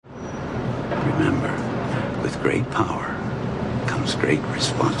remember, with great power comes great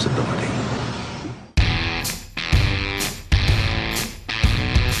responsibility.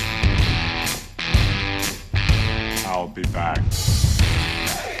 I'll be back.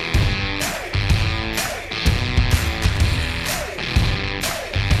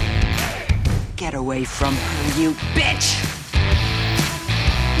 Get away from her, you bitch!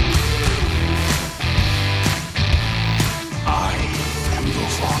 I am your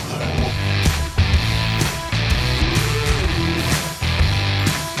father.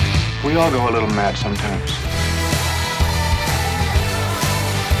 We all go a little mad sometimes.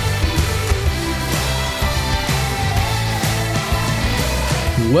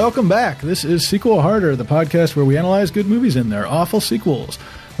 Welcome back. This is Sequel Harder, the podcast where we analyze good movies and their awful sequels.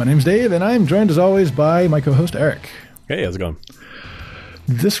 My name's Dave, and I'm joined as always by my co-host Eric. Hey, how's it going?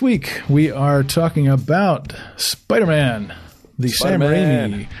 This week we are talking about Spider-Man, the Sam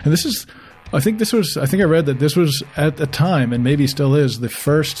Raimi. And this is, I think I read that this was at the time, and maybe still is, the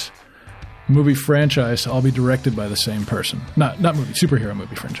first movie franchise to all be directed by the same person. Not movie, superhero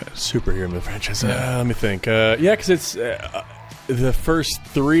movie franchise. Superhero movie franchise. Let me think. Because it's... the first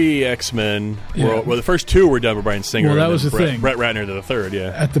three X-Men, the first two were done by Bryan Singer. Well, that was the thing. Brett Ratner the third,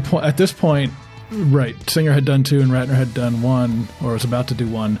 yeah. At this point, right, Singer had done two and Ratner had done one, or was about to do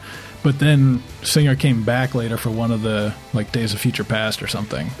one. But then Singer came back later for one of the Days of Future Past or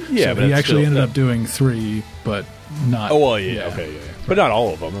something. Yeah, so but he actually ended up doing three, but not. Oh well, yeah, okay, yeah. But not all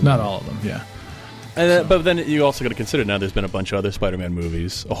of them. Not all of them, yeah. And but then you also got to consider now there's been a bunch of other Spider-Man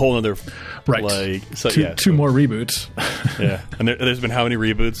movies, a whole other two more reboots. Yeah, and there's been how many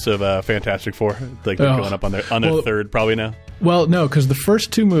reboots of Fantastic Four? They're going up on their third probably now. Well, no, because the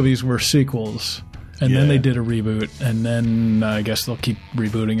first two movies were sequels, and then they did a reboot, and then I guess they'll keep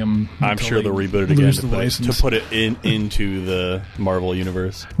rebooting them. I'm sure they'll reboot it again to put it into the Marvel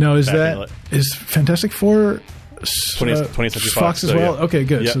universe. No, is Fantastic Four? 20th Century Fox as well? Yeah. Okay,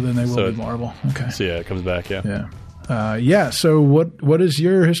 good. Yep. So then they will be Marvel. Okay. So yeah, it comes back, yeah. Yeah. So what is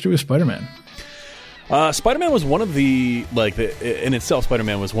your history with Spider-Man? Spider-Man was one of the, in itself,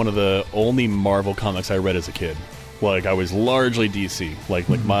 Spider-Man was one of the only Marvel comics I read as a kid. I was largely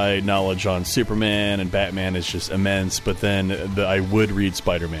DC. My knowledge on Superman and Batman is just immense, but then I would read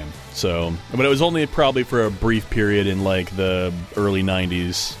Spider-Man. So, but it was only probably for a brief period in the early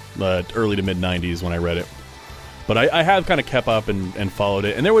 90s, early to mid 90s when I read it. But I have kind of kept up and followed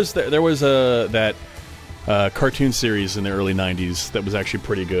it. And there was that cartoon series in the early 90s that was actually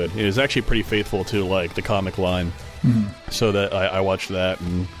pretty good. It was actually pretty faithful to the comic line. Mm-hmm. So that I watched that.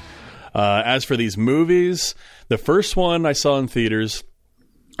 And as for these movies, the first one I saw in theaters.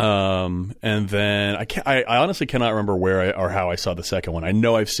 And then I honestly cannot remember where or how I saw the second one. I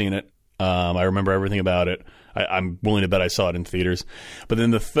know I've seen it. I remember everything about it. I'm willing to bet I saw it in theaters. But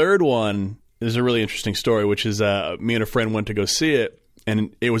then the third one... There's a really interesting story, which is me and a friend went to go see it,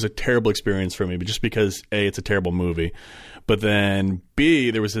 and it was a terrible experience for me, but just because, A, it's a terrible movie, but then,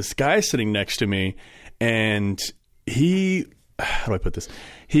 B, there was this guy sitting next to me, and he, how do I put this?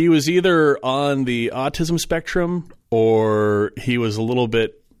 He was either on the autism spectrum, or he was a little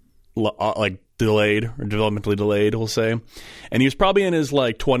bit, delayed, or developmentally delayed, we'll say, and he was probably in his,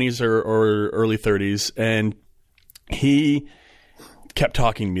 20s or early 30s, and he kept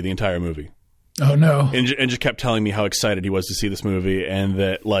talking to me the entire movie. Oh no! And just kept telling me how excited he was to see this movie, and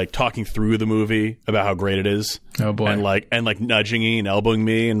that talking through the movie about how great it is. Oh boy! And nudging me and elbowing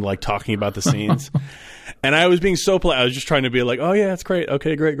me and talking about the scenes. And I was being so polite. I was just trying to be oh yeah, it's great.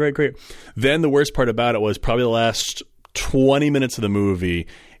 Okay, great. Then the worst part about it was probably the last 20 minutes of the movie.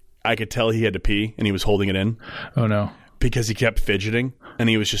 I could tell he had to pee, and he was holding it in. Oh no! Because he kept fidgeting, and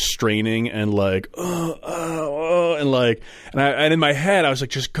he was just straining and and in my head I was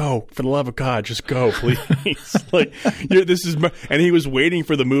just go, for the love of God, just go, please. This is and he was waiting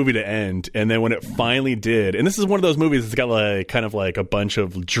for the movie to end, and then when it finally did, and this is one of those movies that's got kind of a bunch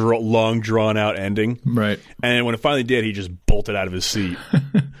of long drawn out ending, right? And when it finally did, he just bolted out of his seat,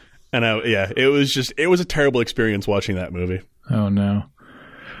 and it was a terrible experience watching that movie. Oh no!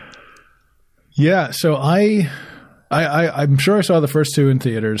 Yeah, so I'm sure I saw the first two in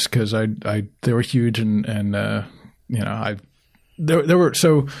theaters because they were huge and there were,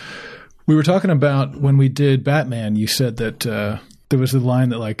 so we were talking about when we did Batman, you said that there was the line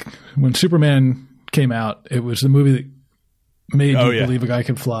that when Superman came out, it was the movie that made you believe a guy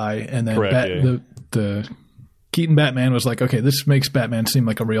could fly, and then the Keaton Batman was okay, this makes Batman seem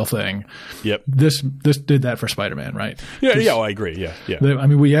like a real thing. Yep. This did that for Spider-Man, right? Yeah, I agree. Yeah.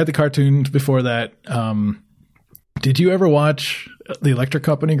 We had the cartoons before that. Did you ever watch The Electric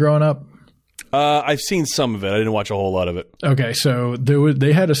Company growing up? I've seen some of it. I didn't watch a whole lot of it. Okay, so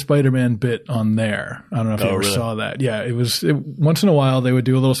they had a Spider-Man bit on there. I don't know if you ever really? saw that. Yeah, once in a while they would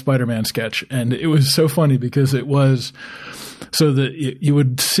do a little Spider-Man sketch, and it was so funny because it was so that you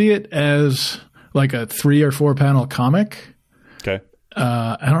would see it as like a 3 or 4 panel comic. Okay.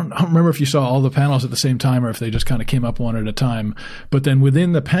 I don't remember if you saw all the panels at the same time or if they just kind of came up one at a time. But then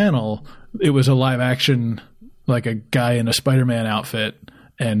within the panel, it was a live action, like a guy in a Spider-Man outfit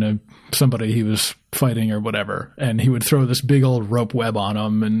and somebody he was fighting or whatever. And he would throw this big old rope web on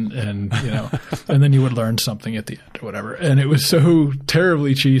him and and then you would learn something at the end or whatever. And it was so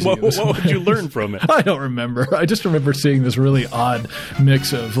terribly cheesy. What would you learn from it? I don't remember. I just remember seeing this really odd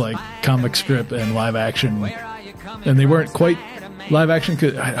mix of like comic strip and live action. And they weren't quite live action.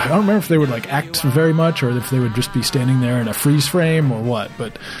 I don't remember if they would like act very much or if they would just be standing there in a freeze frame or what.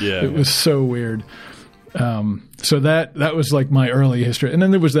 But it was so weird. So that was like my early history. And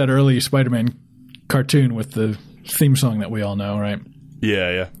then there was that early Spider-Man cartoon with the theme song that we all know, right?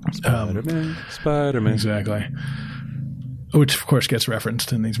 Yeah. Spider-Man. Exactly. Which, of course, gets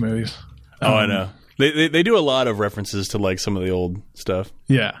referenced in these movies. I know. They do a lot of references to like some of the old stuff.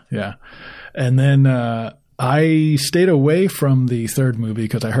 Yeah. And then I stayed away from the third movie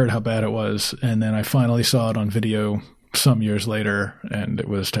because I heard how bad it was. And then I finally saw it on video some years later, and it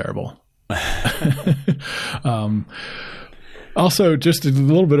was terrible. Also, just a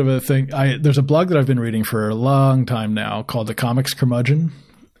little bit of a thing. There's a blog that I've been reading for a long time now called The Comics Curmudgeon,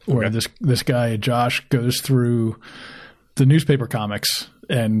 where this guy Josh goes through the newspaper comics,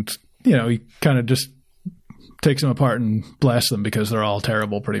 and he kind of just takes them apart and blasts them because they're all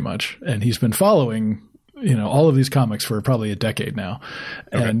terrible, pretty much. And he's been following all of these comics for probably a decade now,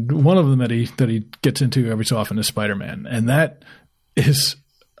 and one of them that he gets into every so often is Spider-Man, and that is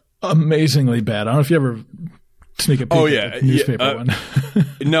amazingly bad. I don't know if you ever sneak a peek at the newspaper one.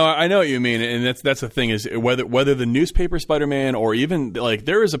 No, I know what you mean, and that's the thing is whether the newspaper Spider-Man or even like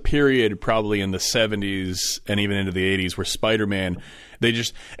there was a period probably in the 70s and even into the 80s where Spider-Man they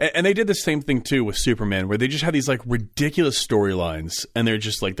did the same thing too with Superman, where they just had these like ridiculous storylines, and they're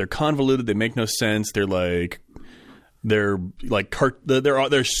just like they're convoluted, they make no sense, they're super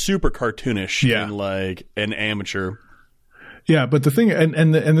cartoonish and amateur. Yeah, but the thing,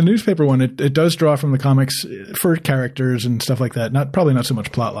 and the newspaper one, it does draw from the comics for characters and stuff like that. Probably not so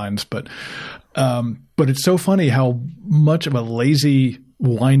much plot lines, but it's so funny how much of a lazy,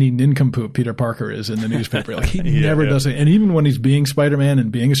 whiny nincompoop Peter Parker is in the newspaper. Like he never does it, and even when he's being Spider-Man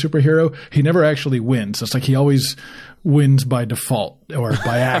and being a superhero, he never actually wins. It's like he always wins by default or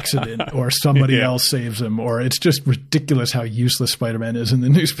by accident or somebody else saves him, or it's just ridiculous how useless Spider-Man is in the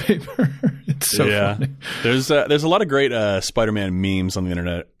newspaper. It's so funny. There's a lot of great Spider-Man memes on the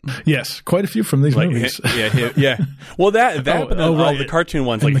internet. Yes, quite a few from these movies. Yeah. Well, that but then all the cartoon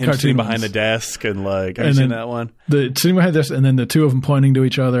ones, like him sitting behind the desk and like have you seen that one? The sitting behind this, and then the two of them pointing to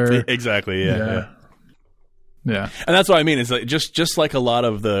each other. Exactly. Yeah. Yeah, and that's what I mean. It's like just like a lot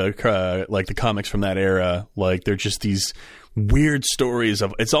of the like the comics from that era, like they're just these weird stories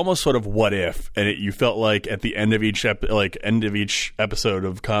of. It's almost sort of what if, and you felt like at the end of each episode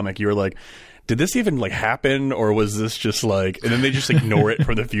of comic, you were like, did this even like happen, or was this just like? And then they just ignore it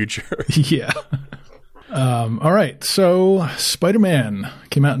from the future. Yeah. All right, so Spider-Man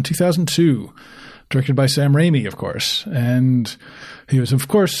came out in 2002, directed by Sam Raimi, of course, and he was, of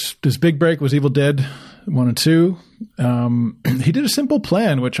course, his big break was Evil Dead 1 and 2. He did A Simple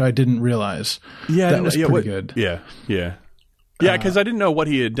Plan, which I didn't realize. Yeah, that was pretty good. Yeah, because I didn't know what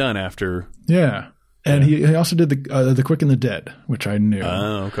he had done after. Yeah, and he also did the Quick and the Dead, which I knew.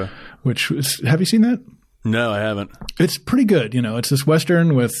 Oh, okay. Which was, have you seen that? No, I haven't. It's pretty good. It's this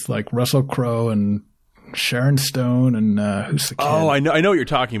Western with like Russell Crowe and Sharon Stone and who's the kid? Oh, I know what you're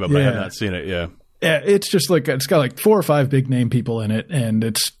talking about, but I have not seen it. Yeah. Yeah, it's just like it's got like 4 or 5 big name people in it, and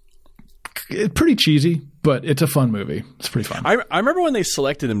it's pretty cheesy, but it's a fun movie. It's pretty fun. I remember when they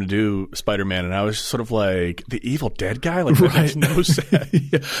selected him to do Spider-Man, and I was sort of like, the Evil Dead guy? Like, that makes no sense.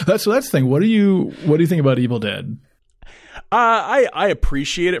 Yeah. That's the thing. What do you think about Evil Dead? I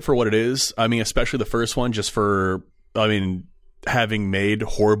appreciate it for what it is. I mean, especially the first one, just for, having made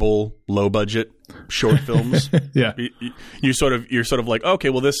horrible, low-budget short films. Yeah. You're sort of like,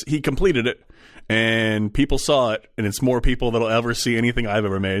 okay, well, he completed it. And people saw it, and it's more people that'll ever see anything I've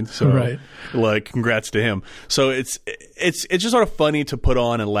ever made. So, like, congrats to him. So it's just sort of funny to put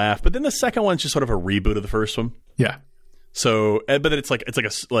on and laugh. But then the second one's just sort of a reboot of the first one. Yeah. So, but then it's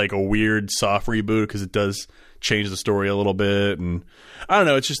like a weird soft reboot because it does change the story a little bit, and I don't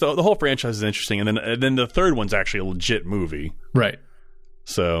know. It's just the whole franchise is interesting, and then the third one's actually a legit movie, right?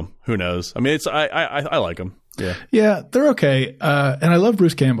 So who knows? I mean, I like them. Yeah, they're okay. And I love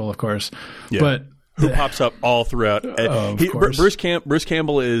Bruce Campbell, of course. Yeah. But who pops up all throughout. Of course. Bruce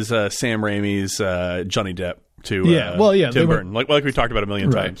Campbell is Sam Raimi's Johnny Depp to Tim Burton, like we talked about a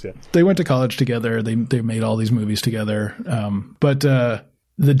million times. Yeah. They went to college together. They made all these movies together. But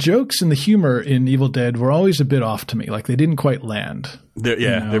the jokes and the humor in Evil Dead were always a bit off to me. Like they didn't quite land.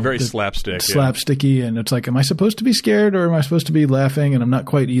 They're very slapsticky, and it's like, am I supposed to be scared or am I supposed to be laughing? And I'm not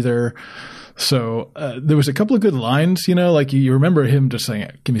quite either. So there was a couple of good lines, like you remember him just saying,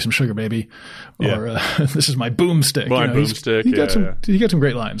 "Give me some sugar, baby," or "This is my boomstick." Boomstick. He got some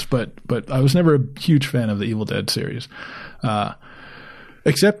great lines, but I was never a huge fan of the Evil Dead series,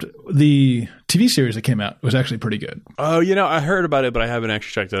 except the TV series that came out was actually pretty good. Oh, I heard about it, but I haven't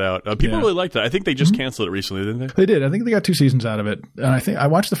actually checked it out. People really liked it. I think they just canceled it recently, didn't they? They did. I think they got 2 seasons out of it, and I think I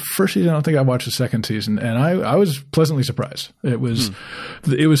watched the first season. I don't think I watched the second season, and I was pleasantly surprised. It was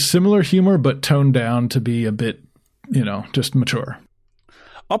similar humor, but toned down to be a bit, just mature.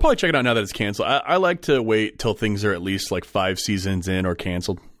 I'll probably check it out now that it's canceled. I like to wait till things are at least like 5 seasons in or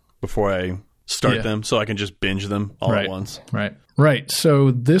canceled before I start them, so I can just binge them all at once. Right.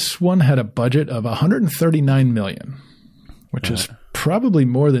 So this one had a budget of $139 million, which is probably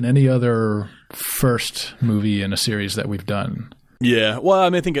more than any other first movie in a series that we've done. Yeah.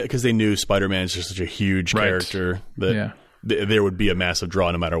 Well, I think because they knew Spider-Man is just such a huge character that there would be a massive draw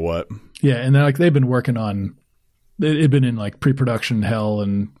no matter what. Yeah, and they've been working on it'd been in like pre-production hell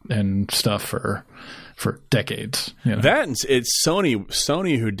and stuff for decades. That it's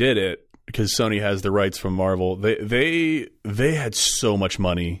Sony who did it. Because Sony has the rights from Marvel, they had so much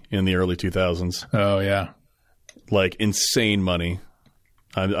money in the early 2000s. Oh yeah, like insane money.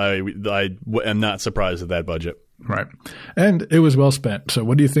 I am not surprised at that budget. Right, and it was well spent. So,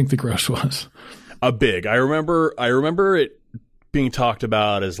 what do you think the gross was? Big. I remember it being talked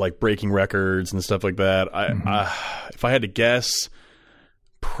about as like breaking records and stuff like that. If I had to guess,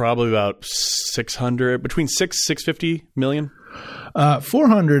 probably about 600, between 650 million.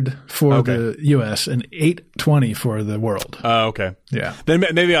 400 for the U.S. and 820 for the world. Oh, okay. Yeah. Then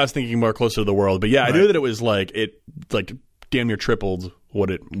maybe I was thinking more closer to the world, but yeah, I knew that it was like damn near tripled what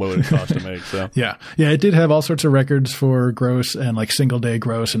it cost to make. So yeah, it did have all sorts of records for gross and like single day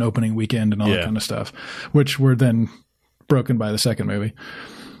gross and opening weekend and all that kind of stuff, which were then broken by the second movie.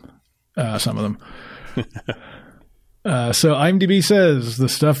 Some of them. So IMDb says the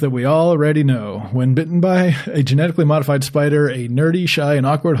stuff that we all already know. When bitten by a genetically modified spider, a nerdy, shy, and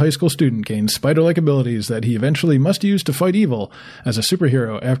awkward high school student gains spider-like abilities that he eventually must use to fight evil as a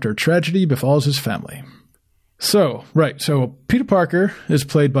superhero after tragedy befalls his family. So Peter Parker is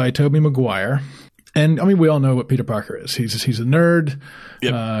played by Tobey Maguire. And, we all know what Peter Parker is. He's a nerd.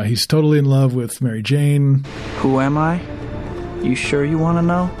 Yep. He's totally in love with Mary Jane. Who am I? You sure you want to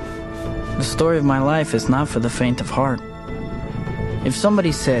know? The story of my life is not for the faint of heart. If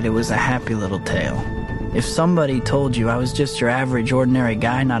somebody said it was a happy little tale, if somebody told you I was just your average, ordinary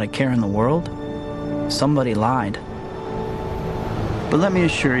guy, not a care in the world, somebody lied. But let me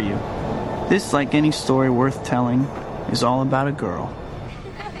assure you, this, like any story worth telling, is all about a girl.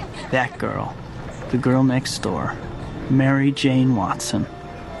 That girl. The girl next door. Mary Jane Watson.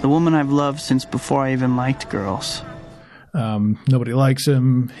 The woman I've loved since before I even liked girls. Nobody likes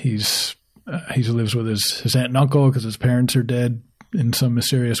him. He lives with his aunt and uncle because his parents are dead in some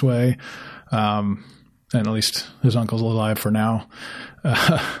mysterious way. And at least his uncle's alive for now.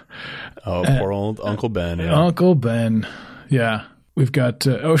 Poor old Uncle Ben. Yeah. Uncle Ben. Yeah. We've got,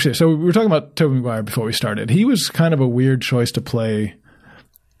 so we were talking about Tobey Maguire before we started. He was kind of a weird choice to play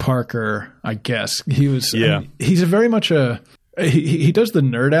Parker, I guess. He was, he's a very much he does the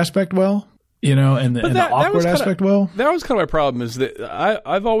nerd aspect well. And the awkward aspect well. That was kind of my problem is that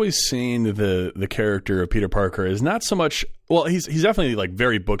I've always seen the character of Peter Parker is not so much. Well, he's definitely like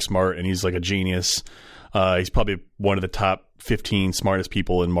very book smart and he's like a genius. He's probably one of the top 15 smartest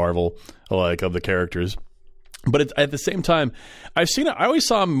people in Marvel, like of the characters. But at the same time, I always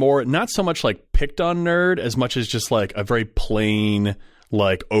saw him more not so much like picked on nerd as much as just like a very plain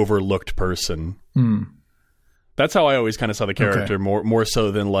like overlooked person. That's how I always kind of saw the character, more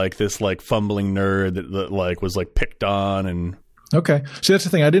so than like this like fumbling nerd that like was like picked on and. Okay, see that's the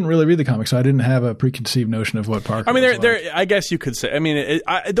thing. I didn't really read the comics, so I didn't have a preconceived notion of what Parker. I guess you could say.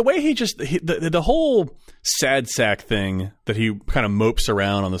 The way the whole sad sack thing that he kind of mopes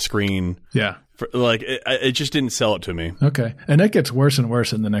around on the screen. Yeah, it just didn't sell it to me. Okay, and that gets worse and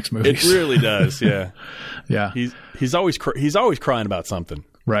worse in the next movie. It really does. Yeah, yeah. He's always crying about something.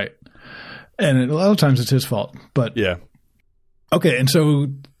 Right. And a lot of times it's his fault, but yeah. Okay, and so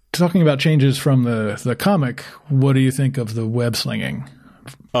talking about changes from the comic, what do you think of the web slinging?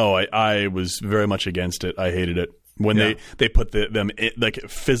 Oh, I was very much against it. I hated it. When they put them like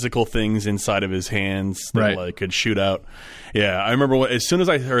physical things inside of his hands that like could shoot out. Yeah, I remember as soon as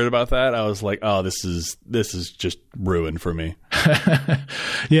I heard about that, I was like, "Oh, this is just ruined for me."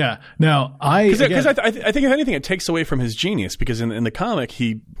 Yeah. Now because I think if anything, it takes away from his genius because in the comic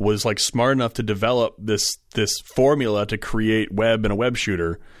he was like smart enough to develop this formula to create web in a web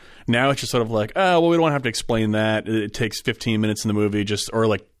shooter. Now it's just sort of like, oh, well, we don't have to explain that. It takes 15 minutes in the movie, or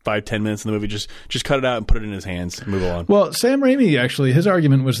like 5-10 minutes in the movie. Just cut it out and put it in his hands and move on. Well, Sam Raimi, actually, his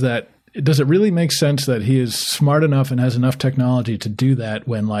argument was that, does it really make sense that he is smart enough and has enough technology to do that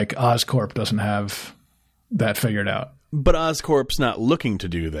when like Oscorp doesn't have that figured out? But Oscorp's not looking to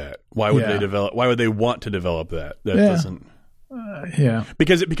do that. Why would they develop? Why would they want to develop that? That doesn't.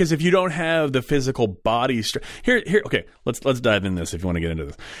 Because if you don't have the physical body here, okay, let's dive in this if you want to get into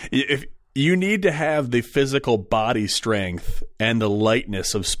this. If you need to have the physical body strength and the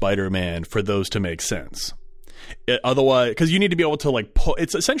lightness of Spider-Man for those to make sense. Otherwise, because you need to be able to like pull.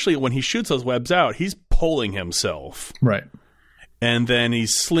 It's essentially when he shoots those webs out, he's pulling himself, right? And then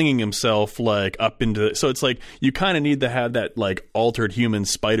he's slinging himself like up into. So it's like you kind of need to have that like altered human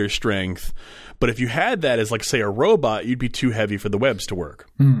spider strength. But if you had that as like say a robot, you'd be too heavy for the webs to work.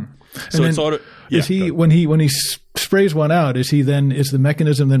 So it's sort of is he when he sprays one out? Is the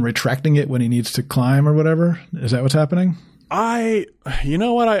mechanism then retracting it when he needs to climb or whatever? Is that what's happening? You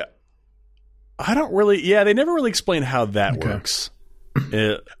know what I don't really. Yeah, they never really explain how that works.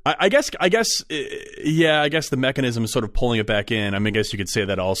 I guess the mechanism is sort of pulling it back in. I mean, I guess you could say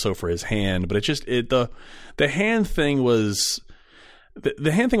that also for his hand, but the hand thing was.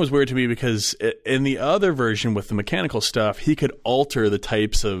 The hand thing was weird to me because in the other version with the mechanical stuff, he could alter the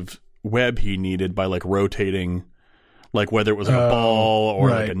types of web he needed by like rotating, like whether it was like a ball or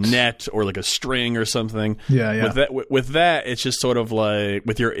like a net or like a string or something. Yeah. With that, it's just sort of like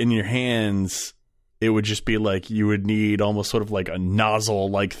in your hands, it would just be like you would need almost sort of like a nozzle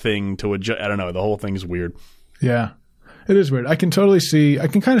like thing to adjust. I don't know. The whole thing's weird. Yeah, it is weird. I can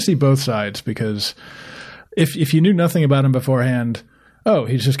kind of see both sides because if you knew nothing about him beforehand. Oh,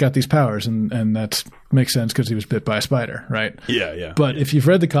 he's just got these powers, and that makes sense because he was bit by a spider, right? Yeah. But if you've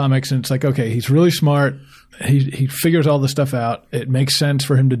read the comics and it's like, okay, he's really smart, he figures all the stuff out. It makes sense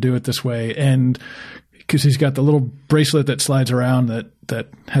for him to do it this way, and because he's got the little bracelet that slides around that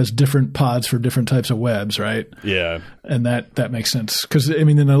has different pods for different types of webs, right? Yeah, and that makes sense because I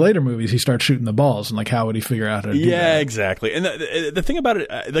mean, in the later movies, he starts shooting the balls, and like, how would he figure out how to do that? Yeah, exactly. And the thing about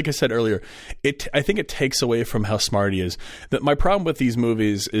it, like I said earlier, I think it takes away from how smart he is. That my problem with these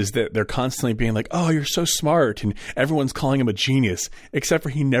movies is that they're constantly being like, "Oh, you're so smart," and everyone's calling him a genius, except for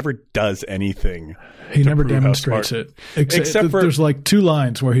he never does anything. He never demonstrates it. Except for there's like 2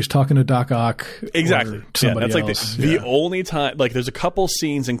 lines where he's talking to Doc Ock. Exactly. Somebody else. Like the only time. Like there's a couple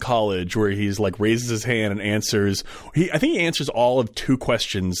scenes in college where he's like raises his hand and answers. I think he answers all of 2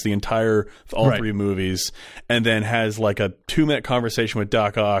 questions all 3 movies, and then has like a 2-minute conversation with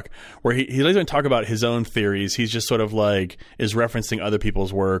Doc Ock where he doesn't even talk about his own theories. He's just sort of like is referencing other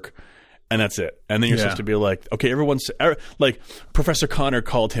people's work. And that's it. And then you're supposed to be like, okay, everyone's like Professor Connor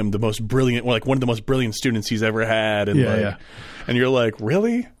called him the most brilliant, like one of the most brilliant students he's ever had. And and you're like,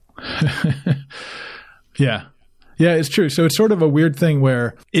 really? Yeah, it's true. So it's sort of a weird thing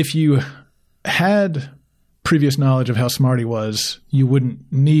where if you had previous knowledge of how smart he was, you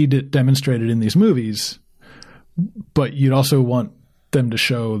wouldn't need it demonstrated in these movies, but you'd also want them to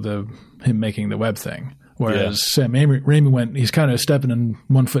show him making the web thing. Whereas Sam Raimi he's kind of stepping in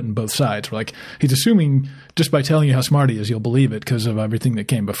one foot in both sides. Like he's assuming just by telling you how smart he is, you'll believe it because of everything that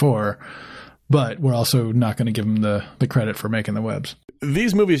came before. But we're also not going to give him the credit for making the webs.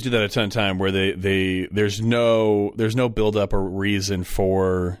 These movies do that a ton of time where there's no build up or reason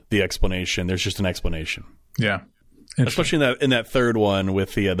for the explanation. There's just an explanation. Yeah, especially in that third one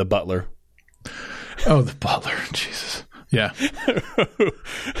with the butler. Oh, the butler, Jesus. Yeah.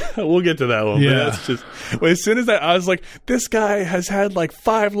 We'll get to that one. Yeah. But that's just, as soon as I was like, this guy has had like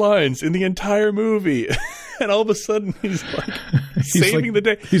 5 lines in the entire movie. And all of a sudden he's like saving the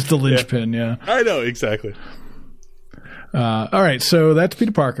day. He's the linchpin, yeah. I know, exactly. All right, so that's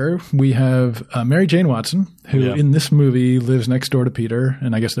Peter Parker. We have Mary Jane Watson, who in this movie lives next door to Peter.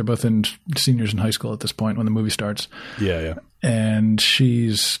 And I guess they're both seniors in high school at this point when the movie starts. Yeah. And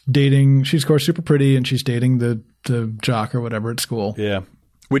she's of course super pretty, and she's dating the jock or whatever at school. Yeah.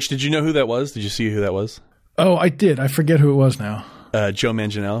 Which, did you know who that was? Did you see who that was? Oh, I did. I forget who it was now. Joe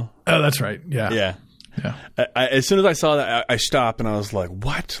Manganiello. Oh, that's right. Yeah. Yeah. As soon as I saw that, I stopped and I was like,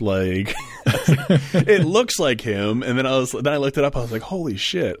 "What?" Like, it looks like him. And then I looked it up. I was like, "Holy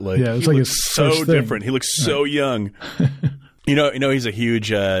shit!" Like, it's he like looks so different. He looks so young. He's a huge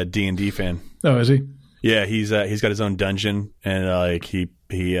D&D fan. Oh, is he? Yeah, he's got his own dungeon, and like he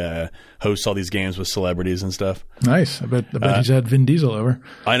hosts all these games with celebrities and stuff. Nice. I bet he's had Vin Diesel over.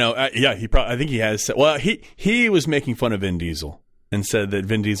 I know. Yeah, I think he has. Well, he was making fun of Vin Diesel and said that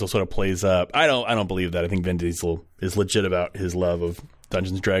Vin Diesel sort of plays up. I don't believe that. I think Vin Diesel is legit about his love of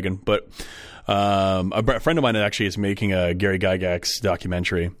Dungeons and Dragons. But a friend of mine actually is making a Gary Gygax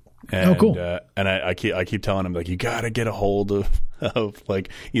documentary. And, cool. And I keep telling him, like, you got to get a hold of like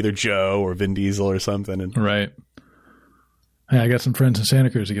either Joe or Vin Diesel or something. And, right. Hey, I got some friends in Santa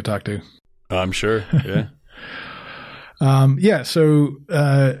Cruz you could talk to. I'm sure. Yeah. So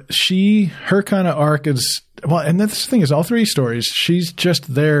her kind of arc is, well, and that's the thing is all three stories, she's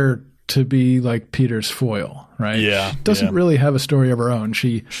just there to be like Peter's foil, right? Yeah. She doesn't really have a story of her own.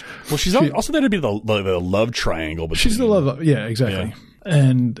 She's also there to be the love triangle. She's the love. Yeah, exactly. Yeah.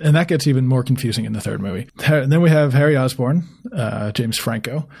 And that gets even more confusing in the third movie. And then we have Harry Osborn, James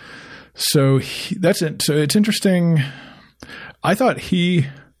Franco. So that's it. So it's interesting. I thought he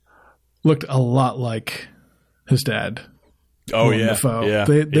looked a lot like his dad. Oh, yeah. Dafoe. Yeah.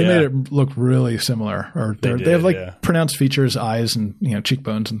 They made it look really similar. Or they have pronounced features, eyes, and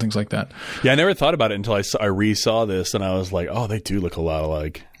cheekbones and things like that. Yeah, I never thought about it until I re-saw this, and I was like, oh, they do look a lot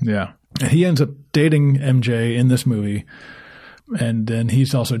alike. Yeah. And he ends up dating MJ in this movie. And then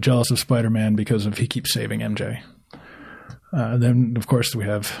he's also jealous of Spider-Man because he keeps saving MJ. Then, of course, we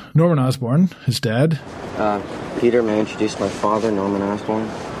have Norman Osborn, his dad. Peter, may I introduce my father, Norman Osborn?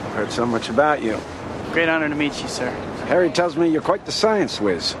 I've heard so much about you. Great honor to meet you, sir. Harry tells me you're quite the science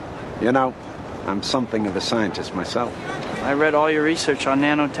whiz. You know, I'm something of a scientist myself. I read all your research on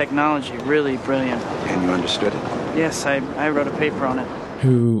nanotechnology. Really brilliant. And you understood it? Yes, I wrote a paper on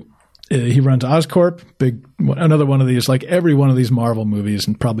it. He runs Oscorp, another one of these, like every one of these Marvel movies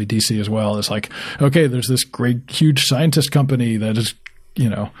and probably DC as well, is like, okay, there's this great, huge scientist company that is,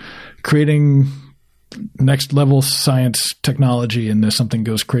 creating next level science technology, and there's something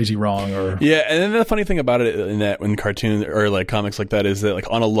goes crazy wrong. Or yeah, and then the funny thing about it in cartoons or like comics like that is that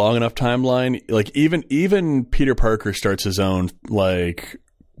like on a long enough timeline, like even Peter Parker starts his own like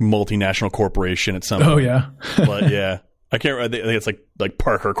multinational corporation at some point. Oh yeah, but yeah. I can't remember. I think it's like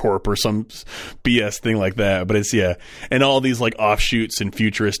Parker Corp or some BS thing like that. But it's, yeah. And all these like offshoots and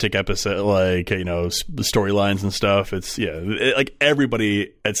futuristic episode, like, storylines and stuff. It's, like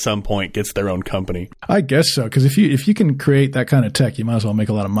everybody at some point gets their own company. I guess so. Because if you can create that kind of tech, you might as well make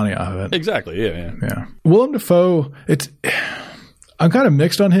a lot of money off of it. Exactly. Yeah. Willem Dafoe, I'm kind of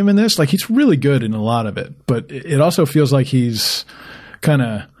mixed on him in this. Like, he's really good in a lot of it. But it also feels like he's kind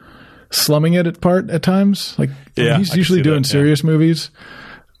of slumming it at times. Like he's usually doing serious movies,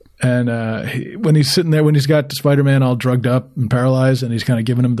 and when he's sitting there, when he's got Spider-Man all drugged up and paralyzed, and he's kind of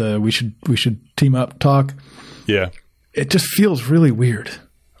giving him the we should team up talk. Yeah, it just feels really weird.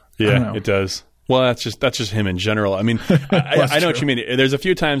 Yeah, it does. Well, that's just him in general. I mean, I know what you mean. There's a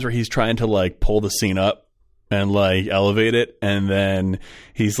few times where he's trying to like pull the scene up and like elevate it, and then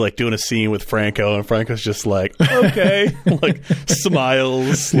he's like doing a scene with Franco, and Franco's just like, okay, like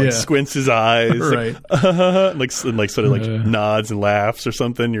smiles, like squints his eyes, right? Like sort of like nods and laughs or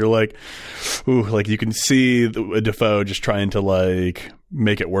something. You're like, ooh, like you can see Dafoe just trying to like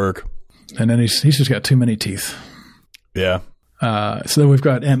make it work, and then he's just got too many teeth. Yeah. So then we've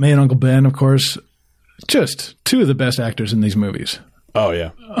got Aunt May and Uncle Ben, of course, just two of the best actors in these movies. Oh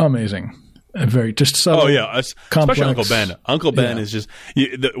yeah, amazing. Very just subtle. Oh yeah, especially Uncle Ben. Uncle Ben is just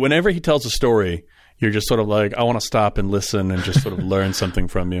whenever he tells a story, you're just sort of like, I want to stop and listen and just sort of learn something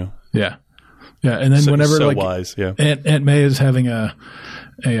from you. Yeah, and then whenever like wise, Aunt May is having a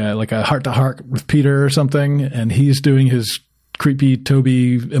heart to heart with Peter or something, and he's doing his creepy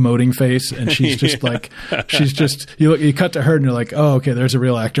Tobey emoting face, and she's just like, she's just you cut to her and you're like, oh okay, there's a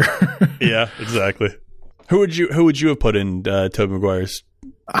real actor. Yeah, exactly. Who would you have put in Tobey Maguire's?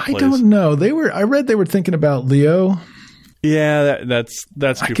 I don't know. I read they were thinking about Leo. Yeah, that's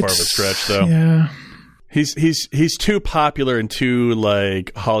too far of a stretch, though. Yeah, he's too popular and too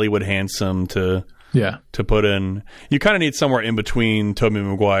like Hollywood handsome to put in. You kind of need somewhere in between Tobey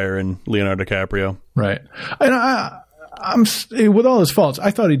Maguire and Leonardo DiCaprio, right? And I'm with all his faults,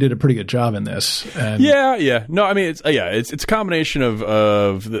 I thought he did a pretty good job in this. And yeah. No, I mean it's a combination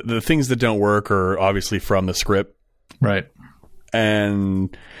of the things that don't work are obviously from the script, right? And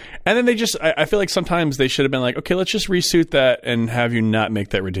then they just, I feel like sometimes they should have been like, okay, let's just reshoot that and have you not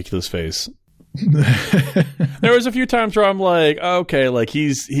make that ridiculous face. There was a few times where I'm like, okay, like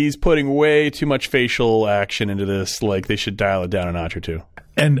he's putting way too much facial action into this. Like they should dial it down a notch or two.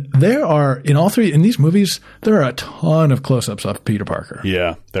 And there are, in these movies, there are a ton of close-ups of Peter Parker.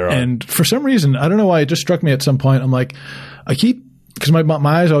 Yeah, there are. And for some reason, I don't know why, it just struck me at some point. I'm like, because my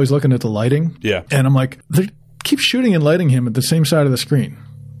eyes are always looking at the lighting. Yeah. And I'm like, they keep shooting and lighting him at the same side of the screen.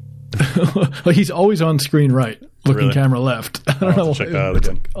 Like he's always on screen right, looking camera left. I don't know. Check that out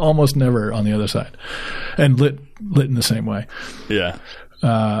again. Almost never on the other side. And lit in the same way. Yeah.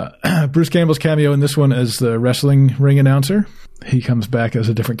 Bruce Campbell's cameo in this one as the wrestling ring announcer. He comes back as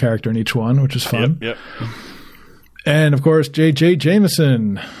a different character in each one, which is fun. Yep. And of course, J.J.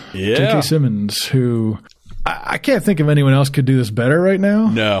 Jameson, J.K. Simmons, who I can't think of anyone else could do this better right now.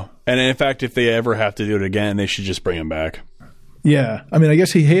 No. And in fact, if they ever have to do it again, they should just bring him back. Yeah, I mean, I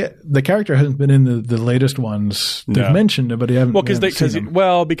guess the character hasn't been in the latest ones. They've mentioned it, but he haven't.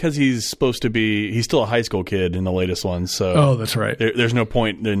 Well, because he's supposed to be. He's still a high school kid in the latest ones. So that's right. There's no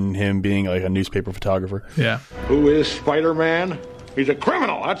point in him being like a newspaper photographer. Yeah. Who is Spider-Man? He's a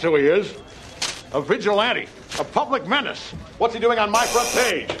criminal. That's who he is. A vigilante. A public menace. What's he doing on my front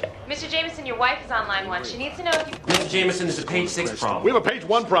page? Mr. Jameson, your wife is on line 1. She needs to know if you... Mr. Jameson, is a page 6 problem. We have a page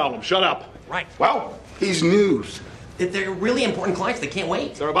 1 problem. Shut up. Right. Well, he's news. They're really important clients. They can't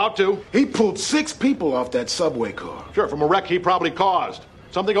wait. They're about to. He pulled 6 people off that subway car. Sure, from a wreck he probably caused.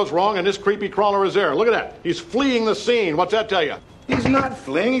 Something goes wrong and this creepy crawler is there. Look at that. He's fleeing the scene. What's that tell you? He's not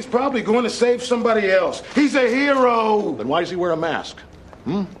fleeing. He's probably going to save somebody else. He's a hero. Then why does he wear a mask?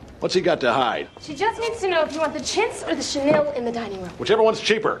 What's he got to hide? She just needs to know if you want the chintz or the chenille in the dining room. Whichever one's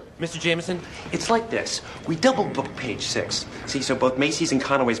cheaper. Mr. Jameson, it's like this. We double booked page 6. See, so both Macy's and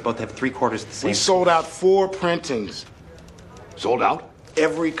Conaway's both have 3/4 the same. We sold out 4 printings. Sold out?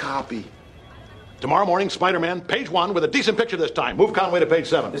 Every copy. Tomorrow morning, Spider-Man, page 1 with a decent picture this time. Move Conway to page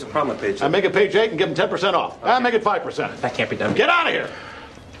 7. There's a problem with page 7. I make it page 8 and give him 10% off. I make it 5%. That can't be done. Get out of here.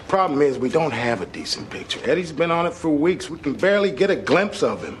 Problem is, we don't have a decent picture. Eddie's been on it for weeks. We can barely get a glimpse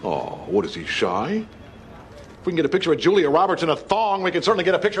of him. Oh, what is he, shy? If we can get a picture of Julia Roberts in a thong, we can certainly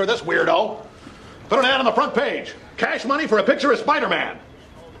get a picture of this weirdo. Put an ad on the front page. Cash money for a picture of Spider-Man.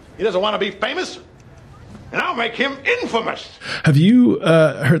 He doesn't want to be famous, and I'll make him infamous. Have you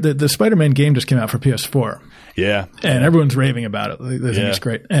heard that the Spider-Man game just came out for PS4? Yeah. And everyone's raving about it. They think it's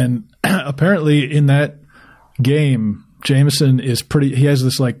great. And apparently in that game, Jameson is he has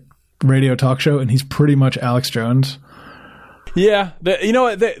this like radio talk show, and he's pretty much Alex Jones. Yeah. You know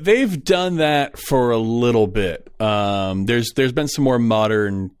what? They've done that for a little bit. There's been some more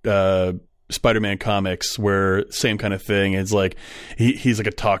modern Spider-Man comics where same kind of thing. It's like he's like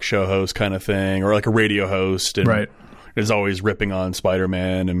a talk show host kind of thing, or like a radio host, and is always ripping on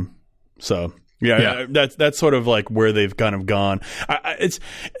Spider-Man, and so that's sort of like where they've kind of gone.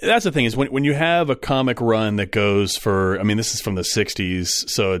 That's the thing is when you have a comic run that goes for, I mean, this is from the 60s,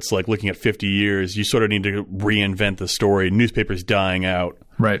 so it's like looking at 50 years. You sort of need to reinvent the story. Newspapers dying out,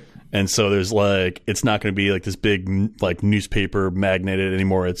 right? And so there's like, it's not going to be like this big like newspaper magnate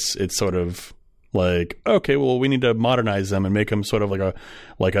anymore. It's sort of like, okay, well, we need to modernize them and make them sort of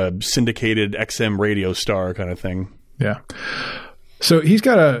like a syndicated XM radio star kind of thing. Yeah. So he's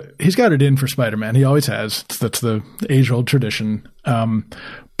got it in for Spider-Man. He always has. That's the age-old tradition.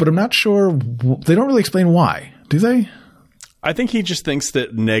 But I'm not sure. They don't really explain why, do they? I think he just thinks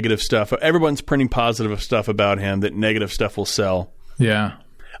that negative stuff. Everyone's printing positive stuff about him. That negative stuff will sell. Yeah.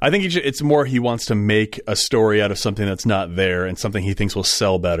 I think it's more he wants to make a story out of something that's not there and something he thinks will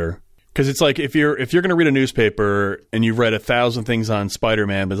sell better. Because it's like if you're going to read a newspaper and you've read 1,000 things on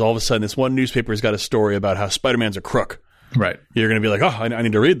Spider-Man, but all of a sudden this one newspaper has got a story about how Spider-Man's a crook. Right. You're going to be like, oh, I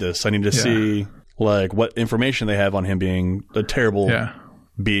need to read this. I need to see like what information they have on him being a terrible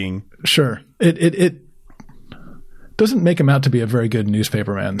being. Sure. It doesn't make him out to be a very good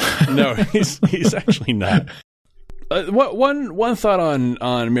newspaper man. No, he's actually not. One thought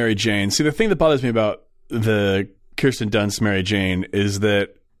on Mary Jane. See, the thing that bothers me about the Kirsten Dunst Mary Jane is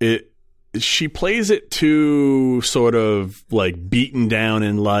that she plays it too sort of like beaten down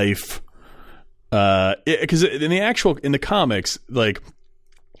in life. Because in the comics, like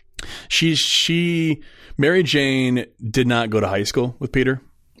Mary Jane did not go to high school with Peter,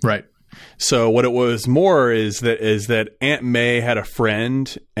 right? So what it was more is that Aunt May had a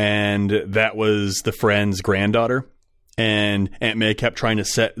friend, and that was the friend's granddaughter, and Aunt May kept trying to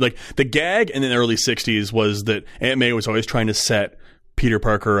set like the gag in the early '60s was that Aunt May was always trying to set Peter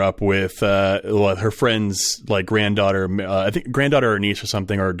Parker up with her friend's like granddaughter, I think granddaughter or niece or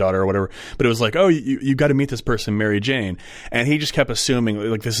something, or daughter or whatever. But it was like, oh, you got to meet this person, Mary Jane. And he just kept assuming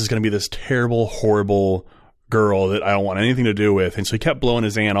like this is going to be this terrible, horrible girl that I don't want anything to do with. And so he kept blowing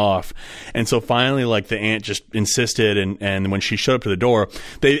his aunt off. And so finally, like, the aunt just insisted. And when she showed up to the door,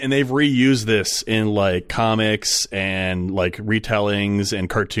 they've reused this in like comics and like retellings and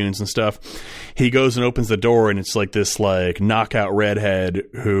cartoons and stuff. He goes and opens the door, and it's like this like knockout redhead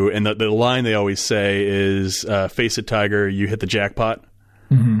who, and the line they always say is, face it, tiger, you hit the jackpot.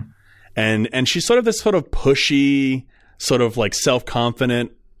 Mm-hmm. And she's sort of this sort of pushy, sort of like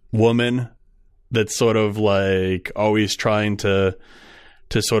self-confident woman that's sort of like always trying to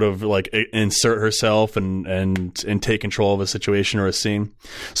sort of like insert herself and take control of a situation or a scene.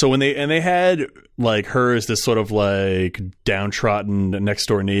 So when they had like her as this sort of like downtrodden next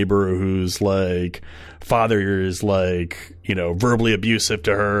door neighbor whose like father is like, you know, verbally abusive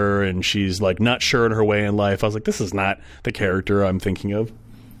to her, and she's like not sure in her way in life. I was like, this is not the character I'm thinking of.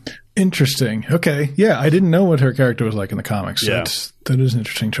 Interesting. Okay. Yeah, I didn't know what her character was like in the comics. So Yeah. that is an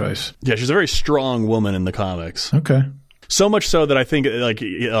interesting choice. Yeah, she's a very strong woman in the comics. Okay. So much so that I think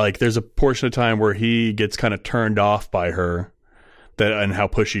like there's a portion of time where he gets kind of turned off by her, and how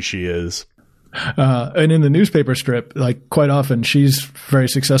pushy she is. And in the newspaper strip, like quite often she's very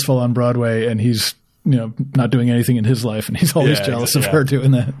successful on Broadway, and he's, you know, not doing anything in his life, and he's always jealous of her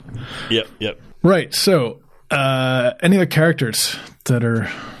doing that. Yep. Right. So, any other characters that are?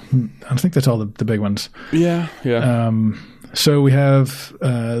 I think that's all the big ones. Yeah. So we have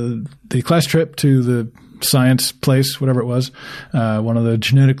the class trip to the science place, whatever it was. One of the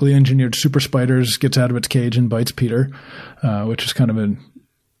genetically engineered super spiders gets out of its cage and bites Peter, which is kind of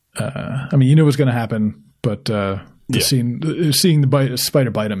I mean, you knew it was going to happen, but seeing the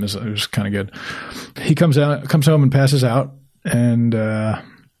spider bite him was kind of good. He comes home and passes out, and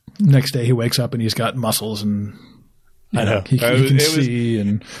next day he wakes up and he's got muscles and. I know. He can see.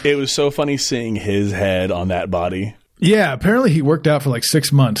 And it was so funny seeing his head on that body. Yeah, apparently he worked out for like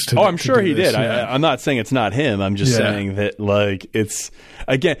 6 months. I'm sure he did. Yeah. I'm not saying it's not him. I'm just saying that, like, it's,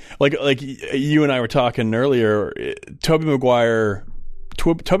 again, like you and I were talking earlier, Tobey Maguire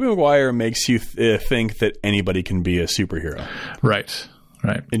makes you think that anybody can be a superhero. Right.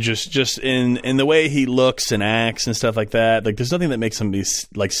 And just in the way he looks and acts and stuff like that, like there's nothing that makes him be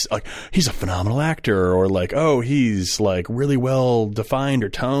like he's a phenomenal actor, or like, oh, he's like really well defined or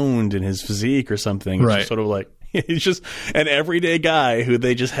toned in his physique or something. It's just sort of like he's just an everyday guy who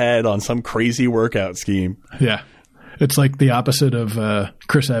they just had on some crazy workout scheme. Yeah. It's like the opposite of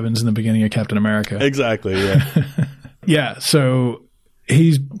Chris Evans in the beginning of Captain America. Exactly, yeah. Yeah, so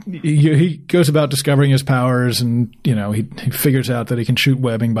he goes about discovering his powers, and you know he figures out that he can shoot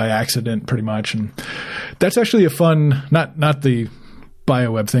webbing by accident pretty much, and that's actually a fun not the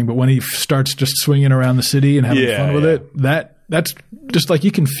bioweb thing, but when he starts just swinging around the city and having fun with it, that's just like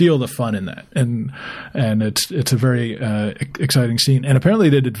you can feel the fun in that, and it's a very exciting scene. And apparently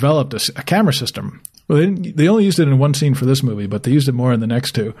they developed a camera system. Well, they only used it in one scene for this movie, but they used it more in the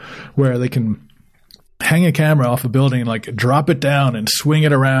next two, where they can hang a camera off a building and like drop it down and swing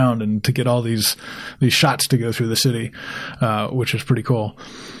it around, and to get all these shots to go through the city, which is pretty cool.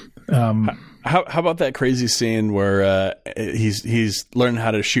 How about that crazy scene where he's learning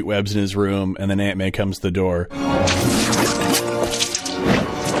how to shoot webs in his room, and then Aunt May comes to the door.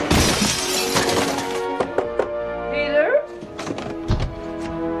 Peter?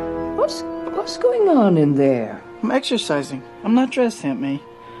 What's going on in there? I'm exercising. I'm not dressed, Aunt May.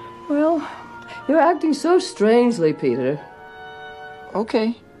 Well, you're acting so strangely, Peter.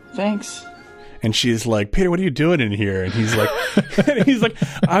 Okay, thanks. And she's like, Peter, what are you doing in here? And he's like,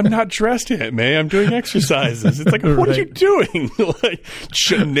 I'm not dressed yet, May. I'm doing exercises. It's like, what are you doing? Like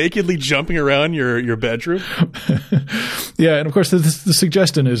nakedly jumping around your bedroom? Yeah, and of course the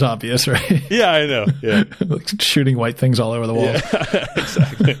suggestion is obvious, right? Yeah, I know. Yeah, like shooting white things all over the wall. Yeah,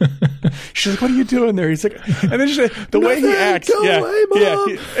 exactly. She's like, what are you doing there? He's like, and then the way he acts, away,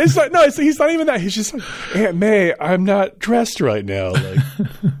 Mom. It's like, no, he's not even that. He's just like, Aunt May, I'm not dressed right now. Like,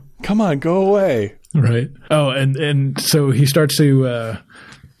 come on, go away. Right. Oh, and so he starts to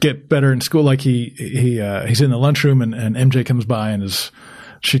get better in school. Like he's in the lunchroom, and MJ comes by, and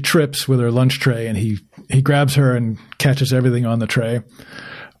she trips with her lunch tray, and he grabs her and catches everything on the tray,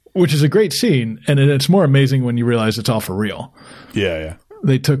 which is a great scene. And it's more amazing when you realize it's all for real. Yeah.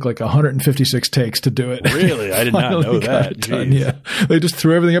 They took like 156 takes to do it. Really? I did not know that. Yeah. They just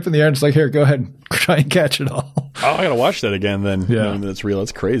threw everything up in the air and it's like, here, go ahead and try and catch it all. Oh, I got to watch that again then. Yeah. Knowing that it's real.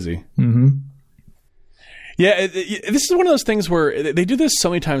 It's crazy. Mm-hmm. Yeah. This is one of those things where they do this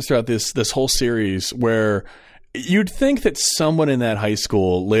so many times throughout this whole series, where you'd think that someone in that high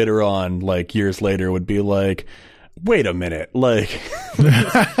school later on, like years later, would be like, wait a minute. Like,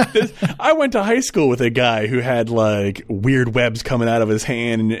 I went to high school with a guy who had like weird webs coming out of his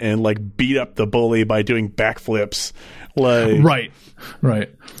hand and like beat up the bully by doing backflips. Like, right.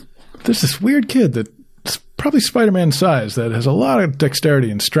 There's this weird kid that's probably Spider-Man size that has a lot of dexterity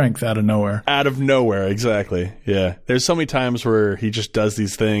and strength out of nowhere. Out of nowhere, exactly. Yeah. There's so many times where he just does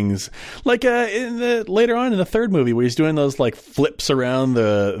these things. Like later on in the third movie where he's doing those like flips around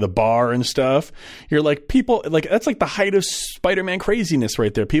the bar and stuff. You're like, people, like, that's like the height of Spider-Man craziness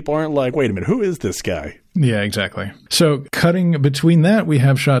right there. People aren't like, wait a minute, who is this guy? Yeah, exactly. So cutting between that, we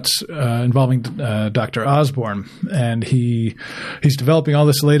have shots involving Dr. Osborn, and he's developing all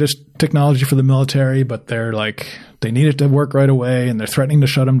this latest technology for the military, but they need it to work right away, and they're threatening to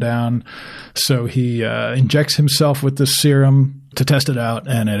shut him down. So he injects himself with this serum to test it out,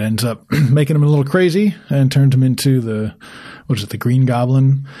 and it ends up making him a little crazy and turns him into the Green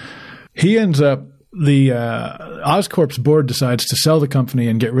Goblin. He ends up, the Oscorp's board decides to sell the company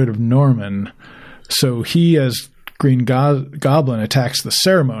and get rid of Norman. So he, as Green Goblin, attacks the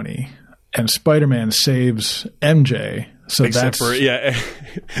ceremony, and Spider-Man saves MJ. So that was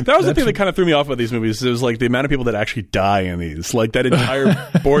the thing that kind of threw me off about these movies. It was like the amount of people that actually die in these. Like that entire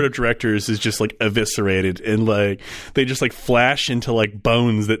board of directors is just like eviscerated, and like they just like flash into like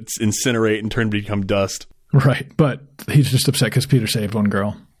bones that incinerate and turn to become dust. Right, but he's just upset because Peter saved one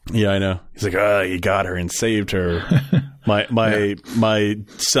girl. Yeah, I know. He's like, you got her and saved her. my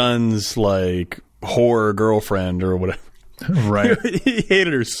son's like horror girlfriend or whatever. Right. He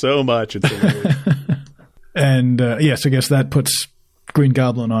hated her so much. It's hilarious. And yes, I guess that puts Green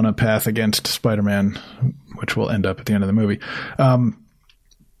Goblin on a path against Spider-Man, which will end up at the end of the movie. And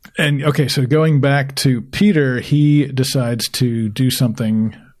okay, so going back to Peter, he decides to do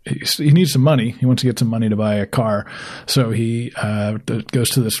something. He needs some money. He wants to get some money to buy a car. So he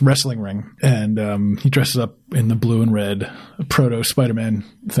goes to this wrestling ring, and he dresses up in the blue and red proto Spider-Man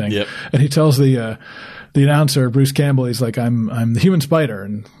thing. Yep. And he tells the announcer, Bruce Campbell, he's like, I'm the human spider.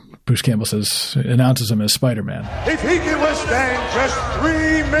 And Bruce Campbell announces him as Spider-Man. If he can withstand just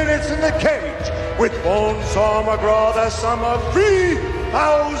 3 minutes in the cage with Bonesaw McGraw, the sum of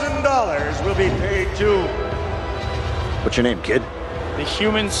 $3,000 will be paid to. What's your name, kid? The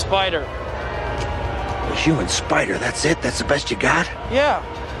human spider. The human spider, that's it? That's the best you got? Yeah.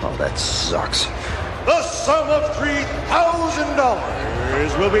 Oh, that sucks. The sum of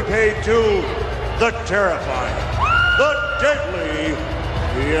 $3,000 will be paid to the terrifying, the deadly,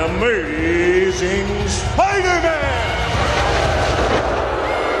 the amazing Spider-Man!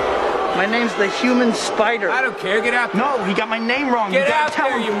 My name's the human spider. I don't care. Get out there. No, he got my name wrong. Get out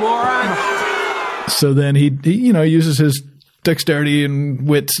there, you moron. So then he uses his dexterity and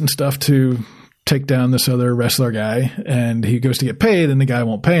wits and stuff to take down this other wrestler guy, and he goes to get paid, and the guy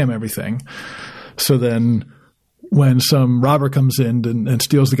won't pay him everything. So then when some robber comes in and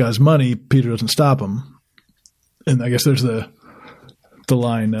steals the guy's money, Peter doesn't stop him. And I guess there's the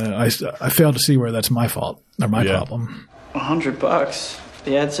line, I failed to see where that's my fault or my problem. $100.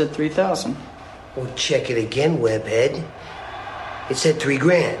 The ad said 3,000. Well, check it again, webhead. It said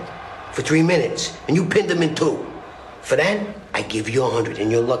 $3,000 for 3 minutes, and you pinned him in 2. For that, I give you 100,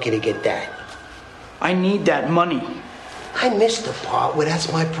 and you're lucky to get that. I need that money. I missed the part where that's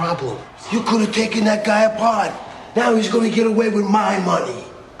my problem. You could have taken that guy apart. Now he's going to get away with my money.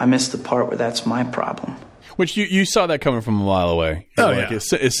 I missed the part where that's my problem. Which you saw that coming from a mile away. As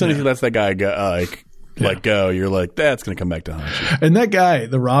soon as he lets that guy go, go, you're like, that's going to come back to haunt you. And that guy,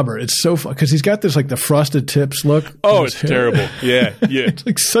 the robber, it's so fun because he's got this like the Frosted Tips look. Oh, it's terrible. Yeah. It's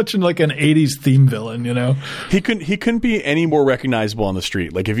like such an 80s theme villain, you know. He couldn't be any more recognizable on the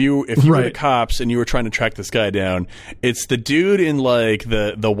street. Like if you were the cops and you were trying to track this guy down, it's the dude in like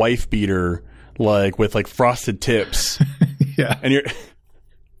the wife beater, like with like frosted tips. Yeah. And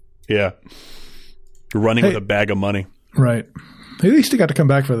you're running with a bag of money. Right. At least he got to come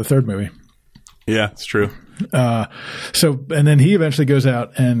back for the third movie. Yeah, it's true. And then he eventually goes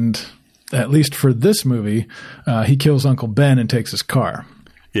out and, at least for this movie, he kills Uncle Ben and takes his car.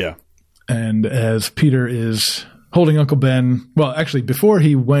 Yeah. And as Peter is holding Uncle Ben, well, actually, before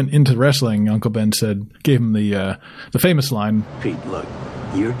he went into wrestling, Uncle Ben gave him the famous line. Pete, look,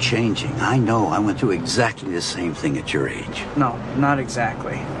 you're changing. I know. I went through exactly the same thing at your age. No, not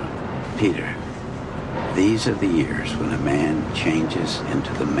exactly. Peter, these are the years when a man changes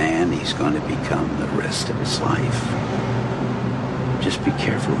into the man he's going to become the rest of his life. Just be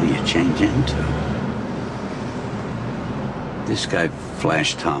careful who you change into. This guy,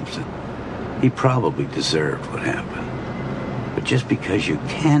 Flash Thompson, he probably deserved what happened. But just because you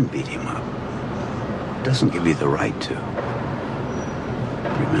can beat him up doesn't give you the right to.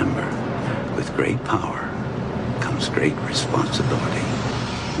 Remember, with great power comes great responsibility.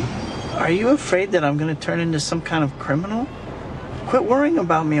 Are you afraid that I'm going to turn into some kind of criminal? Quit worrying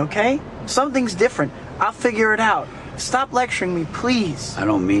about me, okay? Something's different. I'll figure it out. Stop lecturing me, please. I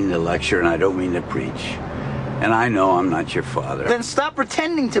don't mean to lecture and I don't mean to preach. And I know I'm not your father. Then stop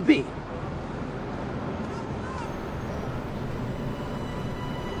pretending to be.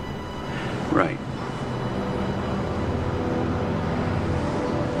 Right.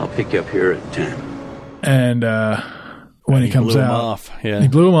 I'll pick you up here at 10. And when he comes blew out, him off. Yeah. he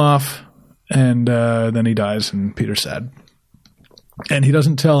blew him off, and then he dies, and Peter's sad. And he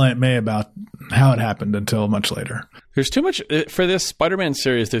doesn't tell Aunt May about how it happened until much later. There's too much for this Spider-Man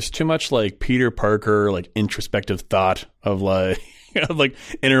series. There's too much like Peter Parker, like introspective thought of like of like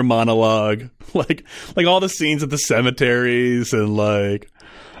inner monologue, like all the scenes at the cemeteries and like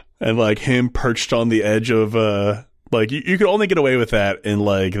him perched on the edge of like you could only get away with that in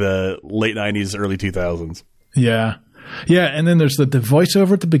like the late 90s, early 2000s. Yeah. Yeah, and then there's the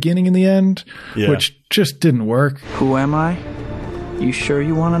voiceover at the beginning and the end, which just didn't work. Who am I? You sure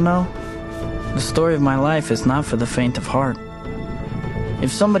you want to know? The story of my life is not for the faint of heart.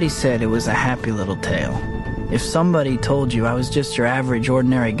 If somebody said it was a happy little tale, if somebody told you I was just your average,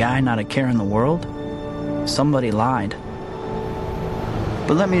 ordinary guy, not a care in the world, somebody lied.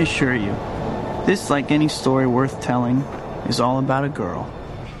 But let me assure you, this, like any story worth telling, is all about a girl.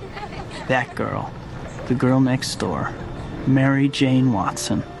 That girl. The girl next door. Mary Jane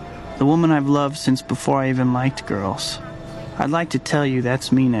Watson. The woman I've loved since before I even liked girls. I'd like to tell you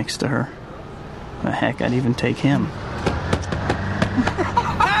that's me next to her. But heck, I'd even take him. Hey!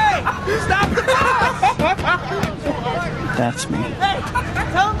 Stop the bus! That's me. Hey!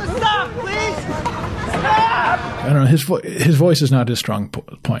 Tell him to stop, please! Stop! I don't know. His voice is not his strong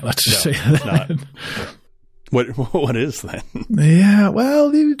point. Let's just say that. Not. What is that? Yeah,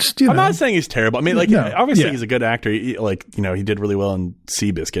 well, I'm not saying he's terrible. I mean, like, obviously he's a good actor. He did really well in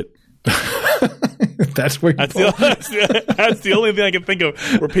Seabiscuit. That's where that's the only thing I can think of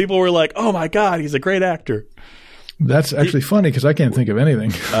where people were like, "Oh my god, he's a great actor." That's actually funny because I can't think of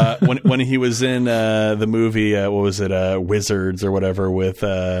anything. when he was in the movie, what was it, Wizards or whatever, with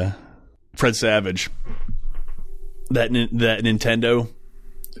Fred Savage, that Nintendo.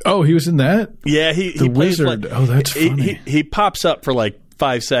 Oh, he was in that? Yeah, he plays Wizard. That's funny. He pops up for like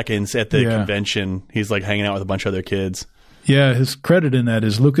 5 seconds at the convention. He's like hanging out with a bunch of other kids. Yeah, his credit in that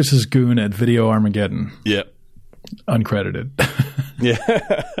is Lucas's goon at Video Armageddon. Yep. Uncredited. Yeah.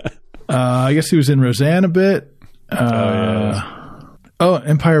 I guess he was in Roseanne a bit.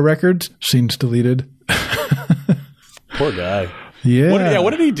 Empire Records. Scenes deleted. Poor guy. Yeah.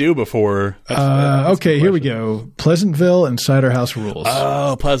 What did he do before? Okay, here we go. Pleasantville and Cider House Rules.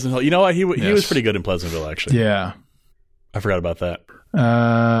 Oh, Pleasantville. You know what? He was pretty good in Pleasantville, actually. Yeah. I forgot about that.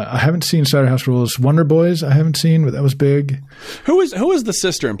 I haven't seen Cider House Rules. Wonder Boys, I haven't seen, but that was big. Who was the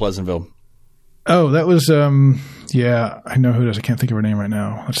sister in Pleasantville? Oh, that was, I know who it is. I can't think of her name right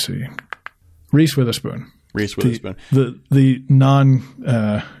now. Let's see. Reese Witherspoon. The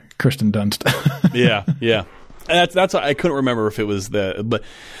non Kirsten Dunst. Yeah. That's I couldn't remember if it was but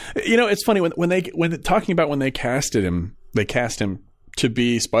it's funny when they cast him to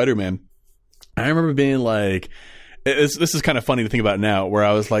be Spider-Man. I remember being like, this is kind of funny to think about now, where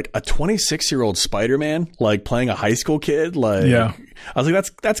I was like, a 26-year-old Spider-Man, like playing a high school kid, like I was like,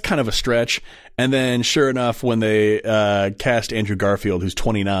 that's kind of a stretch. And then sure enough, when they cast Andrew Garfield, who's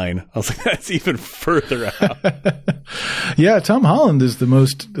 29, I was like, that's even further out. Yeah, Tom Holland is the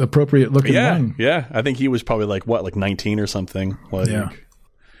most appropriate looking one. Yeah, I think he was probably like 19 or something.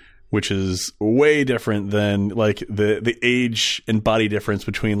 Which is way different than like the age and body difference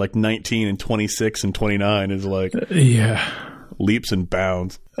between like 19 and 26 and 29 is like leaps and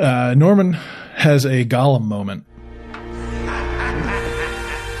bounds. Norman has a Gollum moment.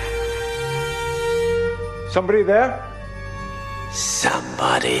 Somebody there?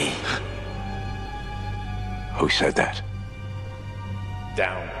 Somebody. Who said that?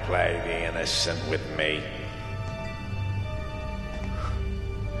 Downplay the innocent with me.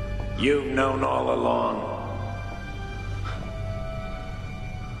 You've known all along.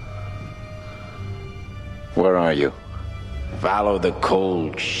 Where are you? Follow the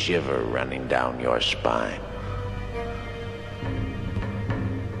cold shiver running down your spine.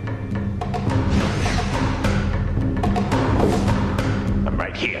 I'm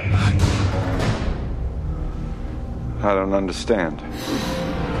right here. I don't understand.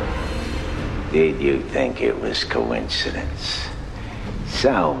 Did you think it was coincidence?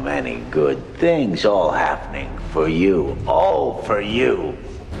 So many good things all happening for you. All for you,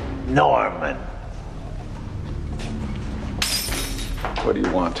 Norman. What do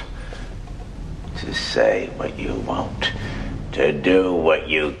you want? To say what you won't. To do what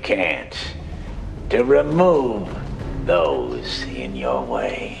you can't. To remove those in your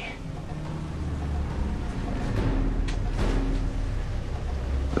way.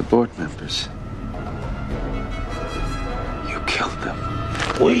 The board members. You killed them.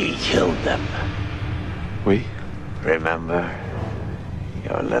 We killed them. We? Remember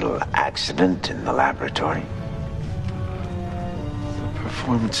your little accident in the laboratory? The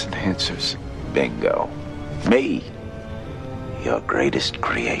performance enhancers. Bingo. Me, your greatest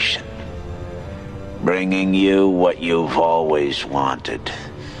creation. Bringing you what you've always wanted.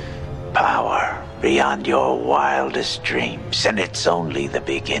 Power beyond your wildest dreams, and it's only the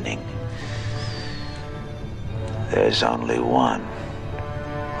beginning. There's only one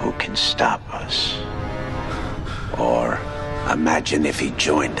who can stop us. Or imagine if he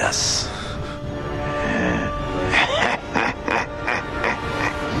joined us.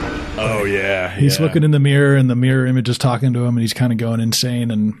 Oh yeah, he's looking in the mirror, and the mirror image is talking to him, and he's kind of going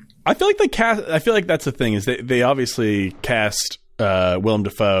insane. And I feel like I feel like that's the thing is they obviously cast Willem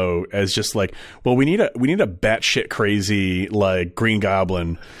Dafoe as just like, well, we need a batshit crazy like Green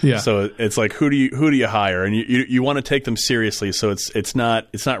Goblin. Yeah. So it's like who do you hire, and you want to take them seriously. So it's not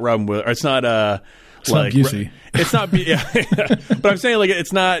Robin Williams, or it's not like not Busey. It's not yeah. But I'm saying like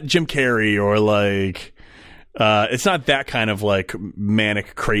it's not Jim Carrey or like. It's not that kind of like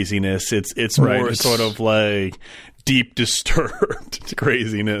manic craziness. It's more sort of like deep disturbed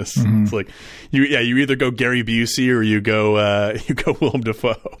craziness. Mm-hmm. It's like you either go Gary Busey or you go Willem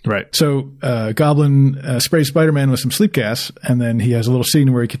Dafoe. Right. So Goblin sprays Spider-Man with some sleep gas, and then he has a little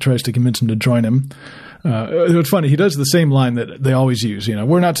scene where he tries to convince him to join him. It's funny. He does the same line that they always use.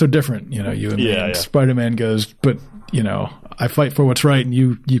 We're not so different. You and me. And Spider-Man goes, but I fight for what's right, and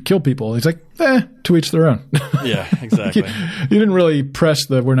you kill people. He's like, to each their own. Yeah, exactly. You didn't really press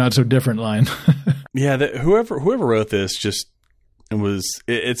the "we're not so different" line. Yeah, whoever wrote this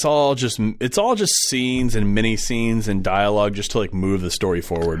it's all just scenes and mini scenes and dialogue just to like move the story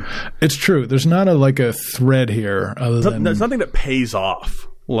forward. It's true. There's not a thread here other than there's nothing that pays off.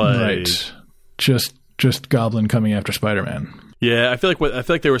 Right. Just Goblin coming after Spider-Man. Yeah, I feel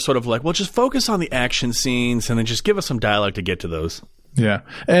like they were sort of like, well, just focus on the action scenes and then just give us some dialogue to get to those. Yeah,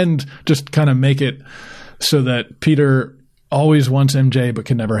 and just kind of make it so that Peter always wants MJ but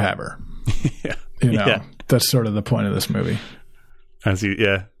can never have her. Yeah, that's sort of the point of this movie.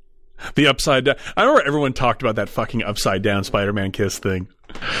 The upside down. I remember everyone talked about that fucking upside down Spider-Man kiss thing.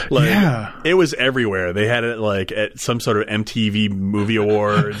 It was everywhere. They had it like at some sort of MTV Movie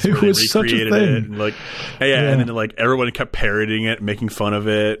Awards. It was such a thing. It, and and then like everyone kept parodying it, making fun of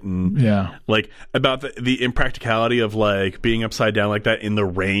it, and like about the impracticality of like being upside down like that in the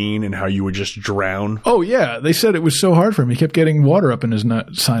rain and how you would just drown. Oh yeah, they said it was so hard for him. He kept getting water up in his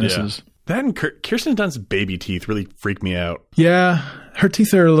sinuses. Yeah. That and Kirsten Dunst's baby teeth really freaked me out. Yeah, her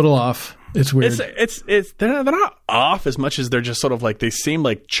teeth are a little off. It's weird. They're not off as much as they're just sort of like they seem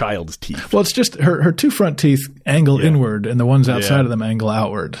like child's teeth. Well, it's just her two front teeth angle inward, and the ones outside of them angle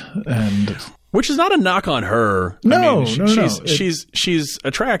outward, and which is not a knock on her. No, she's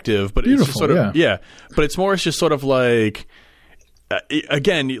attractive, but beautiful, it's just sort of But it's more. It's just sort of like.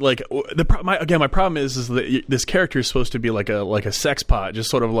 Again, like my problem is that this character is supposed to be like a sex pot, just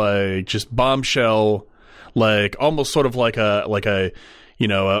sort of like just bombshell, like almost sort of like a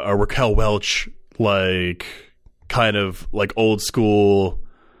Raquel Welch, like kind of like old school,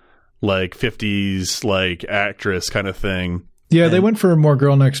 like 50s like actress kind of thing. Yeah, they went for a more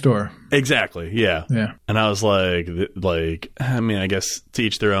Girl Next Door. Exactly. Yeah. And I was like, I mean, I guess to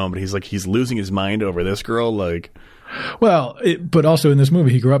each their own, but he's losing his mind over this girl, like. Well, but also in this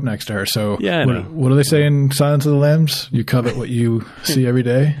movie, he grew up next to her. So what do they say in Silence of the Lambs? You covet what you see every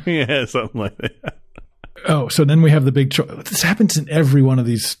day? Yeah, something like that. Oh, so then we have the big choice. This happens in every one of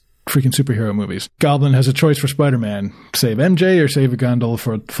these freaking superhero movies. Goblin has a choice for Spider-Man. Save MJ or save a gondola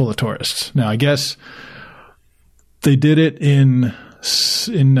full of tourists. Now, I guess they did it in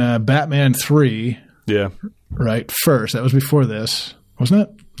Batman 3. Yeah. Right? First. That was before this. Wasn't it?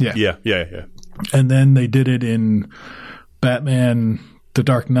 Yeah. Yeah. And then they did it in Batman The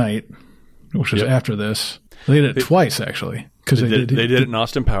Dark Knight, which was after this. They did it twice, actually. They did it in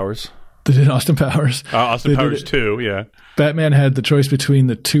Austin Powers. They did Austin Powers. Austin Powers 2, yeah. Batman had the choice between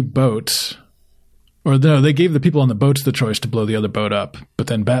the two boats. Or no, they gave the people on the boats the choice to blow the other boat up. But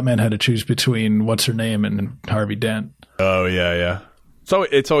then Batman had to choose between what's-her-name and Harvey Dent. Oh, yeah. So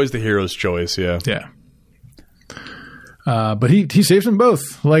it's always the hero's choice, yeah. Yeah. But he saves them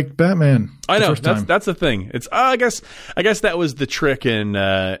both, like Batman. I know that's the thing. It's I guess that was the trick in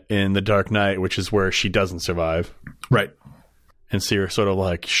The Dark Knight, which is where she doesn't survive, right? and so you're sort of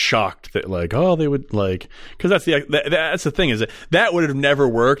like shocked that like, oh, they would like, because that's the thing is that would have never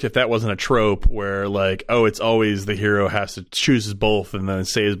worked if that wasn't a trope where like, oh, it's always the hero has to chooses both and then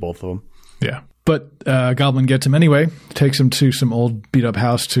saves both of them. Yeah. But Goblin gets him anyway, takes him to some old beat up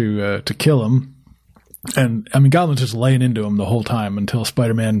house to kill him. And I mean, Goblin's just laying into him the whole time until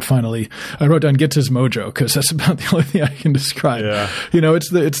Spider-Man finally, I wrote down, gets his mojo, because that's about the only thing I can describe. Yeah. You know,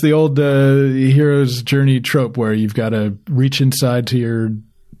 it's the old hero's journey trope where you've got to reach inside to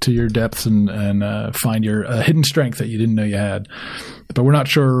your depths and find your hidden strength that you didn't know you had. But we're not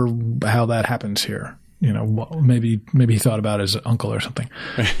sure how that happens here. You know, maybe he thought about his uncle or something.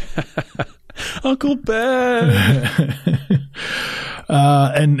 Uncle Ben.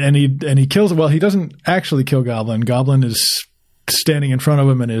 And he kills. Well, he doesn't actually kill Goblin. Goblin is standing in front of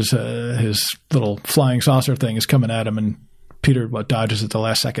him, and his little flying saucer thing is coming at him, and Peter dodges at the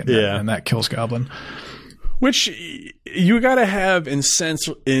last second, and that kills Goblin. Which you got to have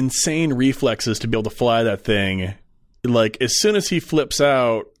insane reflexes to be able to fly that thing. Like as soon as he flips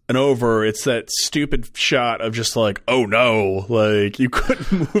out and over, it's that stupid shot of just like, oh no, like you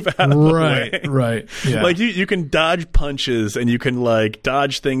couldn't move out of the way. Right. Yeah. Like you can dodge punches and you can like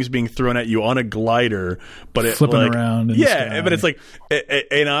dodge things being thrown at you on a glider, but it's flipping like, around. Yeah, but it's like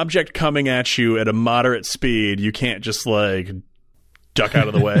an object coming at you at a moderate speed. You can't just like duck out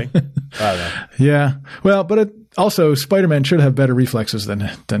of the way. I don't know. Yeah. Well, but also Spider-Man should have better reflexes than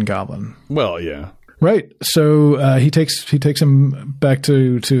Goblin. Well, yeah. Right. So he takes him back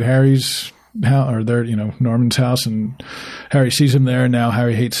to Harry's house, or there, Norman's house, and Harry sees him there. And now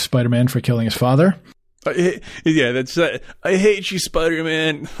Harry hates Spider-Man for killing his father. Yeah, that's I hate you,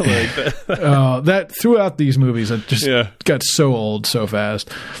 Spider-Man. Like that. That throughout these movies, it just got so old so fast.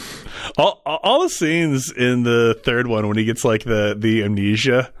 All the scenes in the third one when he gets like the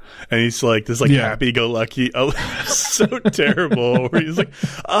amnesia and he's like this happy-go-lucky, so terrible. Where he's like,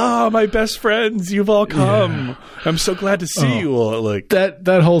 my best friends, you've all come. Yeah. I'm so glad to see you all. Like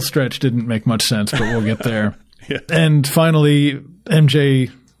that whole stretch didn't make much sense, but we'll get there. Yeah. And finally,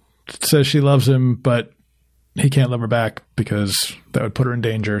 MJ says she loves him, but he can't love her back because that would put her in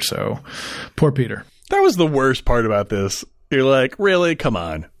danger. So poor Peter. That was the worst part about this. You're like, really? Come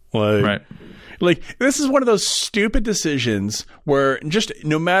on. Right. Like, this is one of those stupid decisions where just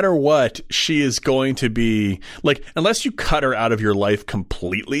no matter what, she is going to be, like, unless you cut her out of your life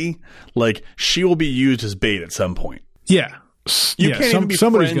completely, like, she will be used as bait at some point. Yeah. You can't even be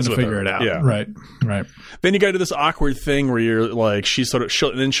somebody's friends going to with figure her. it out. Yeah. Right. Then you got to do this awkward thing where you're like,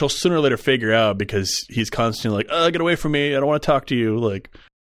 and then she'll sooner or later figure out because he's constantly like, get away from me. I don't want to talk to you. Like,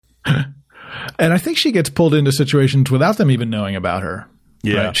 and I think she gets pulled into situations without them even knowing about her.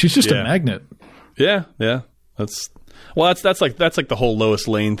 Yeah. Right? She's just a magnet. Yeah. That's like the whole Lois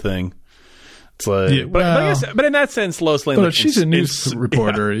Lane thing. It's like, but in that sense, Lois Lane. But she's a news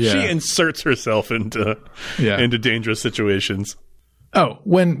reporter. Yeah. She inserts herself into dangerous situations. Oh,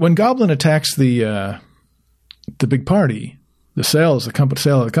 when Goblin attacks the big party, the sale of the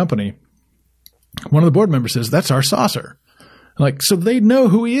company, one of the board members says, "That's our saucer." Like, so they know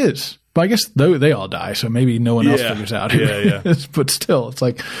who he is. But I guess they all die, so maybe no one else figures out who it is. But still, it's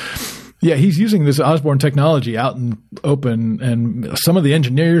like, he's using this Osborn technology out in open, and some of the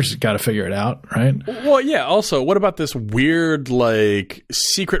engineers got to figure it out, right? Well, yeah. Also, what about this weird, like,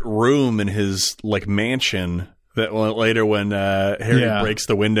 secret room in his, like, mansion that later when Harry breaks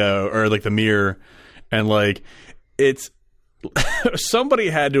the window, or, like, the mirror, and, like, it's...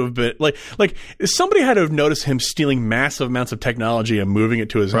 somebody had to have been somebody had to have noticed him stealing massive amounts of technology and moving it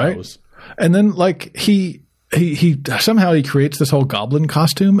to his house. And then like he somehow he creates this whole Goblin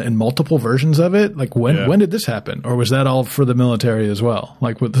costume and multiple versions of it. Like when did this happen? Or was that all for the military as well?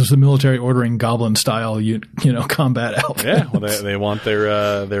 Like was the military ordering Goblin style combat outfits? Yeah, well they want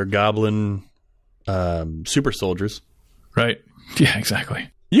their Goblin super soldiers. Right. Yeah, exactly.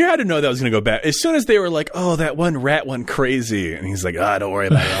 You had to know that was going to go bad. As soon as they were like, oh, that one rat went crazy. And he's like, don't worry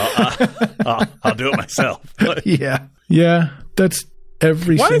about it. I'll do it myself. Yeah. That's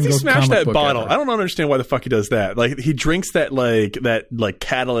every why single does he smash that bottle? Ever. I don't understand why the fuck he does that. Like, he drinks that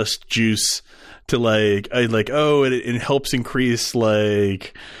catalyst juice to it helps increase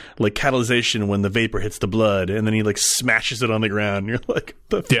like catalyzation when the vapor hits the blood. And then he like smashes it on the ground. And you're like,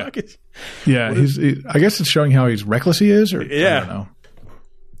 the fuck is... Yeah. I guess it's showing how reckless he is, or I don't know.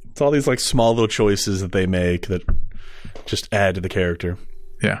 It's all these like small little choices that they make that just add to the character.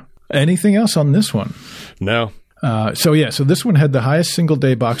 Yeah. Anything else on this one? No. So this one had the highest single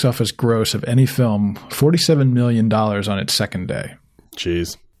day box office gross of any film, $47 million on its second day.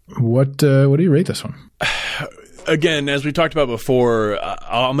 Jeez. What do you rate this one? Again, as we talked about before,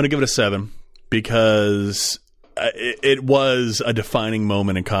 I'm going to give it a 7 because it was a defining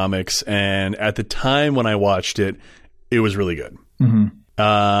moment in comics, and at the time when I watched it, it was really good. Mm-hmm.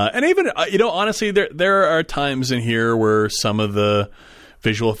 And even honestly, there are times in here where some of the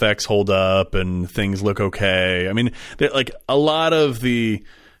visual effects hold up and things look okay. I mean, like a lot of the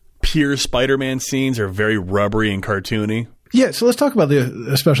pure Spider-Man scenes are very rubbery and cartoony. Yeah, so let's talk about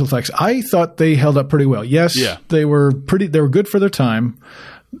the special effects. I thought they held up pretty well. Yes, they were good for their time.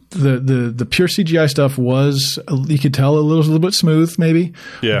 The pure CGI stuff was, you could tell, a little bit smooth maybe.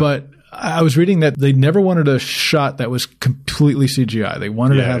 Yeah. But I was reading that they never wanted a shot that was completely CGI. They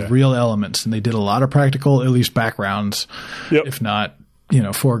wanted to have real elements, and they did a lot of practical, at least backgrounds, if not,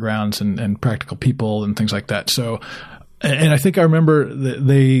 foregrounds and practical people and things like that. So, and I think I remember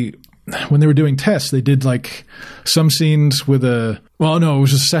when they were doing tests, they did like some scenes with it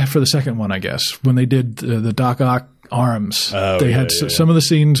was just for the second one, I guess, when they did the Doc Ock arms. They had some of the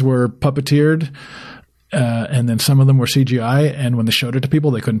scenes were puppeteered, and then some of them were CGI, and when they showed it to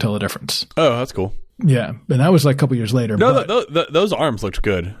people, they couldn't tell the difference. Oh, that's cool. Yeah, and that was like a couple years later. No, those arms looked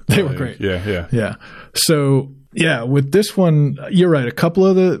good. They were great. Yeah. So, yeah, with this one, you're right. A couple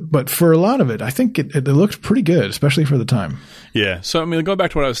of but for a lot of it, I think it looked pretty good, especially for the time. Yeah. So, I mean, going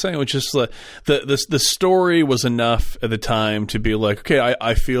back to what I was saying, which is the story was enough at the time to be like, okay,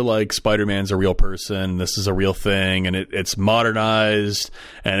 I feel like Spider-Man's a real person. This is a real thing, and it's modernized,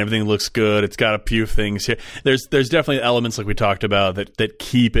 and everything looks good. It's got a few things here. There's definitely elements like we talked about that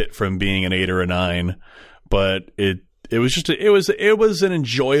keep it from being an 8 or a 9, but it was just it was an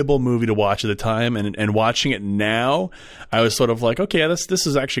enjoyable movie to watch at the time, and watching it now, I was sort of like, okay, this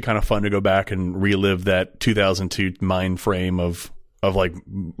is actually kind of fun to go back and relive that 2002 mind frame of like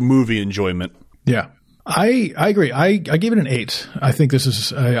movie enjoyment. Yeah, I agree. I gave it an 8. I think this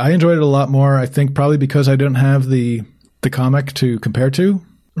is I enjoyed it a lot more. I think probably because I don't have the comic to compare to,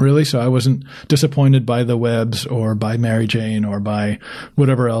 really, so I wasn't disappointed by the webs or by Mary Jane or by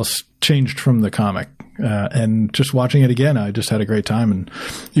whatever else changed from the comic. And just watching it again, I just had a great time. And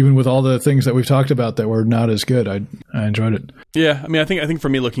even with all the things that we've talked about that were not as good, I enjoyed it. Yeah, I mean, I think for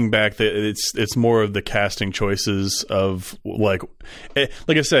me, looking back, it's more of the casting choices of like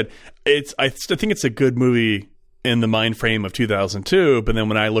I said, I think it's a good movie in the mind frame of 2002. But then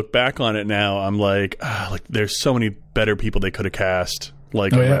when I look back on it now, I'm like there's so many better people they could have cast. In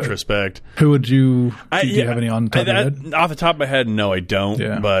retrospect, who would you? Do you have any on top of your head? Off the top of my head, no, I don't.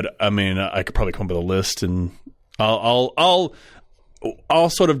 Yeah. But I mean, I could probably come up with a list, and I'll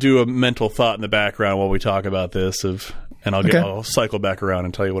sort of do a mental thought in the background while we talk about this, and I'll cycle back around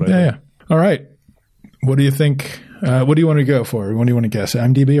and tell you what I think. Yeah. All right. What do you think? What do you want to go for? What do you want to guess?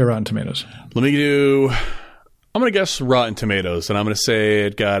 IMDb or Rotten Tomatoes? I'm going to guess Rotten Tomatoes, and I'm going to say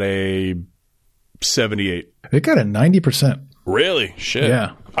it got a 78. It got a 90%. Really? Shit.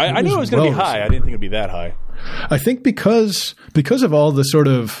 Yeah. I knew it was going to be high. I didn't think it would be that high. I think because of all the sort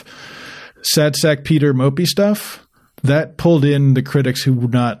of sad sack Peter mopey stuff, that pulled in the critics who were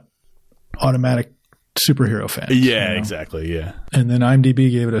not automatic superhero fans. Yeah, exactly. Yeah. And then IMDb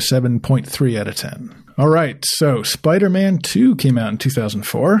gave it a 7.3 out of 10. All right. So Spider-Man 2 came out in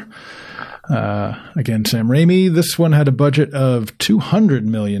 2004. Again, Sam Raimi. This one had a budget of $200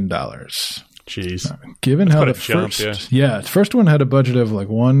 million. Jeez. Given how the first one had a budget of like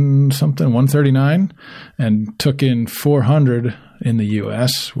 139 and took in 400 in the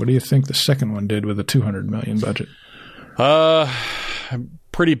US. What do you think the second one did with a 200 million budget?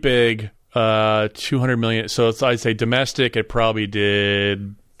 Pretty big. 200 million. So I'd say domestic, it probably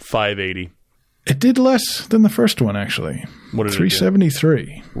did 580. It did less than the first one, actually. What did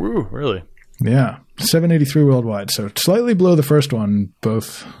 373. Ooh, really? Yeah. 783 worldwide. So slightly below the first one,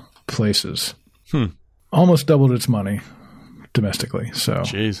 both places. Almost doubled its money domestically. So,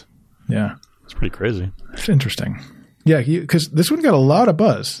 jeez. Yeah. It's pretty crazy. It's interesting. Yeah, because this one got a lot of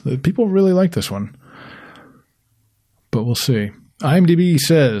buzz. People really like this one. But we'll see. IMDb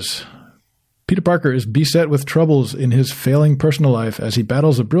says Peter Parker is beset with troubles in his failing personal life as he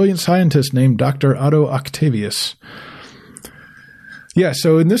battles a brilliant scientist named Dr. Otto Octavius. Yeah,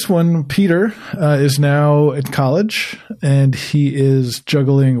 so in this one, Peter is now at college, and he is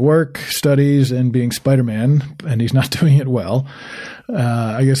juggling work, studies, and being Spider-Man, and he's not doing it well.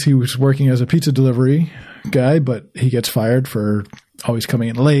 I guess he was working as a pizza delivery guy, but he gets fired for always coming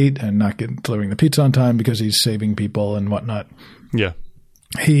in late and not delivering the pizza on time because he's saving people and whatnot. Yeah.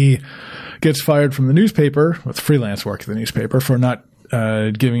 He gets fired from the newspaper, with freelance work at the newspaper, for not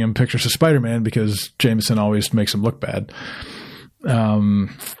giving him pictures of Spider-Man because Jameson always makes him look bad.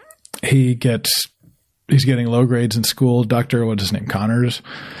 He's getting low grades in school. What's his name? Connors,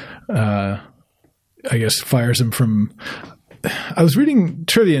 I guess, fires him from I was reading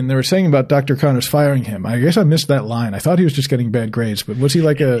trivia and they were saying about Dr. Connors firing him. I guess I missed that line. I thought he was just getting bad grades, but was he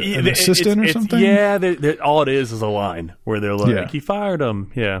like an assistant or something? Yeah, all it is a line where they're like, he fired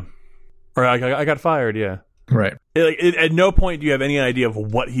him. Yeah. Or I got fired. Yeah. Right. At no point do you have any idea of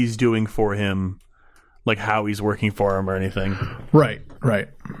what he's doing for him, like how he's working for him or anything. Right.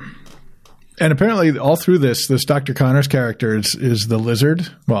 And apparently, all through this Dr. Connors character is the lizard.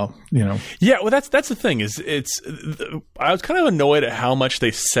 Well, Yeah, well, that's the thing. I was kind of annoyed at how much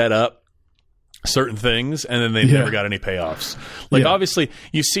they set up certain things, and then they never got any payoffs. Like, obviously,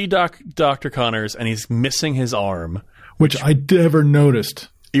 you see Dr. Connors, and he's missing his arm, which I never noticed.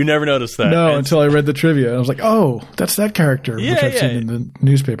 You never noticed that? No, until I read the trivia. I was like, oh, that's that character, which I've seen in the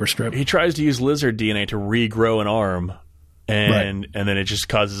newspaper strip. He tries to use lizard DNA to regrow an arm. And then it just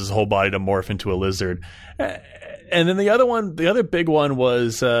causes his whole body to morph into a lizard. And then the other big one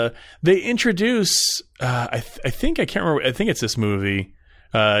was they introduce I think it's this movie,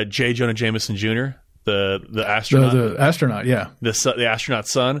 J. Jonah Jameson Jr., the astronaut, the astronaut, the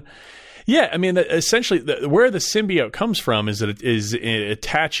astronaut's son. Yeah, I mean, essentially, where the symbiote comes from is that it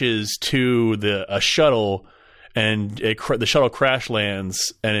attaches to a shuttle, and the shuttle crash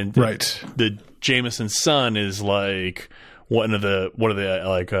lands, and the Jameson's son is like one of the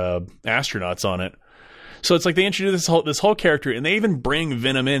astronauts on it. So it's like they introduce this whole character, and they even bring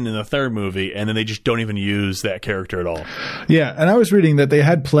Venom in the third movie, and then they just don't even use that character at all. Yeah, and I was reading that they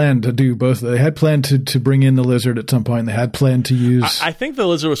had planned to do both. They had planned to bring in the lizard at some point. They had planned to use... I think the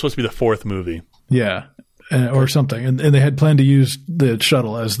lizard was supposed to be the fourth movie. Yeah, or something. And they had planned to use the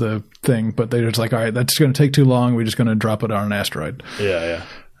shuttle as the thing, but they were just like, all right, that's going to take too long. We're just going to drop it on an asteroid. Yeah.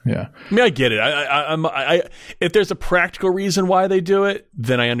 Yeah, I mean, I get it. I if there's a practical reason why they do it,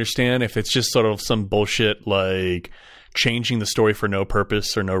 then I understand. If it's just sort of some bullshit like changing the story for no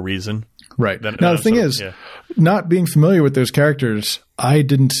purpose or no reason, right? Now the thing is, not being familiar with those characters, I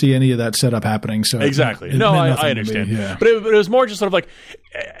didn't see any of that setup happening. So exace. I understand. But it was more just sort of like,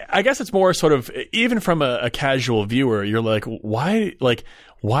 I guess it's more sort of, even from a casual viewer, you're like, why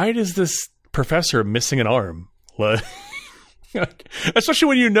is this professor missing an arm? Like, especially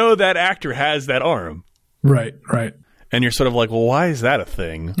when you know that actor has that arm. Right. And you're sort of like, well, why is that a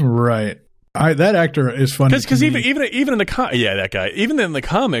thing? Right. That actor is funny. Because even in the that guy, even in the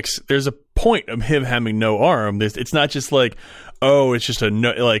comics, there's a point of him having no arm. It's not just like, oh, it's just a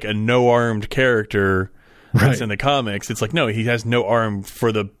no armed character that's in the comics. It's like, no, he has no arm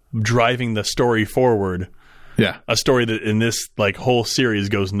for the driving the story forward. Yeah, a story that in this like whole series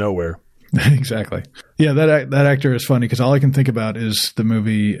goes nowhere. Exactly. Yeah, that actor is funny because all I can think about is the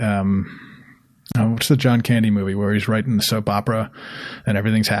movie. What's the John Candy movie where he's writing the soap opera and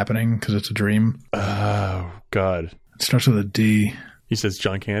everything's happening because it's a dream? Oh God! It starts with a D. He says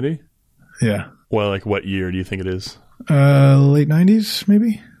John Candy. Yeah. Well, like what year do you think it is? Late 90s,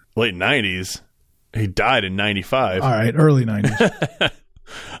 maybe. Late 90s. He died in 95. All right, early 90s.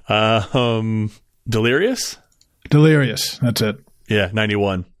 Delirious. That's it. Yeah,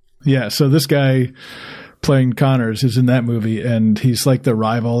 91. Yeah, so this guy playing Connors is in that movie, and he's like the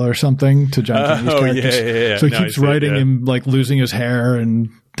rival or something to John Candy's characters. Yeah. So he keeps writing him like losing his hair and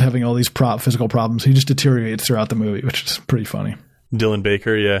having all these physical problems. He just deteriorates throughout the movie, which is pretty funny. Dylan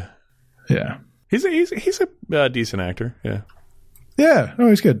Baker, yeah. He's a decent actor, yeah. Yeah, no,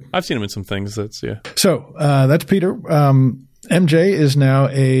 he's good. I've seen him in some things. So that's Peter. MJ is now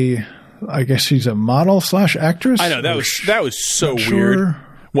I guess she's a model / actress. I know that was so weird. Sure.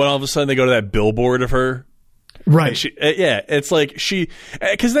 When all of a sudden they go to that billboard of her. Right. It's like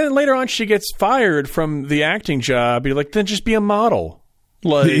because then later on she gets fired from the acting job. You're like, then just be a model.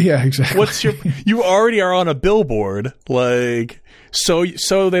 Like, yeah, exactly. You already are on a billboard. Like, so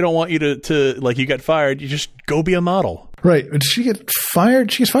they don't want you to like, you get fired. You just go be a model. Right. Did she get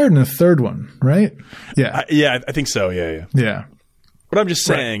fired? She gets fired in the third one, right? Yeah. I think so. Yeah. Yeah. But I'm just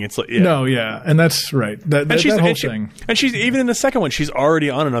saying, it's like, no, yeah, and that's right. That whole thing. And she's even in the second one, she's already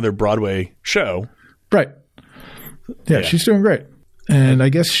on another Broadway show. Right. Yeah, she's doing great. And I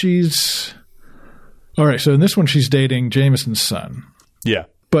guess she's all right. So in this one, she's dating Jameson's son. Yeah,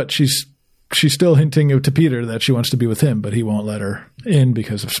 but she's still hinting to Peter that she wants to be with him, but he won't let her in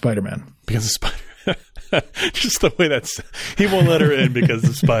because of Spider-Man. Because of Spider-Man. Just the way he won't let her in because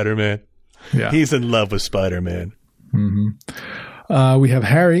of Spider-Man. Yeah, he's in love with Spider-Man. Mm-hmm. We have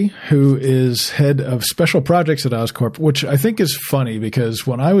Harry, who is head of special projects at Oscorp, which I think is funny because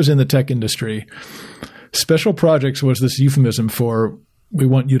when I was in the tech industry, special projects was this euphemism for we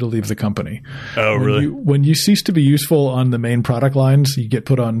want you to leave the company. Oh, really? When you cease to be useful on the main product lines, you get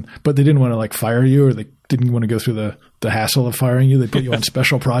put on, but they didn't want to like fire you, or they didn't want to go through the hassle of firing you. They put you on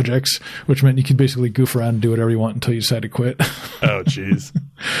special projects, which meant you could basically goof around and do whatever you want until you decide to quit. Oh, jeez.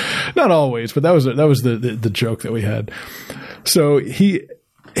 Not always, but that was the joke that we had. So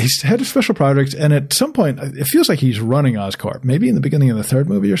he's head of special projects, and at some point, it feels like he's running Oscorp. Maybe in the beginning of the third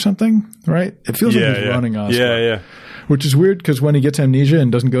movie or something, right? It feels like he's running Oscorp. Yeah. Which is weird because when he gets amnesia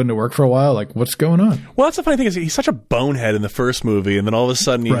and doesn't go into work for a while, like, what's going on? Well, that's the funny thing is he's such a bonehead in the first movie, and then all of a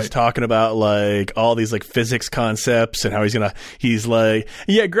sudden he's talking about like all these like physics concepts and how he's like,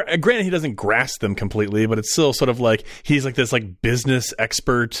 granted he doesn't grasp them completely, but it's still sort of like he's like this like business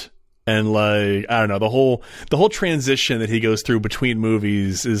expert. And like, I don't know, the whole transition that he goes through between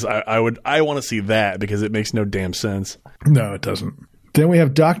movies is I want to see that because it makes no damn sense. No, it doesn't. Then we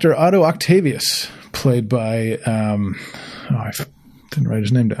have Dr. Otto Octavius, played by I didn't write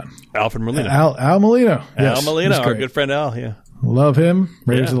his name down. Alfred Molina. Al Molina. Yes, Al Molina, our good friend Al. Yeah, love him.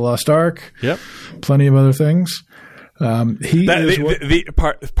 Raiders of the Lost Ark. Yep. Plenty of other things. He is the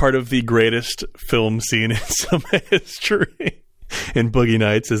part of the greatest film scene in some history. In Boogie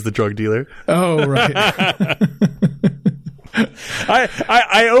Nights as the drug dealer. Oh, right.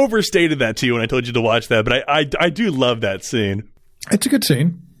 I overstated that to you when I told you to watch that, but I do love that scene. It's a good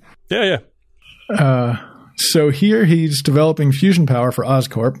scene. Yeah. So here he's developing fusion power for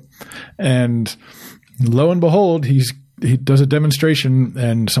Oscorp, and lo and behold, he does a demonstration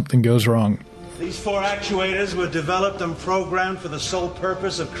and something goes wrong. These 4 actuators were developed and programmed for the sole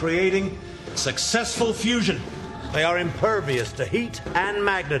purpose of creating successful fusion. They are impervious to heat and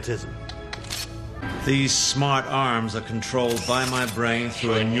magnetism. These smart arms are controlled by my brain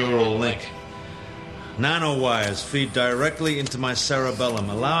through a neural link. Nanowires feed directly into my cerebellum,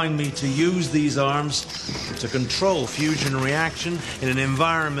 allowing me to use these arms to control fusion reaction in an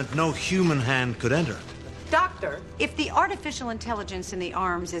environment no human hand could enter. Doctor, if the artificial intelligence in the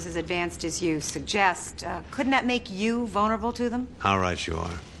arms is as advanced as you suggest, couldn't that make you vulnerable to them? How right you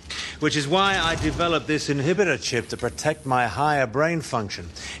are. Which is why I developed this inhibitor chip to protect my higher brain function.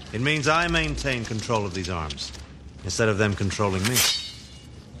 It means I maintain control of these arms, instead of them controlling me.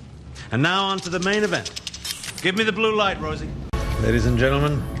 And now on to the main event. Give me the blue light, Rosie. Ladies and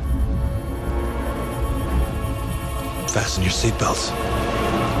gentlemen, fasten your seatbelts.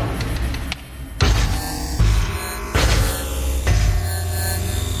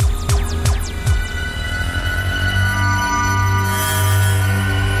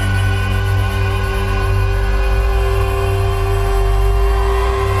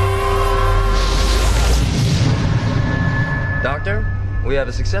 Doctor, we have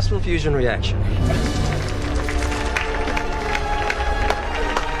a successful fusion reaction.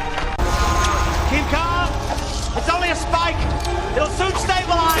 Keep calm. It's only a spike. It'll soon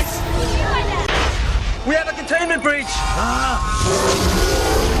stabilize. We have a containment breach. Shut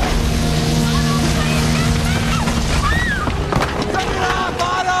it off,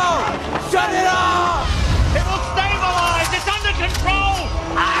 Otto! Shut it off! It will stabilize. It's under control.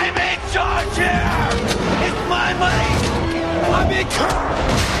 I'm in charge here. It's my money. I'm in charge.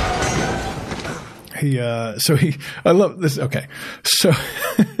 I love this. Okay. So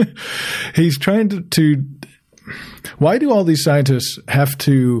he's trying to why do all these scientists have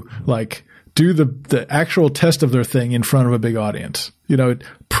to like do the actual test of their thing in front of a big audience? You know,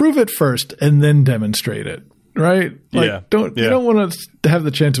 prove it first and then demonstrate it, right? Like, you don't want to have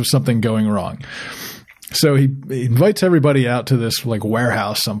the chance of something going wrong. So he invites everybody out to this like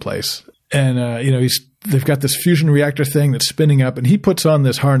warehouse someplace, and they've got this fusion reactor thing that's spinning up, and he puts on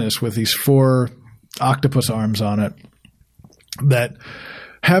this harness with these 4 octopus arms on it that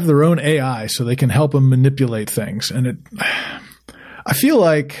have their own AI, so they can help him manipulate things. And I feel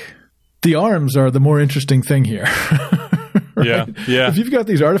like the arms are the more interesting thing here. Right? Yeah. If you've got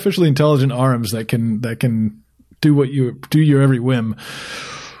these artificially intelligent arms that can do your every whim,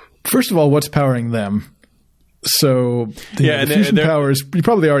 first of all, what's powering them? So the fusion powers, you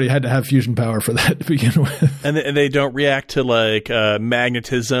probably already had to have fusion power for that to begin with. And they don't react to like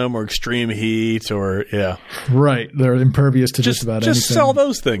magnetism or extreme heat or right. They're impervious to just about anything. Just sell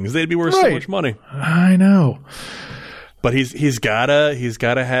those things; they'd be worth so much money. I know. But he's gotta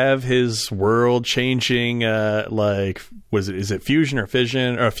have his world changing is it fusion or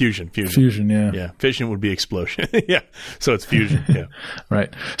fission or fusion? Fusion, yeah. Fission would be explosion. Yeah, so it's fusion. Yeah,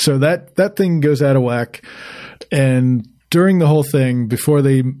 right. So that thing goes out of whack. And during the whole thing, before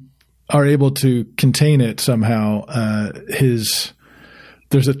they are able to contain it somehow, there's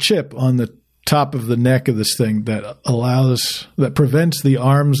a chip on the top of the neck of this thing that prevents the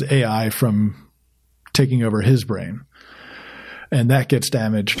arm's AI from taking over his brain. and that gets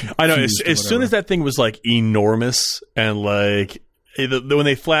damaged. I know. As soon as that thing was like enormous and like when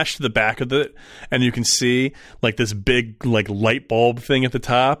they flash to the back of it and you can see like this big like light bulb thing at the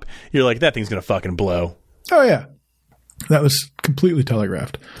top, you're like, that thing's gonna fucking blow. Oh yeah, that was completely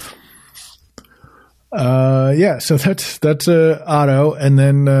telegraphed. Yeah, so that's Otto, and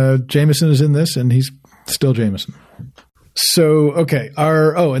then Jameson is in this, and he's still Jameson. So okay,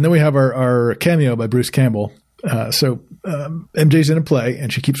 and then we have our cameo by Bruce Campbell. MJ's in a play,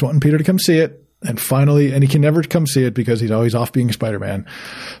 and she keeps wanting Peter to come see it, and he can never come see it because he's always off being Spider-Man.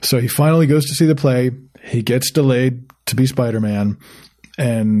 So he finally goes to see the play. He gets delayed to be Spider-Man,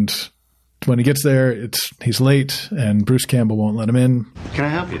 and when he gets there, he's late, and Bruce Campbell won't let him in. Can I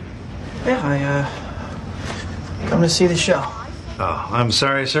help you? Yeah, come to see the show. Oh, I'm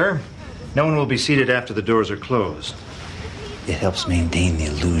sorry, sir. No one will be seated after the doors are closed. It helps maintain the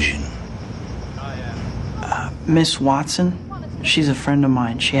illusion. Miss Watson, she's a friend of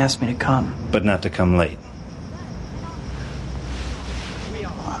mine. She asked me to come. But not to come late.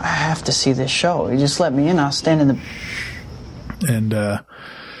 I have to see this show. You just let me in, I'll stand in the... And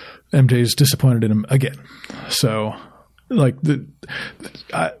MJ's disappointed in him again. So, like,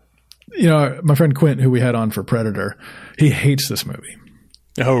 my friend Quint, who we had on for Predator, he hates this movie.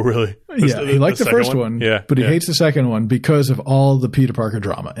 Oh, really? He liked the first one, but he hates the second one because of all the Peter Parker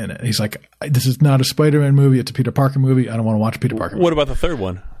drama in it. He's like, this is not a Spider-Man movie, it's a Peter Parker movie. I don't want to watch a Peter Parker movie. What about the third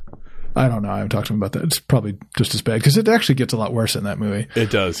one? I don't know. I haven't talked to him about that. It's probably just as bad because it actually gets a lot worse in that movie.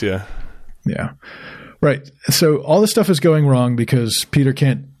 It does, yeah. Yeah. Right. So all this stuff is going wrong because Peter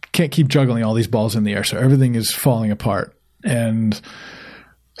can't keep juggling all these balls in the air, so everything is falling apart. And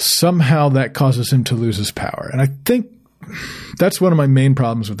somehow that causes him to lose his power. And I think that's one of my main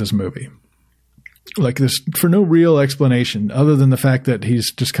problems with this movie. Like this, for no real explanation other than the fact that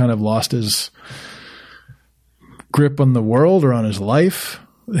he's just kind of lost his grip on the world or on his life.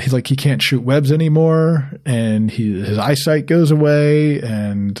 He can't shoot webs anymore, and his eyesight goes away,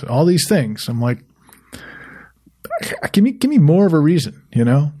 and all these things. I'm like, give me more of a reason, you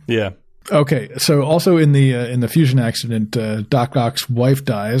know? Yeah. Okay. So also in the fusion accident, Doc Ock's wife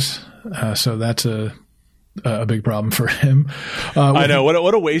dies. So that's a big problem for him. I know.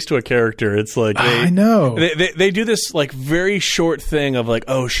 What a waste to a character. It's like I know they do this like very short thing of like,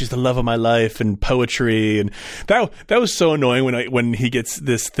 oh, she's the love of my life and poetry, and that was so annoying when he gets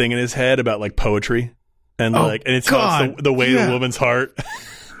this thing in his head about like poetry and and it's the way of the woman's heart.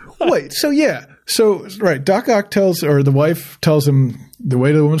 Wait, so right, Doc Ock the wife tells him the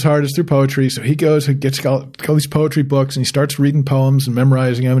way to the woman's heart is through poetry. So he goes and gets all these poetry books, and he starts reading poems and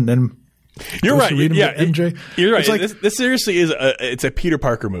memorizing them, and then. You're right. Yeah, MJ. You're right. It's like, this seriously is it's a Peter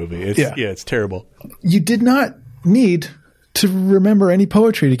Parker movie. It's terrible. You did not need to remember any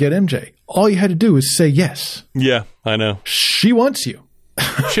poetry to get MJ. All you had to do was say yes. Yeah, I know. She wants you.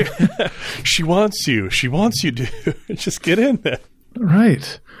 She wants you. She wants you, dude. Just get in there.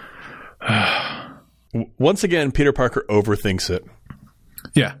 Right. Once again, Peter Parker overthinks it.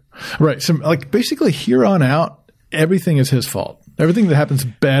 Yeah. Right. So, basically, here on out, everything is his fault. Everything that happens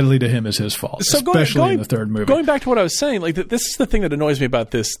badly to him is his fault, so especially in the third movie. Going back to what I was saying, like this is the thing that annoys me about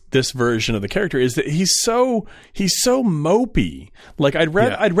this version of the character is that he's so mopey. Like I'd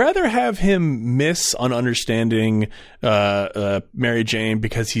rather have him miss on understanding Mary Jane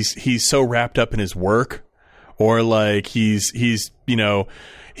because he's so wrapped up in his work, or like he's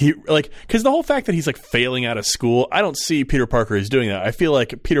because the whole fact that he's like failing out of school, I don't see Peter Parker as doing that. I feel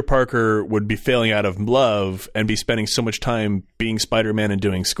like Peter Parker would be failing out of love and be spending so much time being Spider-Man and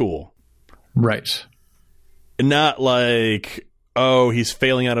doing school. Right. And not like, oh, he's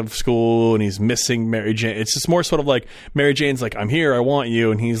failing out of school and he's missing Mary Jane. It's just more sort of like Mary Jane's like, I'm here, I want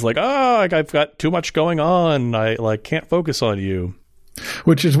you. And he's like, I've got too much going on. I can't focus on you.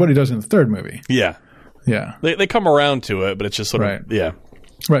 Which is what he does in the third movie. Yeah. Yeah. They come around to it, but it's just sort of, yeah.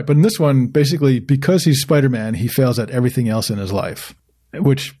 Right, but in this one, basically, because he's Spider-Man, he fails at everything else in his life,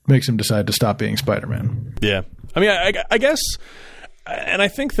 which makes him decide to stop being Spider-Man. Yeah. I mean, I guess, and I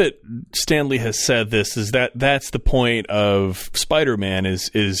think that Stan Lee has said this, is that's the point of Spider-Man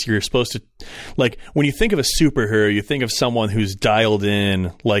is you're supposed to, like, when you think of a superhero, you think of someone who's dialed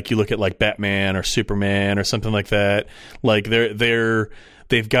in, like you look at like Batman or Superman or something like that. Like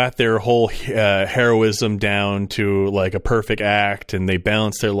they've got their whole heroism down to like a perfect act, and they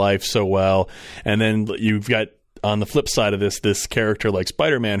balance their life so well. And then you've got on the flip side of this character like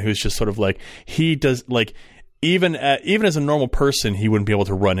Spider-Man, who's just sort of like, he does like, even as a normal person, he wouldn't be able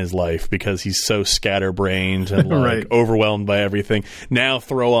to run his life because he's so scatterbrained and like overwhelmed by everything. Now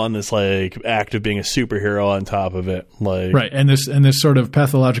throw on this like act of being a superhero on top of it, like and this sort of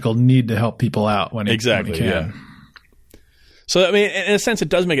pathological need to help people out when he can. Yeah. So, I mean, in a sense, it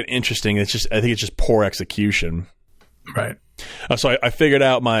does make it interesting. I think it's just poor execution. Right. So I figured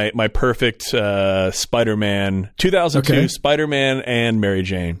out my perfect Spider-Man, 2002 Spider-Man and Mary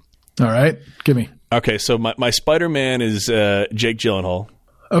Jane. All right. Give me. Okay, so my Spider-Man is Jake Gyllenhaal.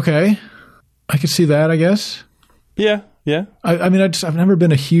 Okay. I could see that, I guess. Yeah. I mean, I've never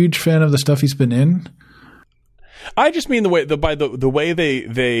been a huge fan of the stuff he's been in. I just mean the way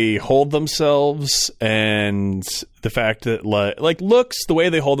they hold themselves, and the fact that like looks, the way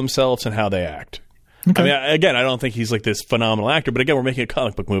they hold themselves and how they act. Okay. I mean, again, I don't think he's like this phenomenal actor, but again, we're making a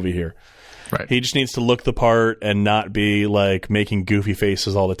comic book movie here. Right. He just needs to look the part and not be like making goofy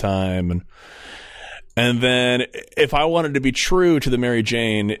faces all the time. And then if I wanted to be true to the Mary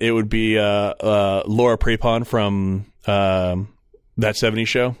Jane, it would be Laura Prepon from That 70s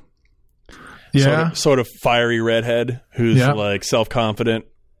Show. Yeah. Sort of fiery redhead who's like self-confident.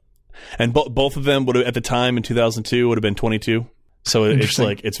 And both of them would have, at the time in 2002, would have been 22. So it's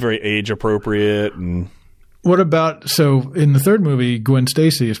like, it's very age appropriate. And what about, so in the third movie, Gwen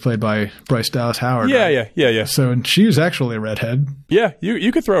Stacy is played by Bryce Dallas Howard. Yeah, right? yeah. So, and she was actually a redhead. Yeah,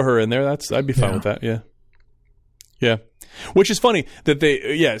 you could throw her in there. I'd be fine with that. Yeah. Which is funny that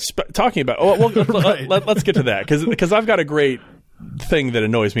they, talking about, right. let's get to that because I've got a great thing that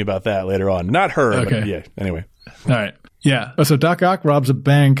annoys me about that later on. Not her, but anyway. All right. Yeah. So Doc Ock robs a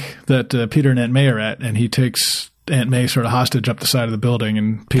bank that Peter and Aunt May are at, and he takes Aunt May sort of hostage up the side of the building,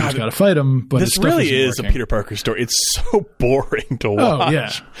 and Peter's got to fight him. But this really is a Peter Parker story. It's so boring to watch. Oh,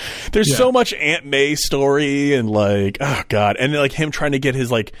 yeah. There's so much Aunt May story, and like, oh god, and then like him trying to get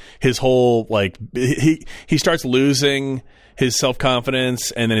his whole like he starts losing his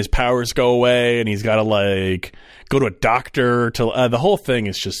self-confidence, and then his powers go away, and he's got to like go to a doctor to the whole thing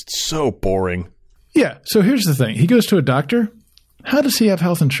is just so boring. Yeah. So here's the thing: he goes to a doctor. How does he have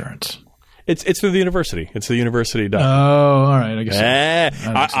health insurance? It's through the university. It's the university doctor. Oh, all right. I guess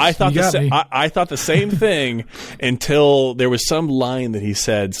I thought the same thing until there was some line that he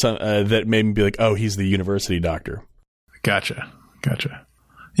said that made me be like, oh, he's the university doctor. Gotcha.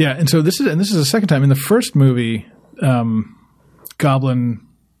 Yeah, and so this is the second time in the first movie. Goblin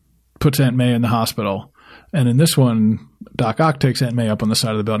puts Aunt May in the hospital, and in this one, Doc Ock takes Aunt May up on the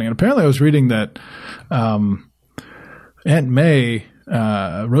side of the building. And apparently, I was reading that Aunt May.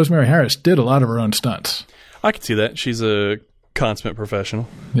 Rosemary Harris did a lot of her own stunts. I could see that. She's a consummate professional.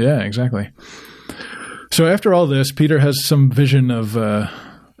 Yeah, exactly. So after all this, Peter has some vision of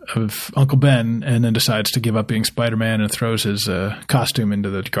Uncle Ben and then decides to give up being Spider-Man and throws his costume into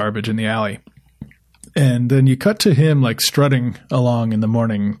the garbage in the alley. And then you cut to him like strutting along in the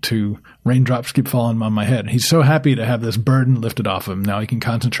morning to raindrops keep falling on my head. He's so happy to have this burden lifted off him. Now he can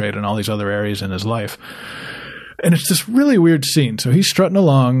concentrate on all these other areas in his life. And it's this really weird scene. So he's strutting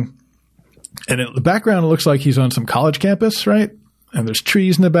along, and in the background, it looks like he's on some college campus, right? And there's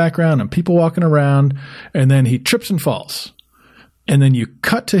trees in the background and people walking around, and then he trips and falls. And then you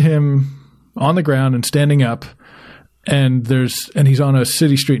cut to him on the ground and standing up, and he's on a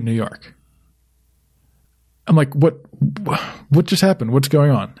city street in New York. I'm like, what just happened? What's going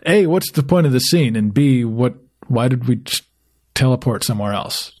on? A, what's the point of the scene? And B, why did we just teleport somewhere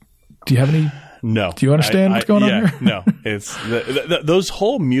else? Do you have any... No. Do you understand what's going on here? No. It's those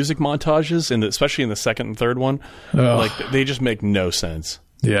whole music montages, and especially in the second and third one, like they just make no sense.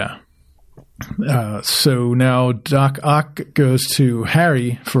 Yeah. So now Doc Ock goes to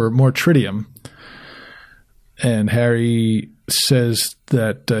Harry for more tritium, and Harry says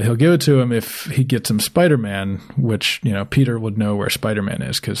that he'll give it to him if he gets him Spider-Man, which Peter would know where Spider-Man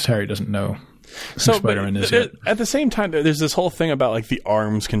is because Harry doesn't know who Spider-Man is yet. At the same time, there's this whole thing about like the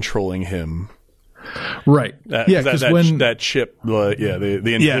arms controlling him. Right. Because when that chip, the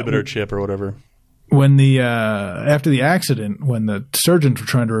inhibitor chip or whatever. When after the accident, when the surgeons were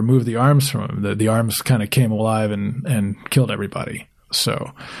trying to remove the arms from him, the arms kind of came alive and killed everybody.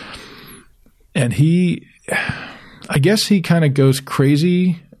 So, and I guess he kind of goes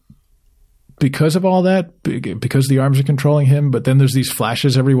crazy because of all that, because the arms are controlling him. But then there's these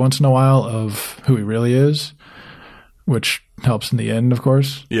flashes every once in a while of who he really is, which helps in the end, of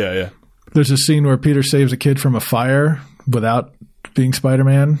course. Yeah. There's a scene where Peter saves a kid from a fire without being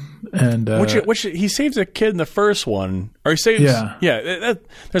Spider-Man, and which he saves a kid in the first one, or he saves.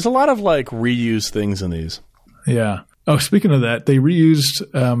 There's a lot of like reused things in these. Yeah. Oh, speaking of that, they reused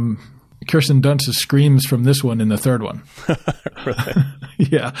Kirsten Dunst's screams from this one in the third one. Really?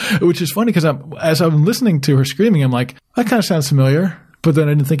 Yeah, which is funny because as I'm listening to her screaming, I'm like, that kind of sounds familiar, but then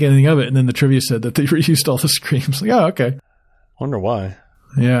I didn't think anything of it, and then the trivia said that they reused all the screams. Like, oh, okay. Wonder why.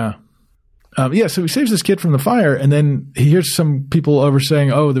 Yeah. So he saves this kid from the fire, and then he hears some people over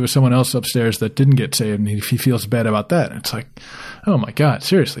saying, oh, there was someone else upstairs that didn't get saved, and he feels bad about that. And it's like, oh my God,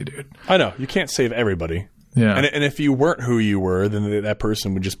 seriously, dude. I know. You can't save everybody. Yeah. And if you weren't who you were, then that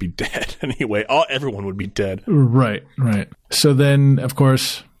person would just be dead anyway. Everyone would be dead. Right. So then, of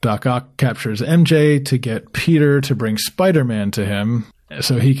course, Doc Ock captures MJ to get Peter to bring Spider-Man to him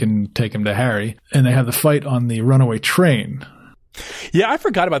so he can take him to Harry. And they have the fight on the runaway train. Yeah, I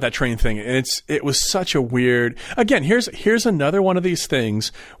forgot about that train thing. And it was such a weird... Again, here's another one of these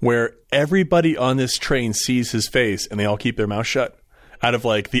things where everybody on this train sees his face and they all keep their mouth shut. Out of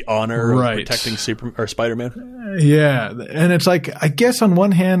like the honor of protecting Spider-Man. Yeah. And it's like, I guess on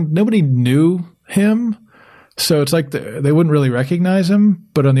one hand, nobody knew him. So it's like they wouldn't really recognize him.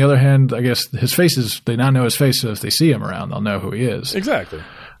 But on the other hand, I guess his face they now know his face. So if they see him around, they'll know who he is. Exactly.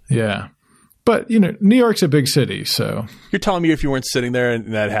 Yeah. But, New York's a big city. So you're telling me if you weren't sitting there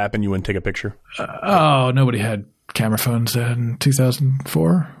and that happened, you wouldn't take a picture? Nobody had camera phones in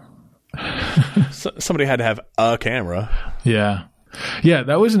 2004. Somebody had to have a camera. Yeah. Yeah,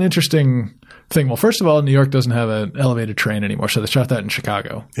 that was an interesting thing. Well, first of all, New York doesn't have an elevated train anymore, so they shot that in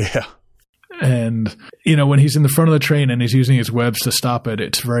Chicago. Yeah. And, when he's in the front of the train and he's using his webs to stop it,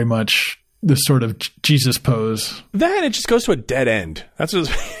 it's very much this sort of Jesus pose. Then it just goes to a dead end. That's what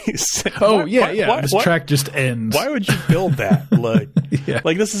he's saying. Oh, this track just ends. Why would you build that? Like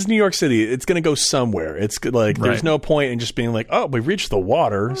this is New York City. It's going to go somewhere. It's like there's no point in just being like, oh, we've reached the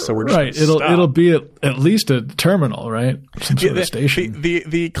water, so we're just It'll be at least a terminal, right? Some sort of station.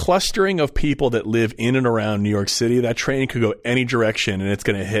 The clustering of people that live in and around New York City, that train could go any direction and it's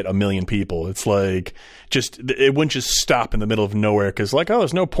going to hit 1 million people. It's like it wouldn't just stop in the middle of nowhere because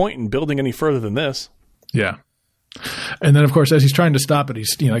there's no point in building any further than this. Yeah. And then, of course, as he's trying to stop it,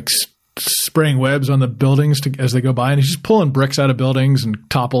 he's spraying webs on the buildings as they go by, and he's just pulling bricks out of buildings and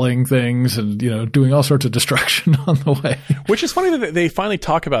toppling things and doing all sorts of destruction on the way. Which is funny that they finally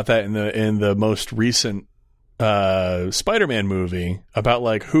talk about that in the most recent Spider-Man movie about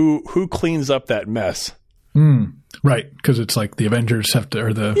like who cleans up that mess. Right, because it's like the Avengers have to,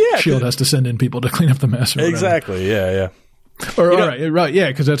 or the Shield has to send in people to clean up the mess. Or exactly. Yeah. Right. Yeah,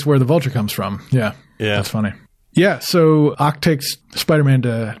 because that's where the Vulture comes from. Yeah. That's funny. Yeah, so Ock takes Spider-Man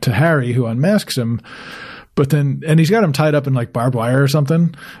to Harry, who unmasks him, and he's got him tied up in like barbed wire or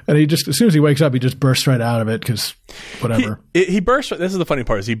something, and he just, as soon as he wakes up, he just bursts right out of it because whatever. He bursts. This is the funny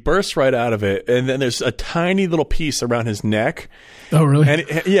part: is he bursts right out of it, and then there's a tiny little piece around his neck. Oh, really?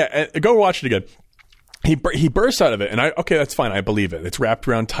 And go watch it again. He bursts out of it, and okay, that's fine. I believe it. It's wrapped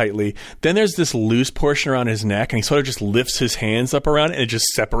around tightly. Then there's this loose portion around his neck, and he sort of just lifts his hands up around it, and it just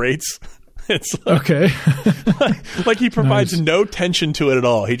separates. It's like, okay. like he provides no tension to it at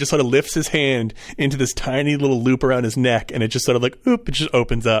all. He just sort of lifts his hand into this tiny little loop around his neck, and it just sort of like, it just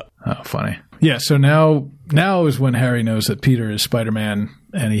opens up. Oh, funny. Yeah, so now is when Harry knows that Peter is Spider-Man,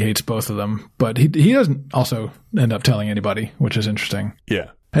 and he hates both of them. But he doesn't also end up telling anybody, which is interesting.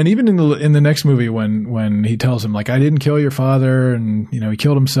 Yeah. And even in the next movie, when he tells him, like, I didn't kill your father, and, he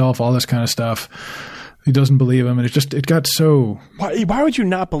killed himself, all this kind of stuff, he doesn't believe him, and it got so... Why would you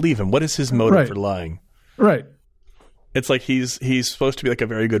not believe him? What is his motive for lying? Right. It's like he's supposed to be like a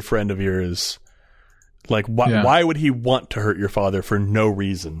very good friend of yours. Like, why would he want to hurt your father for no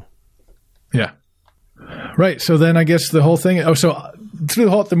reason? Yeah. Right. So then I guess the whole thing... through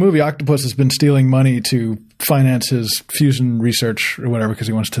the movie, Octopus has been stealing money to finance his fusion research or whatever because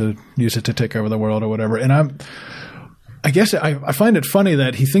he wants to use it to take over the world or whatever. And I guess I find it funny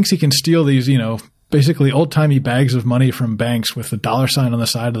that he thinks he can steal these, basically old-timey bags of money from banks with the $sign on the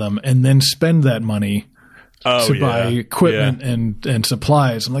side of them and then spend that money to buy equipment and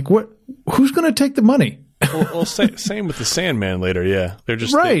supplies. I'm like, what? Who's going to take the money? well, same with the Sandman later. Yeah, they're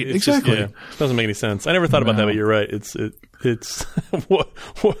just right. Exactly. It doesn't make any sense. I never thought about that, but you're right. It's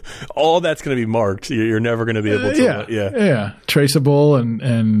all that's going to be marked. You're never going to be able to. Yeah. Traceable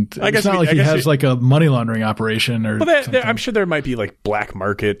and I guess it's not like he has like a money laundering operation or. Well, I'm sure there might be like black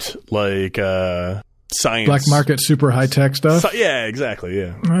market science, black market, super high tech stuff. Yeah, exactly.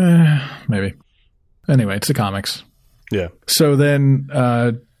 Yeah, maybe. Anyway, it's the comics. Yeah. So then.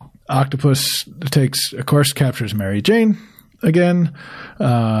 Octopus captures Mary Jane again,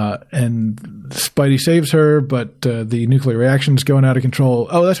 and Spidey saves her, but the nuclear reaction's going out of control.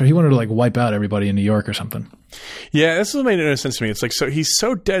 Oh, that's right. He wanted to like wipe out everybody in New York or something. Yeah, this has made no sense to me. It's like, so he's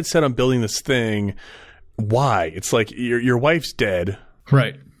so dead set on building this thing. Why? It's like your wife's dead,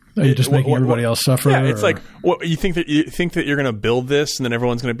 right? Are you just making everybody else suffer? Yeah, it's like you think that you're going to build this, and then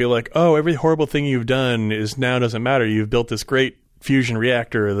everyone's going to be like, "Oh, every horrible thing you've done doesn't matter. You've built this great fusion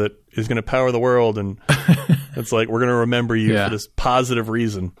reactor that is going to power the world," and it's like we're going to remember you for this positive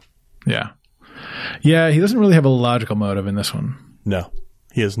reason. Yeah. Yeah, he doesn't really have a logical motive in this one. No,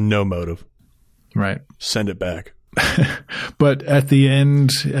 he has no motive. Right. Send it back. But at the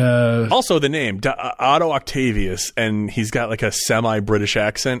end... also, the name, Otto Octavius, and he's got like a semi-British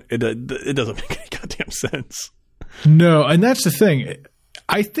accent. It doesn't make any goddamn sense. No, and that's the thing.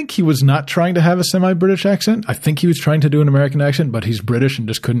 I think he was not trying to have a semi-British accent. I think he was trying to do an American accent, but he's British and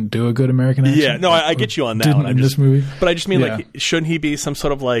just couldn't do a good American accent. Yeah, no, I get you on that one. This movie. But I just mean, like, shouldn't he be some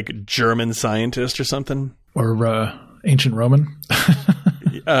sort of, like, German scientist or something? Or ancient Roman?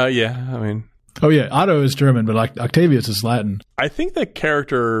 Yeah, I mean... Oh, yeah, Otto is German, but Octavius is Latin. I think the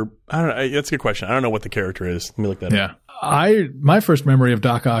character... I don't know. That's a good question. I don't know what the character is. Let me look that up. My first memory of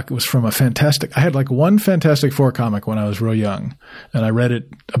Doc Ock was from I had like one Fantastic Four comic when I was real young, and I read it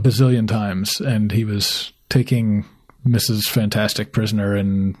a bazillion times, and he was taking Mrs. Fantastic prisoner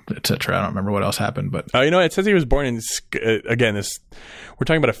and et cetera. I don't remember what else happened, but... it says he was born in... Again, we're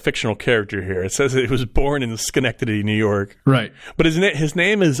talking about a fictional character here. It says that he was born in Schenectady, New York. Right. But his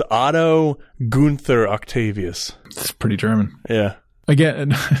name is Otto Gunther Octavius. It's pretty German. Yeah.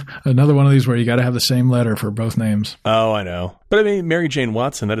 Again, another one of these where you got to have the same letter for both names. Oh, I know. But I mean, Mary Jane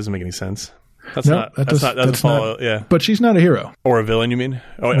Watson, that doesn't make any sense. That doesn't follow. Yeah. But she's not a hero. Or a villain, you mean?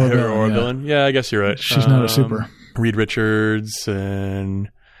 Or a villain? Yeah, I guess you're right. She's not a super. Reed Richards and...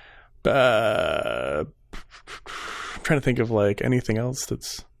 I'm trying to think of like anything else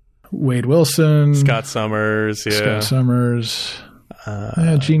that's... Wade Wilson. Scott Summers, yeah.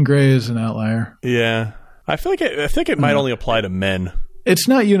 Jean Grey is an outlier. Yeah. I think it might only apply to men. It's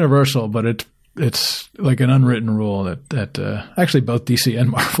not universal, but it's like an unwritten rule that actually both DC and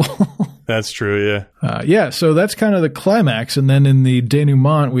Marvel. That's true, yeah. So that's kind of the climax. And then in the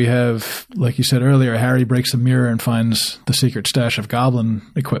denouement, we have, like you said earlier, Harry breaks the mirror and finds the secret stash of Goblin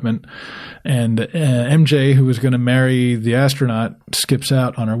equipment. And MJ, who was going to marry the astronaut, skips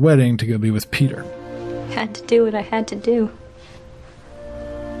out on her wedding to go be with Peter. Had to do what I had to do.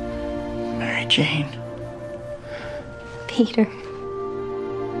 Mary Jane. Peter.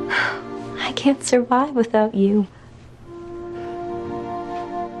 I can't survive without you.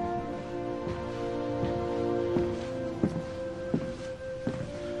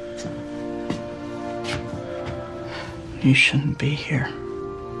 You shouldn't be here.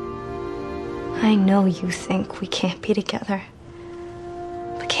 I know you think we can't be together.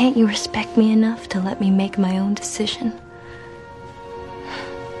 But can't you respect me enough to let me make my own decision?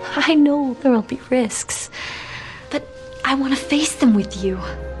 I know there'll be risks, but I want to face them with you.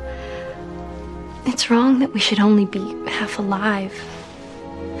 It's wrong that we should only be half alive,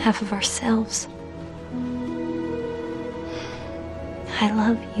 half of ourselves. I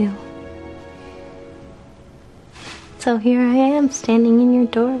love you. So here I am, standing in your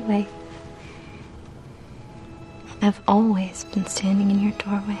doorway. I've always been standing in your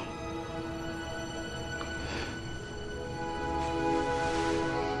doorway.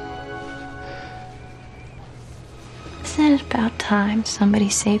 Isn't it about time somebody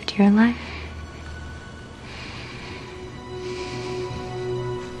saved your life?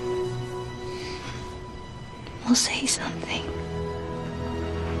 We'll say something.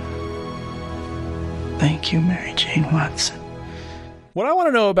 Thank you, Mary Jane Watson. What I want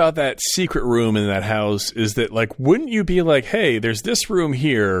to know about that secret room in that house is that, like, wouldn't you be like, hey, there's this room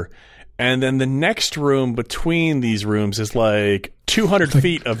here, and then the next room between these rooms is like 200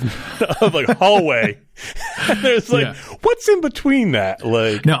 feet of like hallway. And there's like, what's in between that?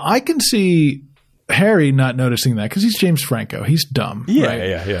 Like, now I can see Harry not noticing that because he's James Franco. He's dumb. Yeah,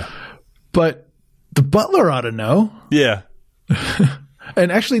 right? yeah. But the butler ought to know. Yeah.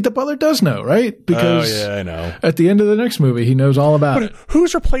 And actually, the butler does know, right? Because I know. At the end of the next movie, he knows all about it.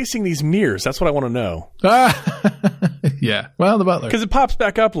 Who's replacing these mirrors? That's what I want to know. Yeah. Well, the butler. Because it pops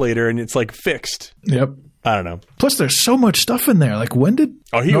back up later and it's like fixed. Yep. I don't know. Plus, there's so much stuff in there. Like, when did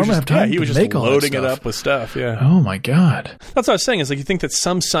Norma have time to make all that loading stuff? it up with stuff. Yeah. Oh my God. That's what I was saying. Is like you think that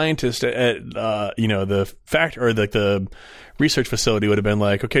some scientist at the factory or like the research facility would have been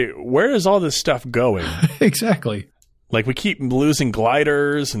like, okay, where is all this stuff going? Exactly. Like, we keep losing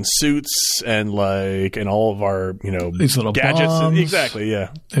gliders and suits and all of our, these little gadgets. bombs. Exactly,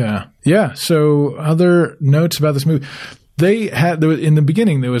 yeah. Yeah. Yeah. So other notes about this movie. In the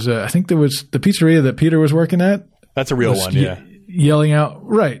beginning, there was the pizzeria that Peter was working at. That's a real one, yeah. Yelling out,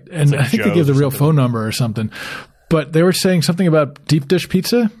 right. And I think they gave the real phone number or something. But they were saying something about deep dish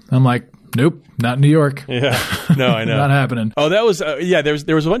pizza. I'm like, nope, not in New York. Yeah. No, I know. Not happening. Oh, that was,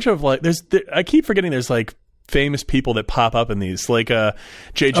 there was a bunch of I keep forgetting there's like famous people that pop up in these, like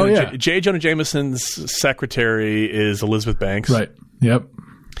J. Jonah Jameson's secretary is Elizabeth Banks, right? Yep.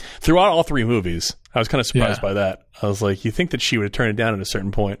 Throughout all three movies, I was kind of surprised by that. I was like, you think that she would have turned it down at a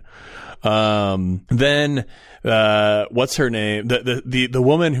certain point. Then what's her name? The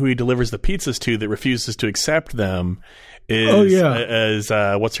woman who he delivers the pizzas to that refuses to accept them is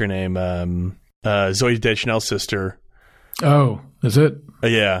what's her name? Zooey Deschanel's sister. Oh, is it?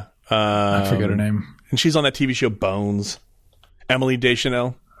 Yeah. I forget her name. And she's on that TV show Bones. Emily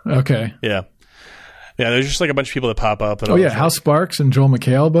Deschanel. Okay. Yeah. Yeah, there's just like a bunch of people that pop up. Hal Sparks and Joel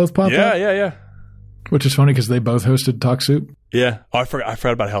McHale both pop up? Yeah. Which is funny because they both hosted Talk Soup. Yeah. Oh, I forgot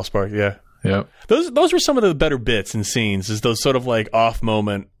about Hal Sparks. Yeah. Yep. Those were some of the better bits and scenes, is those sort of like off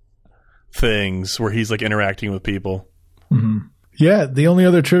moment things where he's like interacting with people. Mm-hmm. Yeah, the only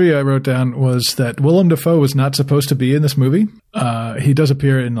other trivia I wrote down was that Willem Dafoe was not supposed to be in this movie. He does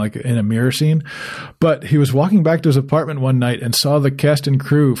appear in a mirror scene, but he was walking back to his apartment one night and saw the cast and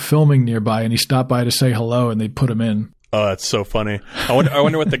crew filming nearby, and he stopped by to say hello, and they put him in. Oh, that's so funny. I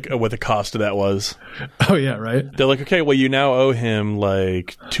wonder what the cost of that was. Oh yeah, right. They're like, okay, well, you now owe him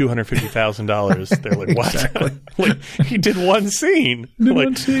like $250,000. They're like, what? Exactly. Like, he did one scene.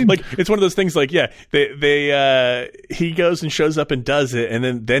 Like it's one of those things. Like, yeah, he goes and shows up and does it,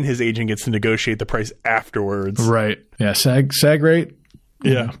 and then his agent gets to negotiate the price afterwards. Right. Yeah. SAG rate.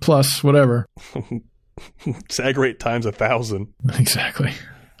 Yeah. Plus whatever. SAG rate times 1,000. Exactly.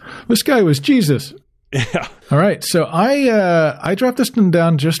 This guy was Jesus. Yeah. All right. So I dropped this one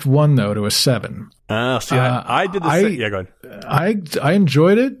down just one though to a 7. I did the same. Yeah, go ahead. I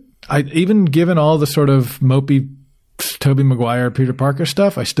enjoyed it. Even given all the sort of mopey Tobey Maguire, Peter Parker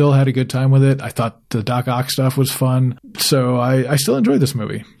stuff, I still had a good time with it. I thought the Doc Ock stuff was fun. So I still enjoyed this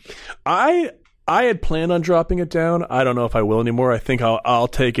movie. I had planned on dropping it down. I don't know if I will anymore. I think I'll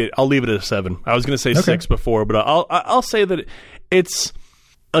take it. I'll leave it at a 7. I was going to say 6 before, but I'll say that it's.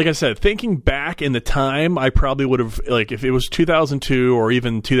 Like I said, thinking back in the time, I probably would have, like, if it was 2002 or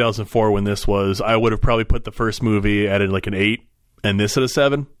even 2004 when this was, I would have probably put the first movie at like an 8 and this at a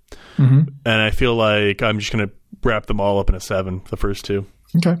 7. Mm-hmm. And I feel like I'm just going to wrap them all up in a 7, the first two.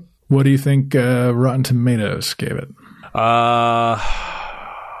 Okay. What do you think Rotten Tomatoes gave it? I'm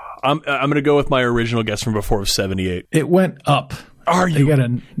going to go with my original guess from before of 78. It went up. Are you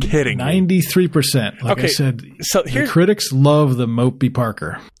kidding? 93%. Like I said, so the critics love the mopey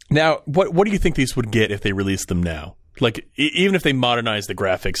Parker. Now, what do you think these would get if they released them now? Like, even if they modernize the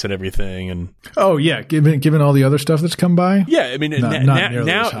graphics and everything, and given all the other stuff that's come by. Yeah, I mean,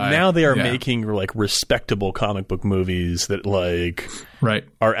 now they are making like respectable comic book movies that like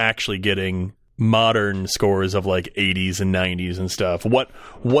are actually getting modern scores of like 80s and 90s and stuff.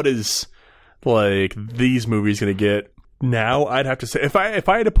 What is like these movies going to get? Now, I'd have to say, if I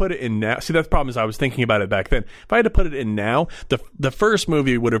had to put it in now, see, that's the problem is I was thinking about it back then. If I had to put it in now, the first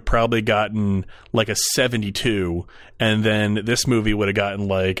movie would have probably gotten like a 72, and then this movie would have gotten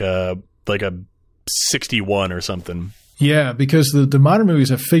like a 61 or something. Yeah, because the modern movies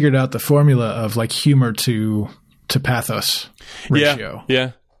have figured out the formula of like humor to pathos ratio.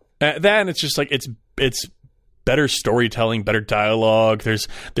 Yeah. That, and it's just like it's better storytelling, better dialogue.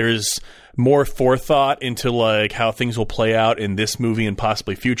 There's more forethought into like how things will play out in this movie and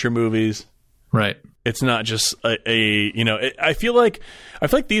possibly future movies. Right. It's not just I feel like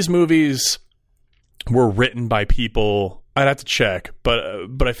these movies were written by people. I'd have to check,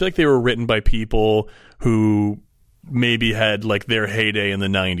 but I feel like they were written by people who maybe had like their heyday in the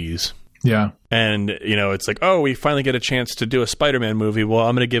 90s. Yeah. And, it's like, oh, we finally get a chance to do a Spider-Man movie. Well,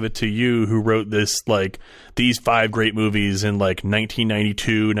 I'm going to give it to you who wrote this, like, these 5 great movies in, like,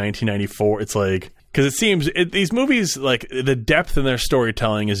 1992, 1994. It's like, because it seems these movies, like, the depth in their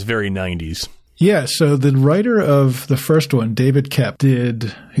storytelling is very 90s. Yeah. So the writer of the first one, David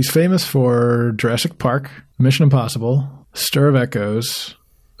Koepp, he's famous for Jurassic Park, Mission Impossible, Stir of Echoes,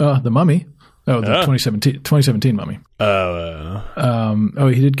 The Mummy. Oh, the 2017 Mummy.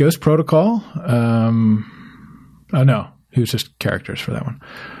 He did Ghost Protocol. No, he was just characters for that one.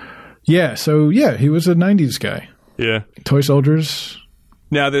 Yeah, so he was a 90s guy. Yeah. Toy Soldiers.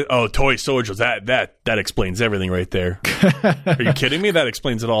 Now, Toy Soldiers, that explains everything right there. Are you kidding me? That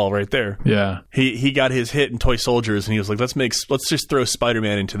explains it all right there. Yeah. He got his hit in Toy Soldiers, and he was like, let's just throw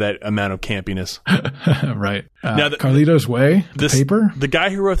Spider-Man into that amount of campiness. Right. Now, Carlito's Way, paper? The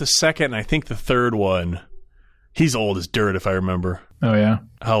guy who wrote the second and I think the third one, he's old as dirt if I remember. Oh, yeah?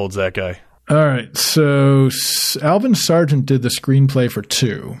 How old's that guy? All right, so Alvin Sargent did the screenplay for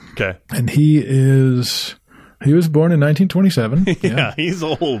 2. Okay. And he was born in 1927. Yeah, he's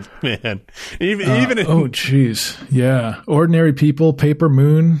old, man. Even oh, jeez. Yeah. Ordinary People, Paper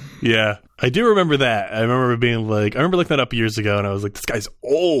Moon. Yeah. I do remember that. I remember being like, I remember looking that up years ago, and I was like, this guy's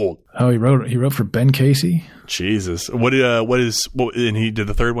old. Oh, he wrote for Ben Casey. Jesus, and he did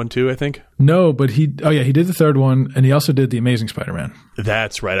the third one too, I think. No, but he did the third one, and he also did the Amazing Spider-Man.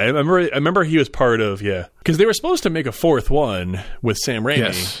 That's right. I remember he was part of because they were supposed to make a fourth one with Sam Raimi,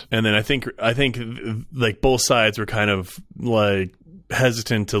 yes. And then I think like both sides were kind of like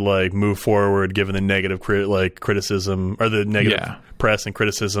hesitant to like move forward given the negative criticism or the negative press and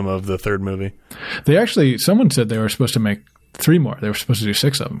criticism of the third movie. Someone said they were supposed to make 3 more. They were supposed to do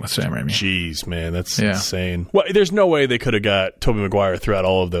 6 of them with Sam Raimi. Jeez, man, that's insane. Well, there's no way they could have got Tobey Maguire throughout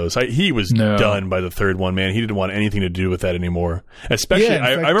all of those. He was done by the third one, man. He didn't want anything to do with that anymore. Especially,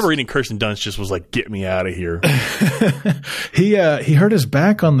 I remember reading Kirsten Dunst just was like, "Get me out of here." He hurt his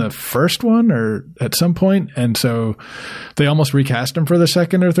back on the first one, or at some point, and so they almost recast him for the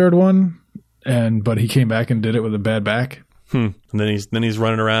second or third one. But he came back and did it with a bad back. And then he's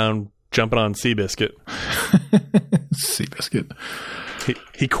running around jumping on Seabiscuit. Seabiscuit.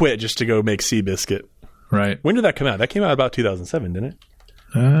 He quit just to go make Seabiscuit. Right. When did that come out? That came out about 2007, didn't it?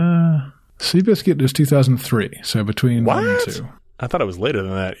 Seabiscuit is 2003, so between 1 and 2. I thought it was later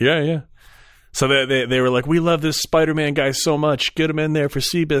than that. Yeah. So they were like, we love this Spider-Man guy so much. Get him in there for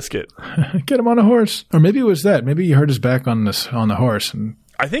Seabiscuit. Get him on a horse. Or maybe it was that. Maybe he hurt his back on the horse. And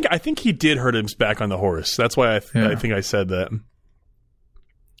I think he did hurt his back on the horse. That's why I think I said that.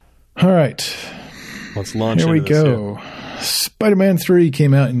 All right. Let's launch Here we go. Spider-Man 3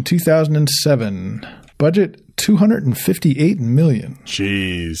 came out in 2007. Budget $258 million.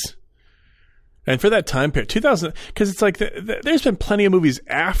 Jeez. And for that time period, 2000, because it's like there's been plenty of movies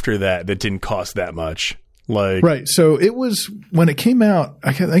after that didn't cost that much. Like, right. So it was, when it came out,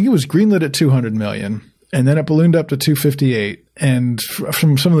 I think it was greenlit at $200 million, and then it ballooned up to $258. And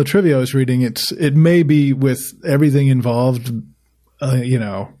from some of the trivia I was reading, it may be with everything involved,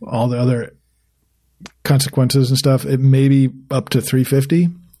 all the other consequences and stuff, it may be up to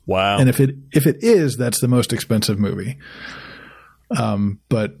 $350. Wow. And if it is, that's the most expensive movie.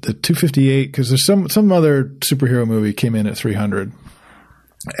 But the $258, because there's some other superhero movie came in at $300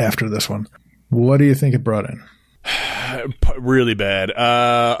 after this one. What do you think it brought in? Really bad.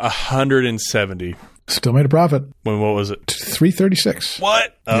 $170. Still made a profit. What was it? $336.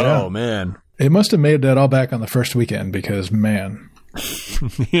 What? Oh, man. It must have made that all back on the first weekend because, man.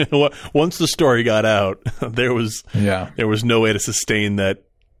 You know what? Once the story got out, there was no way to sustain that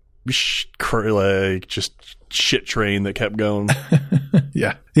just shit train that kept going.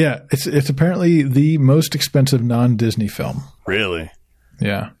 Yeah. It's apparently the most expensive non-Disney film. Really?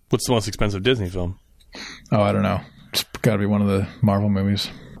 Yeah. What's the most expensive Disney film? Oh, I don't know. It's got to be one of the Marvel movies.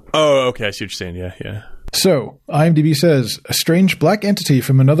 Oh, okay. I see what you're saying. Yeah. So, IMDb says, a strange black entity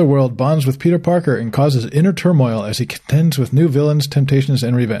from another world bonds with Peter Parker and causes inner turmoil as he contends with new villains, temptations,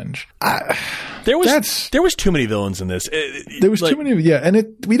 and revenge. There was too many villains in this. There was too many,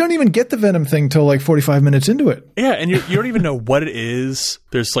 and we don't even get the Venom thing till like 45 minutes into it. Yeah, and you don't even know what it is.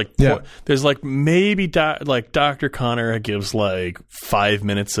 There's maybe Dr. Connor gives like 5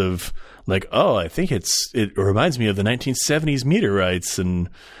 minutes of like, oh, I think it reminds me of the 1970s meteorites and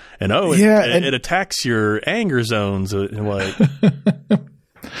it attacks your anger zones and like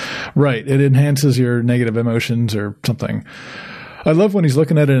right, it enhances your negative emotions or something. I love when he's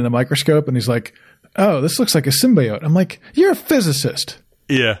looking at it in a microscope and he's like, oh, this looks like a symbiote. I'm like, you're a physicist.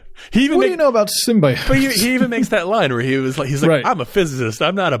 Yeah. What do you know about symbiotes? But he even makes that line where he's like, right. I'm a physicist.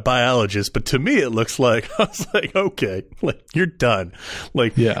 I'm not a biologist, but to me it looks like, I was like, okay, like you're done.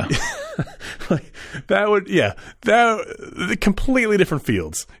 Like, yeah. Like that completely different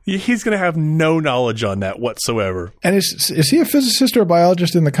fields. He's going to have no knowledge on that whatsoever. And is he a physicist or a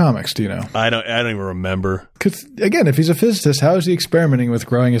biologist in the comics? Do you know? I don't even remember. Because again, if he's a physicist, how is he experimenting with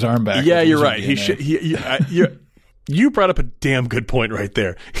growing his arm back? Yeah, you're right. You brought up a damn good point right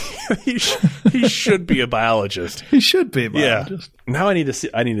there. He should be a biologist. He should be a biologist. Yeah. Now I need to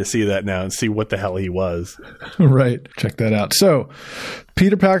see that now and see what the hell he was. Right. Check that out. So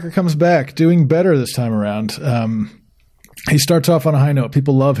Peter Parker comes back doing better this time around. He starts off on a high note.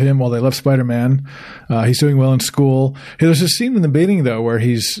 People love him while they love Spider-Man. He's doing well in school. There's a scene in the beginning though where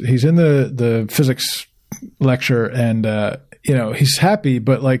he's in the physics lecture and he's happy,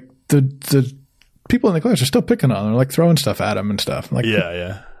 but like the people in the class are still picking on him. They're like throwing stuff at him and stuff. I'm like,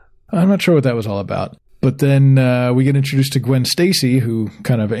 yeah. I'm not sure what that was all about. But then we get introduced to Gwen Stacy, who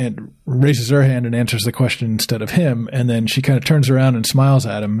kind of raises her hand and answers the question instead of him. And then she kind of turns around and smiles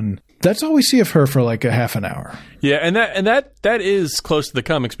at him. And that's all we see of her for like a half an hour. Yeah, and that is close to the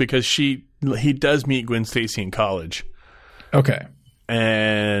comics because he does meet Gwen Stacy in college. Okay.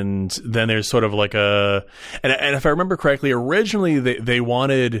 And then there's sort of like and if I remember correctly, originally they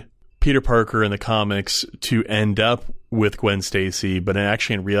wanted Peter Parker in the comics to end up with Gwen Stacy, but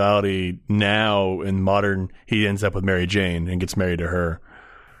actually in reality now in modern he ends up with Mary Jane and gets married to her.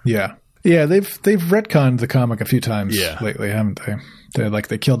 Yeah. Yeah, they've retconned the comic a few times lately, haven't they?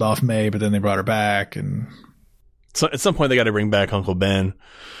 They killed off May, but then they brought her back, and so at some point they got to bring back Uncle Ben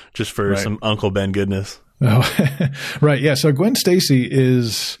just for some Uncle Ben goodness. Oh, right. Yeah. So Gwen Stacy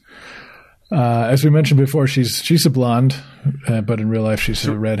is, as we mentioned before, she's a blonde, but in real life she's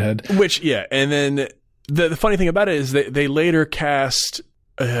a redhead. And then the funny thing about it is they later cast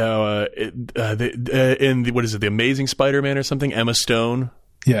in the Amazing Spider-Man or something, Emma Stone.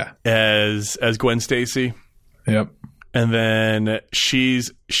 Yeah. As Gwen Stacy. Yep. And then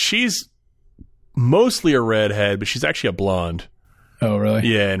she's mostly a redhead, but she's actually a blonde. Oh, really?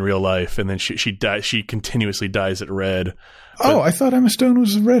 Yeah, in real life. And then she continuously dyes it red. I thought Emma Stone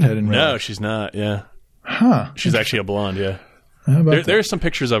was a redhead in real life. No, she's not. Yeah. Huh. She's actually a blonde, yeah. There's some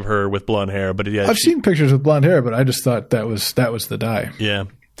pictures of her with blonde hair, but yeah. I've seen pictures with blonde hair, but I just thought that was the dye. Yeah.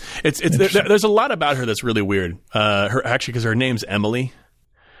 There's a lot about her that's really weird. Because her name's Emily.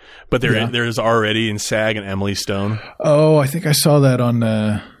 But there's already in SAG an Emily Stone. Oh, I think I saw that on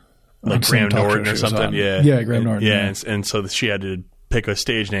Graham Norton or something. Yeah, Graham Norton. Yeah, and so she had to pick a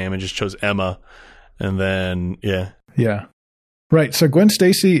stage name and just chose Emma, and then yeah, right. So Gwen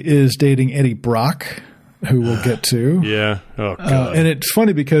Stacy is dating Eddie Brock, who we'll get to. Yeah. Oh god. And it's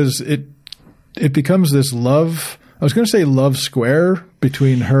funny because it becomes this love. I was going to say love square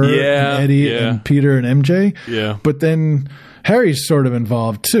between her and Eddie and Peter and MJ. Yeah. But then Harry's sort of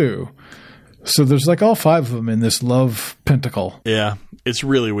involved too. So there's all five of them in this love pentacle. Yeah. It's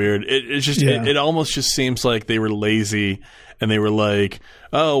really weird. It almost just seems like they were lazy and they were like,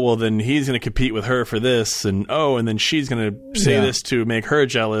 oh, well then he's going to compete with her for this. And then she's going to say this to make her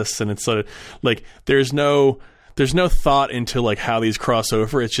jealous. And it's sort of like, there's no thought into how these cross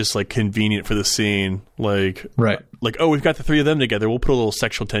over. It's just convenient for the scene. We've got the three of them together. We'll put a little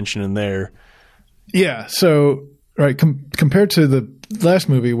sexual tension in there. Yeah. So, right. Compared to the last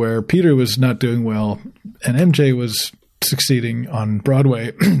movie where Peter was not doing well and MJ was succeeding on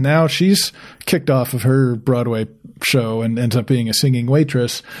Broadway, now she's kicked off of her Broadway show and ends up being a singing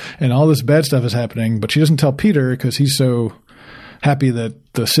waitress, and all this bad stuff is happening, but she doesn't tell Peter because he's so happy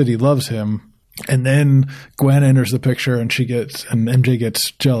that the city loves him. And then Gwen enters the picture and MJ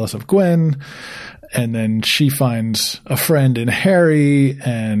gets jealous of Gwen, and then she finds a friend in Harry,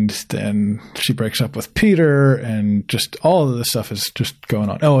 and then she breaks up with Peter, and just all of this stuff is just going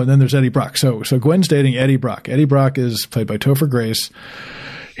on. Oh, and then there's Eddie Brock. So Gwen's dating Eddie Brock. Eddie Brock is played by Topher Grace.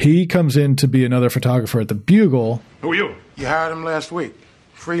 He comes in to be another photographer at the Bugle. Who are you? You hired him last week.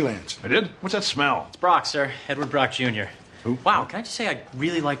 Freelance. I did? What's that smell? It's Brock, sir. Edward Brock Jr. Who? Wow, can I just say I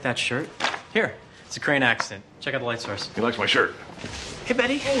really like that shirt? Here, it's a Crane accident. Check out the light source. He likes my shirt. Hey,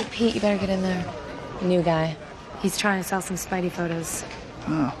 Betty. Hey, Pete, you better get in there. New guy. He's trying to sell some Spidey photos.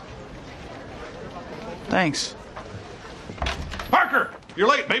 Oh. Thanks. Parker! You're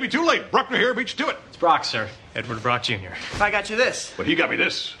late. Maybe too late. Bruckner here. Beat you to it. It's Brock, sir. Edward Brock Jr. I got you this. But he got me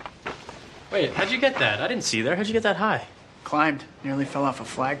this. Wait, how'd you get that? I didn't see you there. How'd you get that high? Climbed. Nearly fell off a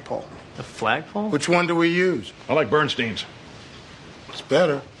flagpole. The flagpole? Which one do we use? I like Bernstein's. It's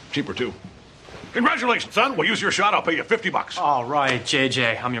better. Cheaper, too. Congratulations, son. We'll use your shot. I'll pay you $50. All right,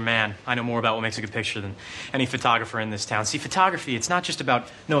 JJ. I'm your man. I know more about what makes a good picture than any photographer in this town. See, photography, it's not just about,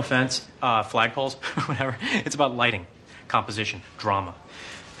 no offense, flagpoles, whatever. It's about lighting, composition, drama.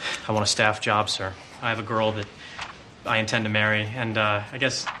 I want a staff job, sir. I have a girl that I intend to marry, and I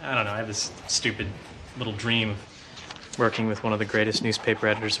guess, I don't know, I have this stupid little dream of working with one of the greatest newspaper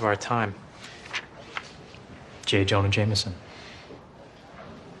editors of our time, J. Jonah Jameson.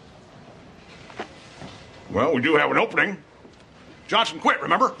 Well, we do have an opening. Johnson quit,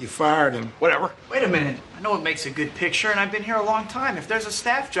 remember? You fired him. Whatever. Wait a minute. I know it makes a good picture, and I've been here a long time. If there's a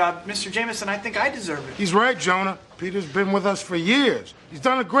staff job, Mr. Jameson, I think I deserve it. He's right, Jonah. Peter's been with us for years. He's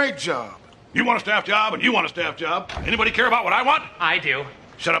done a great job. You want a staff job, and you want a staff job. Anybody care about what I want? I do.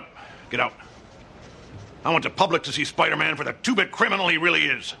 Shut up. Get out. I want the public to see Spider-Man for the two-bit criminal he really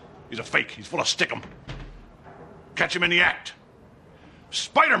is. He's a fake. He's full of stickum. Catch him in the act.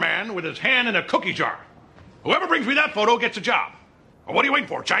 Spider-Man with his hand in a cookie jar. Whoever brings me that photo gets a job. Well, what are you waiting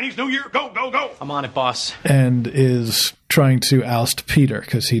for? Chinese New Year? Go, go, go. I'm on it, boss. And is trying to oust Peter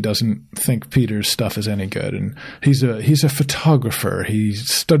because he doesn't think Peter's stuff is any good. And he's a photographer. He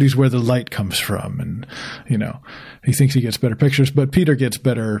studies where the light comes from. And, he thinks he gets better pictures. But Peter gets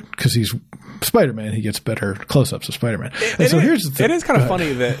better because he's Spider-Man. He gets better close-ups of Spider-Man. Here's the thing. It is kind of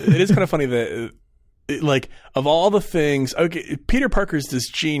funny that of all the things, okay, Peter Parker's this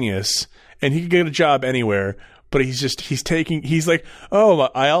genius and he could get a job anywhere, but he's like, oh,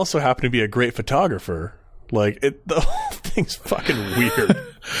 I also happen to be a great photographer. Like, the whole thing's fucking weird.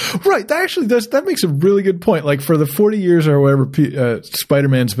 Right. That makes a really good point. Like, for the 40 years or whatever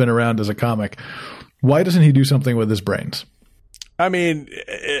Spider-Man's been around as a comic, why doesn't he do something with his brains? I mean,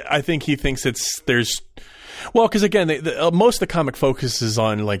 I think he thinks because again, most of the comic focuses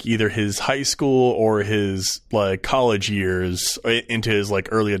on like either his high school or his like college years into his like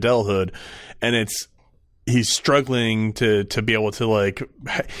early adulthood, and he's struggling to be able to like,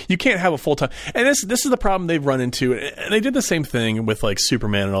 you can't have a full time, and this is the problem they've run into, and they did the same thing with like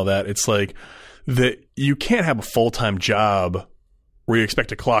Superman and all that. It's like that you can't have a full-time job where you expect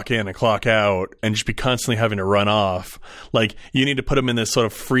to clock in and clock out and just be constantly having to run off. Like, you need to put him in this sort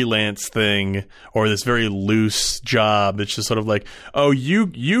of freelance thing or this very loose job. It's just sort of like, oh,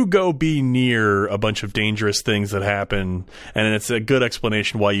 you go be near a bunch of dangerous things that happen, and it's a good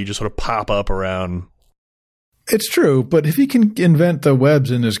explanation why you just sort of pop up around. It's true, but if he can invent the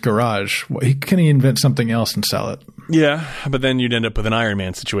webs in his garage, can he invent something else and sell it? Yeah, but then you'd end up with an Iron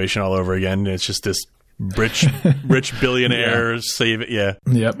Man situation all over again. It's just this rich billionaires save it. Yeah.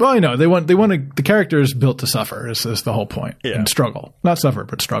 Well, I know they want the character is built to suffer is the whole point. And struggle, not suffer,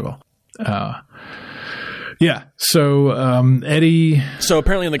 but struggle. So Eddie. So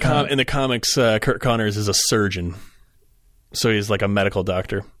apparently in the comics, Kurt Connors is a surgeon. So he's like a medical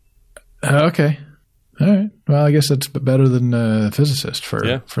doctor. Okay. All right. Well, I guess that's better than a physicist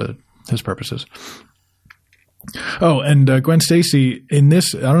for his purposes. Oh, and Gwen Stacy in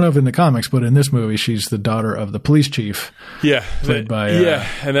this, I don't know if in the comics, but in this movie, she's the daughter of the police chief. Yeah. Played by,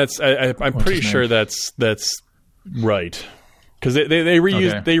 and that's, I'm pretty sure that's right. Because they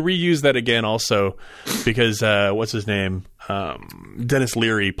reuse that again also because, what's his name? Dennis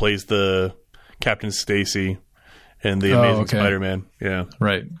Leary plays the Captain Stacy in The Amazing Spider-Man. Yeah.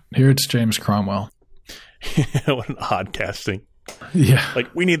 Right. Here it's James Cromwell. What an odd casting. Yeah.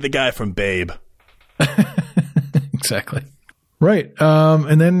 Like, we need the guy from Babe. Exactly. Right.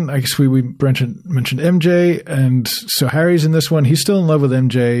 And then I guess we mentioned MJ. And so Harry's in this one.'s still in love with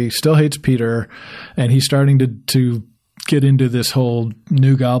MJ, still hates Peter. And he's starting to get into this whole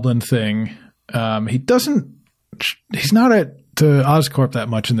New Goblin thing. He's not at Oscorp that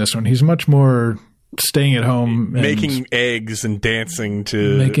much in this one. He's much more staying at home. Making eggs and dancing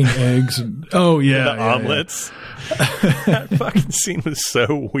to... Making eggs. The omelets. Yeah. That fucking scene was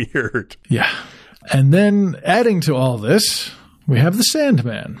so weird. Yeah. And then adding to all this, we have the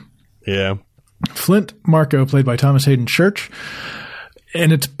Sandman. Yeah. Flint Marko, played by Thomas Hayden Church.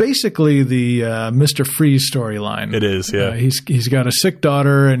 And it's basically the Mr. Freeze storyline. It is, yeah. He's got a sick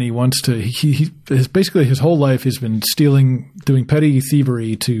daughter, and he wants to... basically his whole life he's been doing petty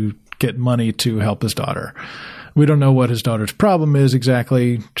thievery to get money to help his daughter. We don't know what his daughter's problem is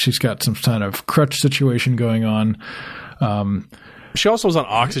exactly. She's got some kind of crutch situation going on. She also was on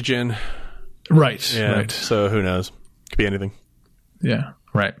oxygen. Right. Yeah, right. So who knows? Could be anything. Yeah.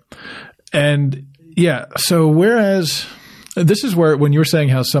 Right. And so whereas this is where, when you were saying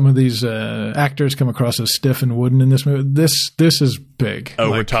how some of these actors come across as stiff and wooden in this movie, this is big.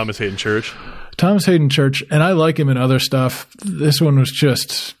 Oh, we're Thomas Hayden Church. Thomas Hayden Church, and I like him in other stuff. This one was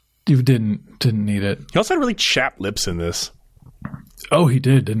just, you didn't need it. He also had really chapped lips in this. Oh, he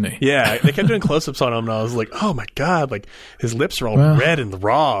did, didn't he? Yeah, they kept doing close-ups on him, and I was like, "Oh my god!" Like, his lips are all red and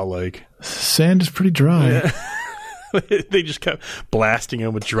raw. Like, sand is pretty dry. Yeah. They just kept blasting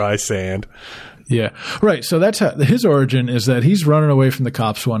him with dry sand. Yeah, right. So that's how his origin is. That he's running away from the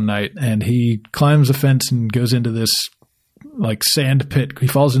cops one night, and he climbs a fence and goes into this like sand pit. He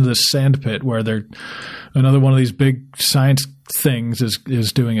falls into this sand pit where another one of these big science things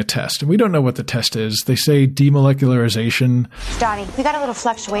is doing a test, and we don't know what the test is. They say demolecularization. Donnie, we got a little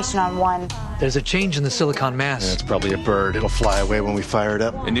fluctuation on one. There's a change in the silicon mass. Yeah, it's probably a bird. It'll fly away when we fire it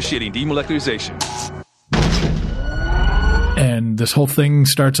up. Initiating demolecularization. And this whole thing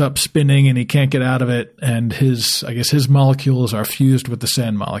starts up spinning, and he can't get out of it. And his molecules are fused with the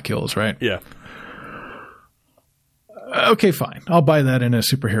sand molecules, right? Yeah. Okay, fine. I'll buy that in a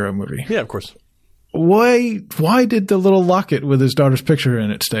superhero movie. Yeah, of course. Why did the little locket with his daughter's picture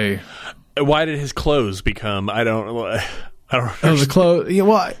in it stay? Why did his clothes become? I don't know. Oh, the clothes. Yeah,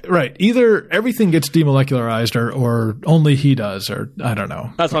 well, right. Either everything gets demolecularized, or only he does, or I don't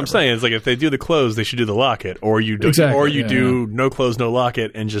know. That's what I'm saying. It's like if they do the clothes, they should do the locket, or you do, no clothes, no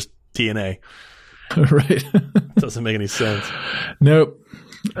locket, and just TNA. Right. Doesn't make any sense. Nope.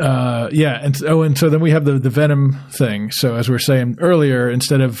 And so then we have the Venom thing. So as we were saying earlier,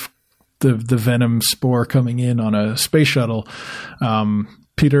 instead of the Venom spore coming in on a space shuttle,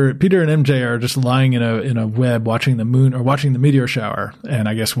 Peter and MJ are just lying in a web watching the moon or watching the meteor shower, and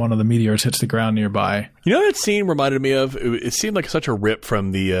I guess one of the meteors hits the ground nearby. You know what that scene reminded me of? It seemed like such a rip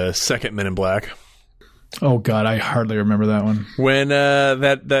from the second Men in Black. Oh God, I hardly remember that one. When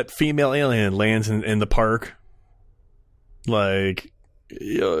that female alien lands in the park, like,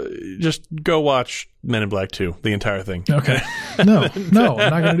 just go watch Men in Black 2, the entire thing. Okay. No, I'm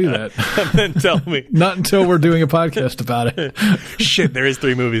not going to do that. And then tell me. Not until we're doing a podcast about it. Shit, there is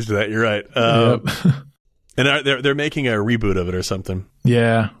 3 movies to that. You're right. Yep. And they're making a reboot of it or something.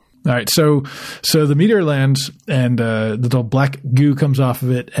 Yeah. All right. So the meteor lands, and the little black goo comes off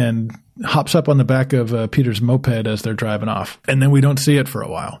of it and hops up on the back of Peter's moped as they're driving off. And then we don't see it for a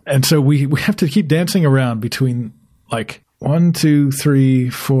while. And so we have to keep dancing around between like 1, 2, 3,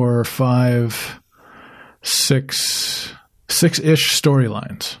 4, 5, 6 ish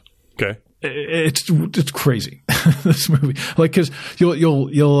storylines. Okay. It's crazy, this movie. Like, cause you'll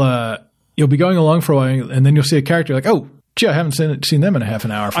be going along for a while and then you'll see a character like, oh, gee, I haven't seen them in a half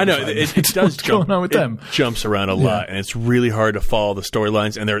an hour. I know it does What's jump. going on with them? Jumps around a lot, and it's really hard to follow the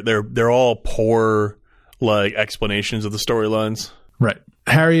storylines. And they're all poor like explanations of the storylines. Right.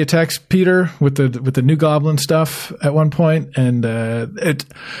 Harry attacks Peter with the New Goblin stuff at one point, and I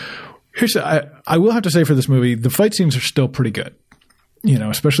will have to say for this movie, the fight scenes are still pretty good. You know,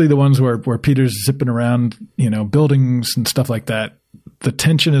 especially the ones where Peter's zipping around, you know, buildings and stuff like that. The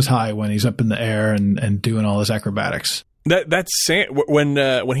tension is high when he's up in the air and doing all his acrobatics. That sand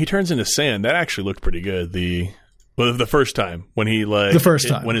when he turns into sand, that actually looked pretty good. The first time when he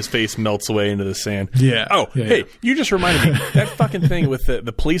when his face melts away into the sand. Yeah. Oh, yeah, hey, yeah. You just reminded me that fucking thing with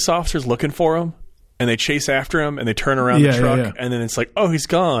the police officers looking for him, and they chase after him, and they turn around the truck, and then it's like, oh, he's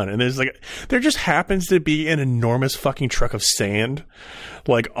gone, and there just happens to be an enormous fucking truck of sand,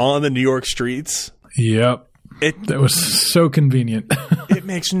 like on the New York streets. Yep. That was so convenient. It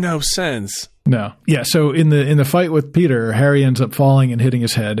makes no sense. No. Yeah, so in the fight with Peter, Harry ends up falling and hitting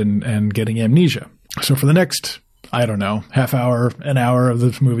his head and getting amnesia. So for the next, I don't know, half hour, an hour of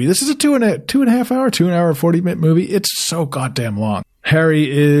this movie, this is a 2.5 hour, 40-minute movie. It's so goddamn long. Harry,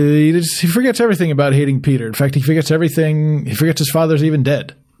 he forgets everything about hating Peter. In fact, he forgets everything. He forgets his father's even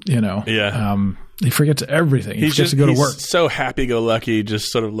dead, you know. Yeah. He forgets everything. He forgets to go to work. He's so happy-go-lucky,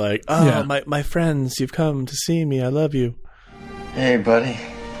 just sort of like, oh, yeah. my friends, you've come to see me. I love you. Hey, buddy.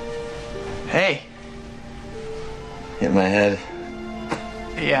 Hey. Hit my head.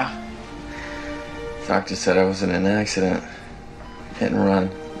 Yeah. Doctor said I was in an accident. Hit and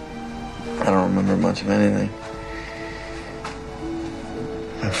run. I don't remember much of anything.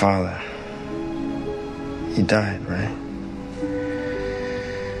 My father. He died, right?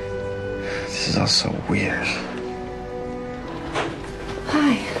 This is all so weird.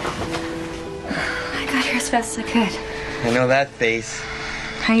 Hi. I got here as fast as I could. I know that face.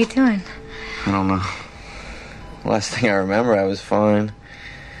 How you doing? I don't know. Last thing I remember, I was fine.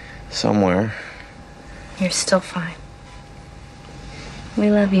 Somewhere. You're still fine.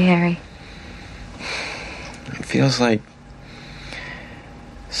 We love you, Harry. It feels like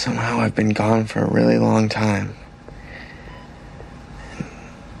somehow I've been gone for a really long time.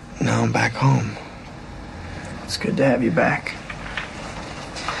 Now I'm back home. It's good to have you back.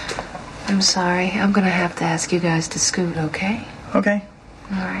 I'm sorry. I'm gonna have to ask you guys to scoot, okay? Okay.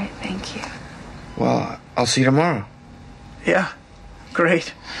 All right, thank you. Well, I'll see you tomorrow. Yeah,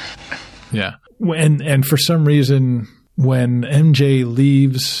 great. Yeah. And for some reason, when MJ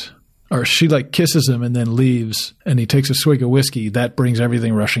leaves, or she like kisses him and then leaves, and he takes a swig of whiskey, that brings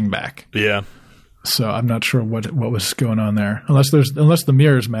everything rushing back. Yeah. So I'm not sure what was going on there, unless the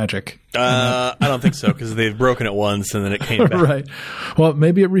mirror's magic. I don't think so, because they've broken it once and then it came back. Right. Well,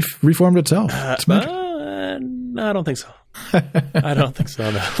 maybe it reformed itself. It's magic. No, I don't think so. I don't think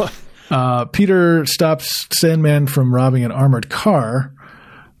so. No. Peter stops Sandman from robbing an armored car,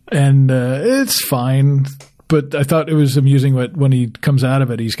 and it's fine. But I thought it was amusing when he comes out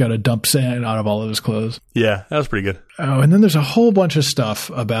of it, he's got to dump sand out of all of his clothes. Yeah, that was pretty good. Oh, and then there's a whole bunch of stuff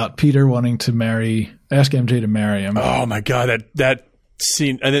about Peter wanting to ask MJ to marry him. Oh my God, that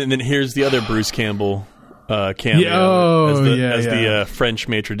scene. And then here's the other Bruce Campbell cameo as the French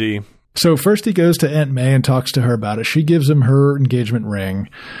maitre d'. So first he goes to Aunt May and talks to her about it. She gives him her engagement ring.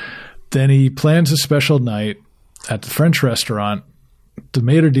 Then he plans a special night at the French restaurant. The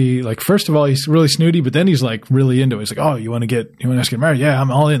maitre d', like, first of all, he's really snooty, but then he's like really into it. He's like, oh, you want to ask to get married? Yeah,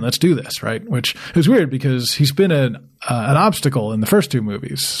 I'm all in. Let's do this. Right. Which is weird because he's been an obstacle in the first two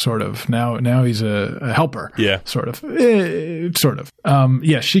movies, sort of. Now he's a helper. Yeah. Sort of.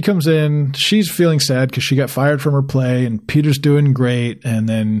 She comes in. She's feeling sad because she got fired from her play, and Peter's doing great. And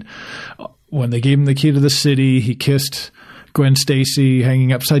then when they gave him the key to the city, he kissed Gwen Stacy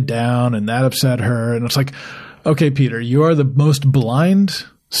hanging upside down, and that upset her. And it's like, okay, Peter, you are the most blind,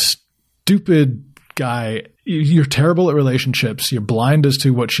 stupid guy. You're terrible at relationships. You're blind as to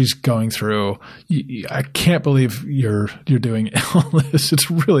what she's going through. I can't believe you're doing all this.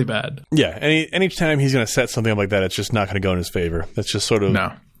 It's really bad. Yeah. Anytime he's going to set something up like that, it's just not going to go in his favor. That's just sort of,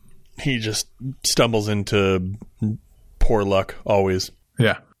 no. He just stumbles into poor luck always.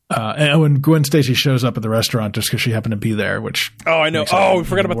 Yeah. And when Gwen Stacy shows up at the restaurant just because she happened to be there, which I know. We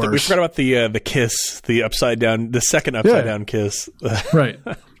forgot about the kiss, the second upside down kiss. Right.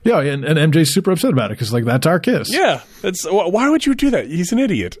 Yeah, and MJ's super upset about it because like that's our kiss. Yeah, why would you do that? He's an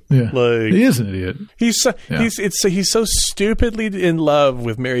idiot. Yeah, like, he is an idiot. He's so stupidly in love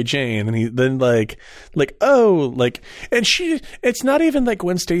with Mary Jane, and and she. It's not even like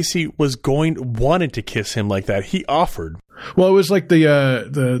Gwen Stacy wanted to kiss him like that. He offered. Well, it was like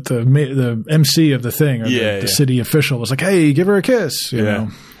the MC of the thing, or the city official was like, "Hey, give her a kiss," you know.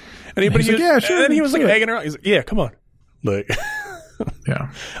 And he was like, "Yeah, sure." And then he was like egging her on. He's like, "Yeah, come on." Like,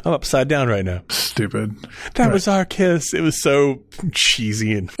 yeah, I'm upside down right now. Stupid. That was our kiss. It was so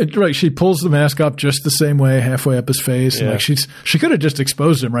cheesy and right. She pulls the mask up just the same way, halfway up his face, and like she could have just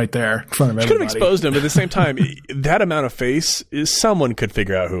exposed him right there in front of everybody. She could have exposed him, but at the same time, that amount of face someone could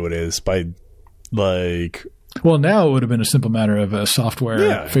figure out who it is by like. Well, now it would have been a simple matter of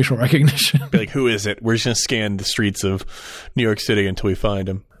software facial recognition. Be like, who is it? We're just going to scan the streets of New York City until we find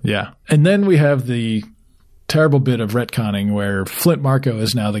him. Yeah. And then we have the terrible bit of retconning where Flint Marko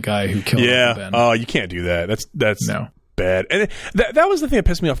is now the guy who killed Ben. Oh, you can't do that. That's bad. And that was the thing that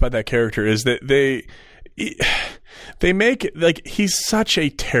pissed me off about that character is that they make it like he's such a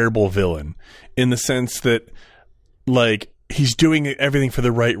terrible villain in the sense that like he's doing everything for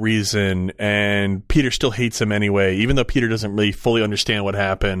the right reason, and Peter still hates him anyway, even though Peter doesn't really fully understand what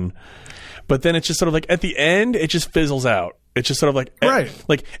happened. But then it's just sort of like at the end, it just fizzles out. It's just sort of like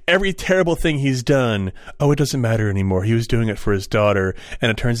like every terrible thing he's done. Oh, it doesn't matter anymore. He was doing it for his daughter, and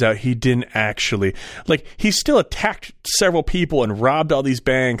it turns out he didn't actually. Like he still attacked several people and robbed all these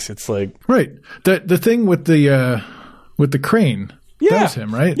banks. It's like the thing with the crane. Yeah. That was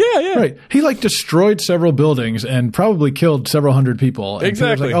him, right? Yeah. Right. He like destroyed several buildings and probably killed several hundred people. And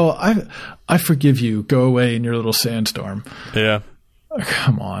exactly. Like, oh, I forgive you. Go away in your little sandstorm. Yeah. Oh,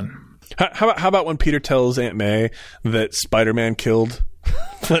 come on. How about when Peter tells Aunt May that Spider-Man killed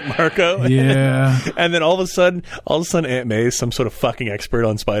Flint Marko? Yeah. And then all of a sudden Aunt May is some sort of fucking expert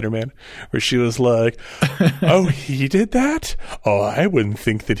on Spider-Man, where she was like, "Oh, he did that? Oh, I wouldn't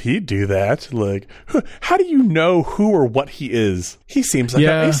think that he'd do that. Like, how do you know who or what he is? He seems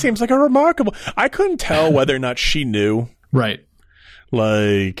like a remarkable." I couldn't tell whether or not she knew. Right.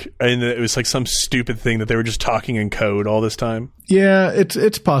 Like, and it was like some stupid thing that they were just talking in code all this time. Yeah,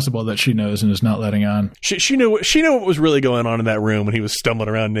 it's possible that she knows and is not letting on. She knew what was really going on in that room when he was stumbling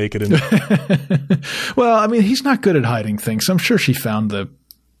around naked. Well, I mean, he's not good at hiding things. I'm sure she found the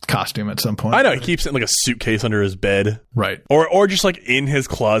costume at some point. I know, he keeps it in like a suitcase under his bed. Right. Or just like in his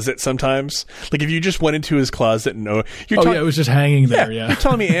closet sometimes. Like if you just went into his closet and it was just hanging there, yeah. You're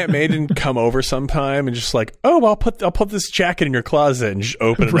telling me Aunt May didn't come over sometime and just like, "Oh, I'll put this jacket in your closet," and just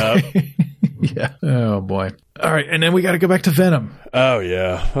open it up. Yeah. Oh boy. All right, and then we got to go back to Venom. Oh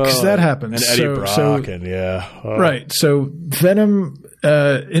yeah. Because that happens. And Eddie Brock and yeah. Oh. Right. So Venom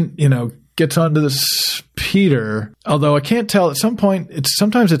gets onto this Peter, although I can't tell at some point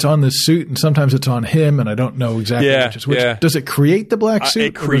sometimes it's on the suit and sometimes it's on him, and I don't know exactly which is which. Yeah. Does it create the black suit?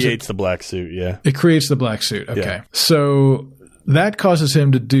 It creates the black suit, yeah. It creates the black suit. Okay. Yeah. So that causes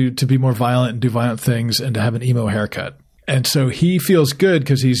him to be more violent and do violent things and to have an emo haircut. And so he feels good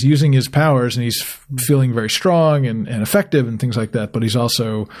because he's using his powers and he's feeling very strong and effective and things like that. But he's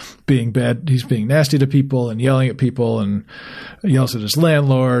also being bad. He's being nasty to people and yelling at people and yells at his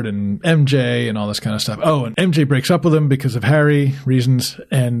landlord and MJ and all this kind of stuff. Oh, and MJ breaks up with him because of Harry reasons.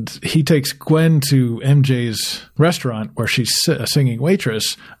 And he takes Gwen to MJ's restaurant where she's a singing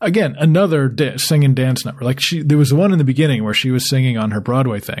waitress. Again, another singing dance number. Like there was one in the beginning where she was singing on her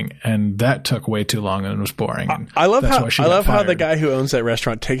Broadway thing, and that took way too long and was boring. I love how the guy who owns that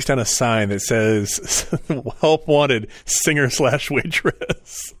restaurant takes down a sign that says "Help Wanted,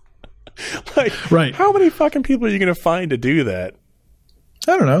 Singer/Waitress." Like, right? How many fucking people are you going to find to do that?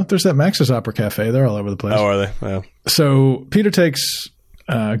 I don't know. There's that Max's Opera Cafe. They're all over the place. Oh, are they? Well. So Peter takes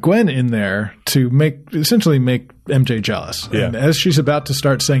Gwen in there to essentially make MJ jealous. Yeah. And as she's about to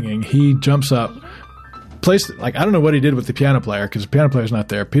start singing, he jumps up. I don't know what he did with the piano player because the piano player's not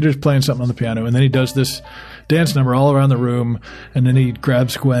there. Peter's playing something on the piano, and then he does this dance number all around the room, and then he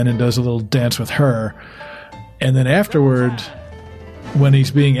grabs Gwen and does a little dance with her. And then afterward, when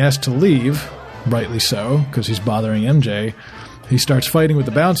he's being asked to leave, rightly so, because he's bothering MJ. He starts fighting with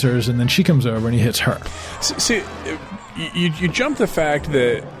the bouncers, and then she comes over and he hits her. See, you jump the fact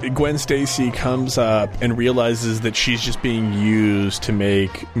that Gwen Stacy comes up and realizes that she's just being used to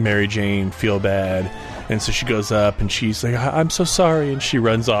make Mary Jane feel bad. And so she goes up and she's like, I'm so sorry. And she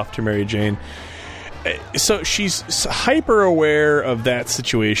runs off to Mary Jane. So she's hyper aware of that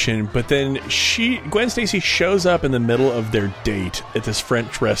situation, but then Gwen Stacy shows up in the middle of their date at this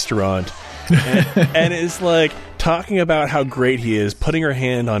French restaurant and is like talking about how great he is, putting her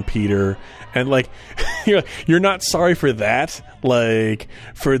hand on Peter, and like you're not sorry for that, like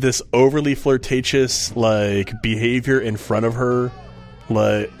for this overly flirtatious like behavior in front of her,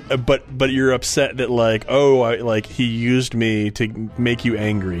 like but you're upset that like he used me to make you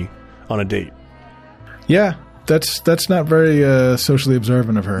angry on a date. Yeah, that's not very socially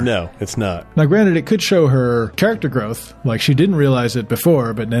observant of her. No, it's not. Now, granted, it could show her character growth. Like, she didn't realize it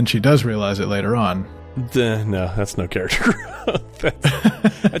before, but then she does realize it later on. No, that's no character growth.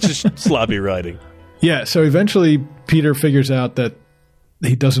 That's just sloppy writing. Yeah, so eventually Peter figures out that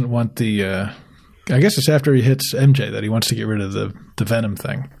he doesn't want the... I guess it's after he hits MJ that he wants to get rid of the Venom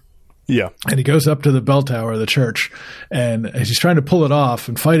thing. Yeah. And he goes up to the bell tower of the church, and as he's trying to pull it off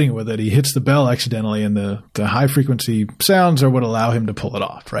and fighting with it, he hits the bell accidentally, and the high-frequency sounds are what allow him to pull it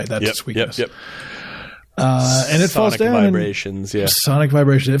off, right? That's his weakness. Yep. And it falls down. Sonic vibrations, yeah. Sonic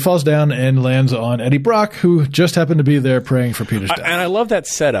vibrations. It falls down and lands on Eddie Brock, who just happened to be there praying for Peter's death. And I love that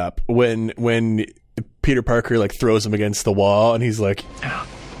setup when Peter Parker like throws him against the wall, and he's like, oh,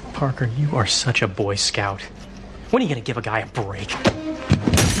 Parker, you are such a Boy Scout. When are you going to give a guy a break?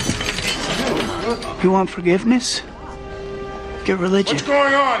 You want forgiveness? Get religion. What's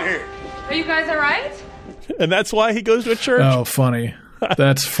going on here? Are you guys all right? And that's why he goes to a church? Oh, funny.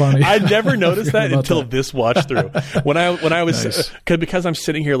 That's funny. I never noticed that until this watch through. When I was nice. Because I'm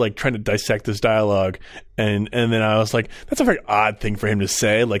sitting here like trying to dissect this dialogue, and then I was like, that's a very odd thing for him to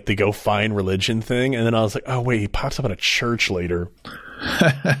say, like the go find religion thing. And then I was like, oh wait, he pops up at a church later.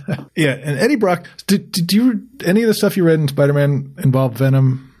 Yeah, and Eddie Brock. Did you any of the stuff you read in Spider-Man involve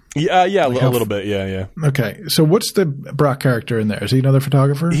Venom? Yeah, a little bit. Yeah. Okay, so what's the Brock character in there? Is he another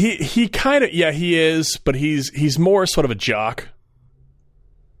photographer? He kind of he is, but he's more sort of a jock,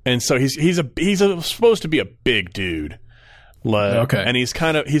 and so he's supposed to be a big dude, like, okay, and he's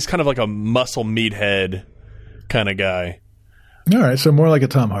kind of like a muscle meathead kind of guy. All right, so more like a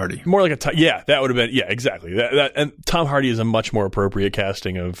Tom Hardy. More like a that would have been exactly that. And Tom Hardy is a much more appropriate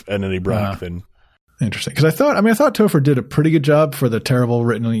casting of an Eddie Brock than. Interesting, because I thought Topher did a pretty good job for the terribly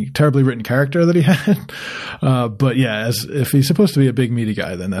written character that he had. But yeah, if he's supposed to be a big meaty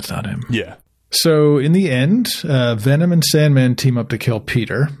guy, then that's not him. Yeah. So in the end, Venom and Sandman team up to kill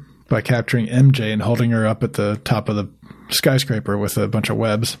Peter by capturing MJ and holding her up at the top of the skyscraper with a bunch of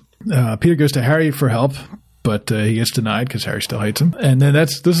webs. Peter goes to Harry for help, but he gets denied because Harry still hates him. And then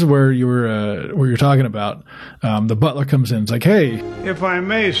this is where you're talking about. The butler comes in. It's like, hey, if I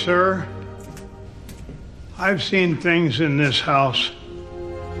may, sir. I've seen things in this house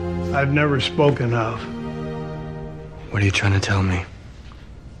I've never spoken of. What are you trying to tell me?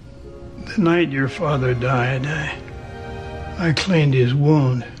 The night your father died, I cleaned his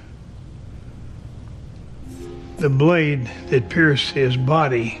wound. The blade that pierced his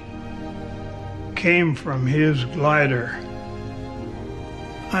body came from his glider.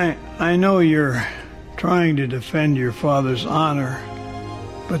 I know you're trying to defend your father's honor,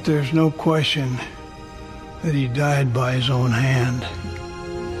 but there's no question that he died by his own hand.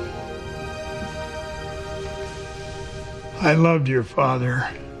 I loved your father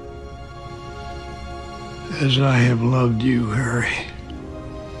as I have loved you, Harry,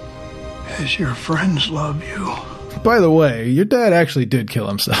 as your friends love you. By the way, your dad actually did kill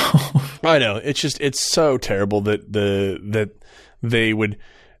himself. I know. It's so terrible that they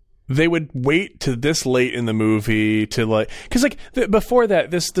would wait to this late in the movie to because before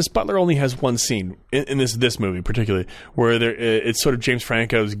that, this butler only has one scene in this movie particularly where it's sort of James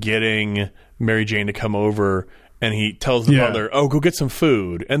Franco's getting Mary Jane to come over, and he tells the butler, "Oh, go get some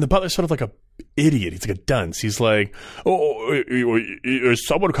food," and the butler's sort of like a idiot. He's like a dunce. He's like, "Oh, is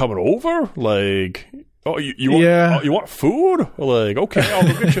someone coming over? Like, oh, you want food? Like, okay, I'll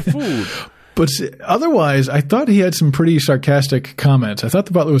go get you food." But otherwise, I thought he had some pretty sarcastic comments. I thought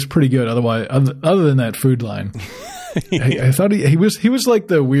the butler was pretty good. Otherwise, other than that food line, I thought he was like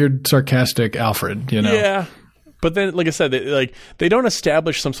the weird sarcastic Alfred, you know? Yeah. But then, like I said, they don't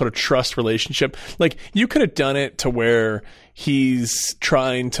establish some sort of trust relationship. Like, you could have done it to where he's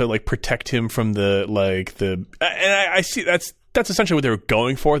trying to like protect him from and I see that's essentially what they were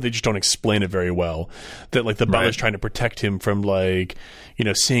going for. They just don't explain it very well. That like the butler's trying to protect him from like, you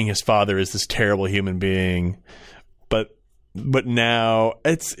know, seeing his father as this terrible human being. But now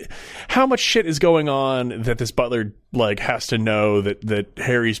it's how much shit is going on that this butler like has to know that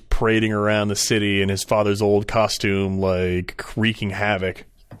Harry's parading around the city in his father's old costume, like wreaking havoc.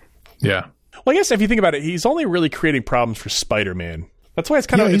 Yeah. Well, I guess if you think about it, he's only really creating problems for Spider-Man. That's why it's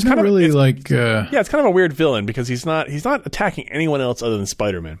kind of he's not really like it's kind of a weird villain because he's not attacking anyone else other than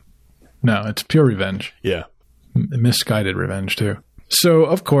Spider-Man. No, it's pure revenge. Yeah, misguided revenge too. So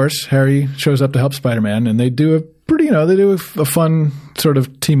of course Harry shows up to help Spider-Man, and they do a fun sort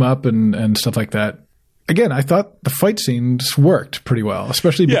of team up and stuff like that. Again, I thought the fight scenes worked pretty well,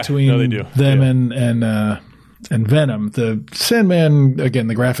 especially between them and Venom. The Sandman, again,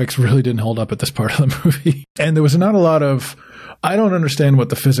 the graphics really didn't hold up at this part of the movie. And there was not a lot of, I don't understand what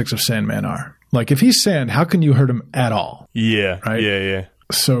the physics of Sandman are. Like, if he's sand, how can you hurt him at all? Yeah. Right? Yeah.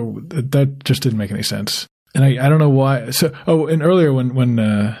 So that just didn't make any sense. And I don't know why. And earlier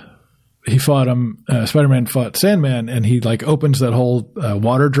when he fought him, Spider-Man fought Sandman, and he like opens that whole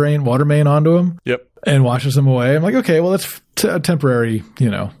water main onto him. Yep. And washes him away. I'm like, okay, well, that's a temporary,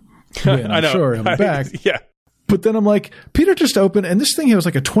 win. I know. Sure, he'll be back. Yeah. But then I'm like, Peter just opened, and this thing has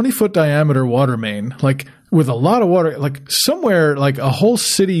like a 20-foot diameter water main, like with a lot of water, like somewhere, like a whole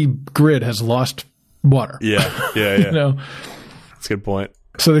city grid has lost water. Yeah. That's a good point.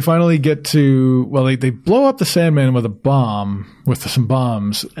 So they finally get to, they blow up the Sandman with some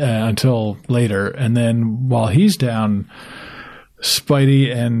bombs until later. And then while he's down,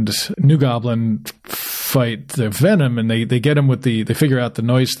 Spidey and New Goblin fight the Venom, and they get him with they figure out the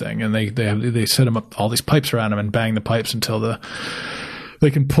noise thing, and they set him up all these pipes around him and bang the pipes until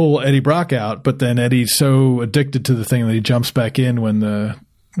they can pull Eddie Brock out. But then Eddie's so addicted to the thing that he jumps back in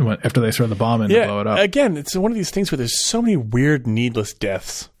after they throw the bomb in to blow it up. Again, it's one of these things where there's so many weird, needless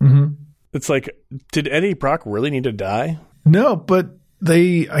deaths. Mm-hmm. It's like, did Eddie Brock really need to die? No, but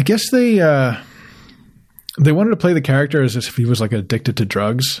I guess they wanted to play the character as if he was like addicted to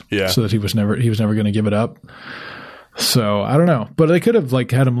drugs, so that he was never going to give it up. So I don't know, but they could have like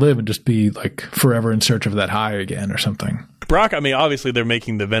had him live and just be like forever in search of that high again or something. Brock, I mean, obviously they're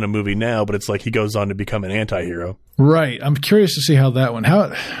making the Venom movie now, but it's like he goes on to become an anti-hero. Right. I'm curious to see how that one,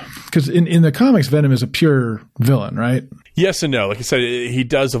 because in the comics, Venom is a pure villain, right? Yes and no. Like you said, he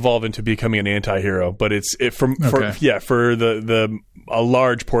does evolve into becoming an anti-hero, but for a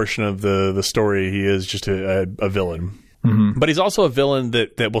large portion of the story, he is just a villain. Mm-hmm. But he's also a villain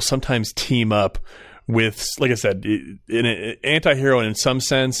that will sometimes team up with, like I said, an anti-hero in some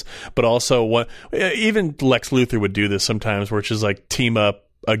sense, but also even Lex Luthor would do this sometimes, which is like team up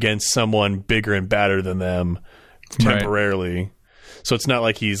against someone bigger and badder than them temporarily. Right. So it's not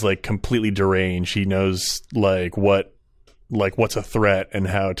like he's like completely deranged. He knows what's a threat and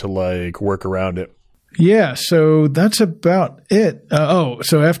how to like work around it. Yeah, so that's about it.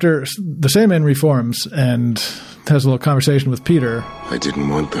 So after the Sandman reforms and has a little conversation with Peter. I didn't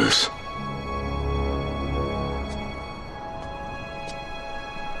want this.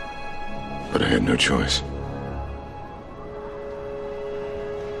 But I had no choice.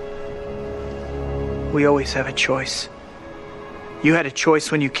 We always have a choice. You had a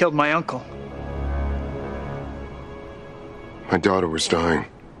choice when you killed my uncle. My daughter was dying.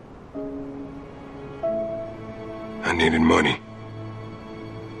 I needed money.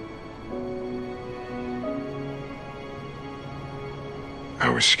 I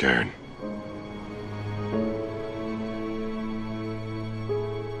was scared.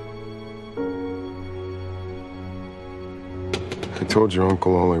 I told your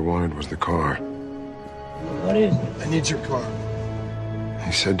uncle all I wanted was the car. What is it? I need your car.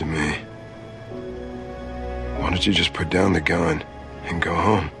 He said to me, why don't you just put down the gun and go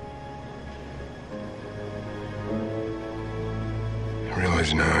home? I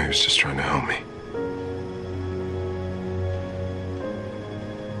realize now he was just trying to help me.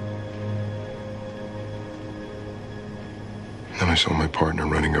 Then I saw my partner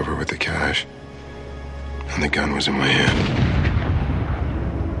running over with the cash, and the gun was in my hand.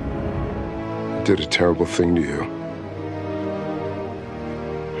 I did a terrible thing to you.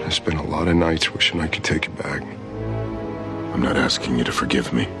 I spent a lot of nights wishing I could take it back. I'm not asking you to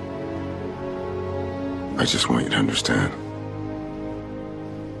forgive me. I just want you to understand.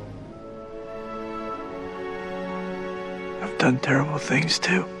 I've done terrible things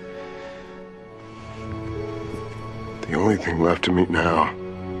too. The only thing left to me now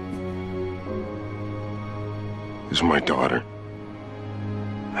is my daughter.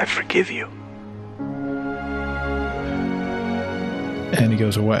 I forgive you. And he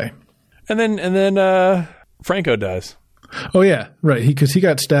goes away. And then Franco dies. Oh yeah, right. Because he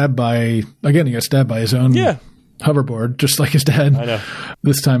got stabbed by his own hoverboard, just like his dad. I know.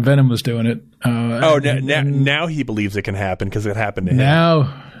 This time Venom was doing it. Now he believes it can happen because it happened to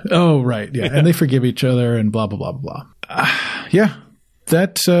him. Right, yeah. And they forgive each other and blah blah blah blah blah. Yeah,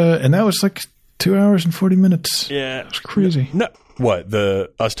 that and that was like 2 hours and 40 minutes. Yeah, it was crazy. No, what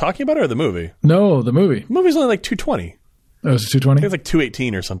us talking about it or the movie? No, the movie. The movie's only like 220. Oh, was it 220? It's like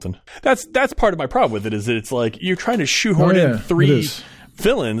 218 or something. That's part of my problem with it is that it's like you're trying to shoehorn in 3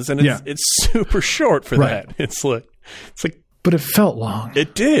 villains and it's super short for that. It's like but it felt long.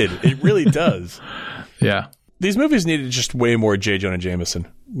 It did. It really does. Yeah. These movies needed just way more J. Jonah Jameson.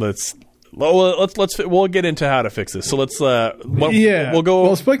 We'll get into how to fix this. So we'll go.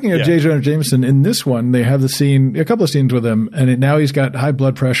 Well, speaking of J. Jonah Jameson, in this one they have a couple of scenes with him, and now he's got high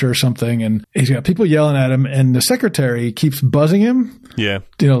blood pressure or something, and he's got people yelling at him, and the secretary keeps buzzing him. Yeah,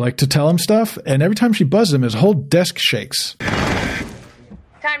 like to tell him stuff, and every time she buzzes him, his whole desk shakes.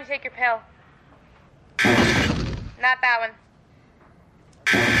 Time to take your pill. Not that one.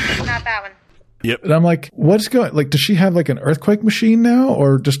 Not that one. Yep. And I'm like, what's going? Like, does she have like an earthquake machine now,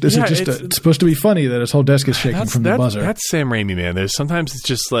 or just is it just it's supposed to be funny that his whole desk is shaking from the buzzer? That's Sam Raimi, man. There's sometimes it's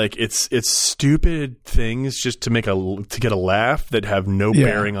just like it's stupid things just to get a laugh that have no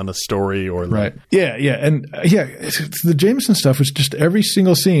bearing on the story or right. Yeah, and it's the Jameson stuff was just every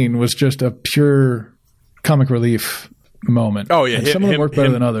single scene was just a pure comic relief moment. Oh yeah, and some of them work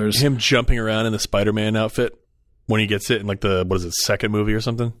better than others. Him jumping around in the Spider-Man outfit when he gets it in like second movie or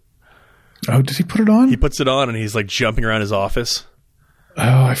something. Oh, did he put it on? He puts it on and he's like jumping around his office. Oh,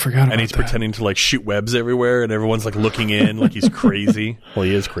 I forgot about that. And he's pretending to like shoot webs everywhere and everyone's like looking in like he's crazy. Well,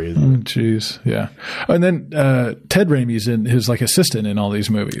 he is crazy. Oh, jeez. Yeah. And then Ted Raimi's in his like assistant in all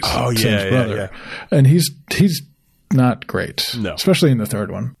these movies. Oh, yeah. His brother. Yeah. And he's not great. No. Especially in the third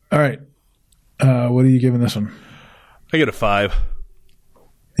one. All right. What are you giving this one? I get a 5.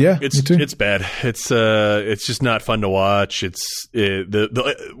 Yeah, it's bad. It's just not fun to watch.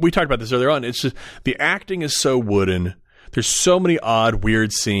 We talked about this earlier on. It's just the acting is so wooden. There's so many odd,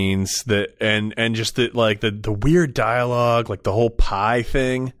 weird scenes and just the weird dialogue, like the whole pie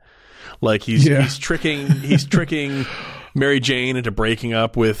thing. Like he's tricking Mary Jane into breaking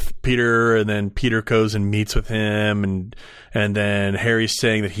up with Peter, and then Peter goes and meets with him, and then Harry's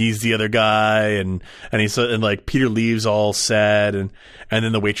saying that he's the other guy, and like Peter leaves all sad, and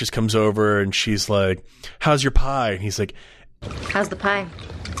then the waitress comes over and she's like, "How's your pie?" And he's like, "How's the pie?"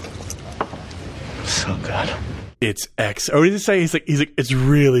 So good. It's X. Or did he say he's like it's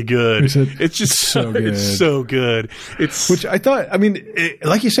really good. It's just so good. It's so good. Which I thought. I mean,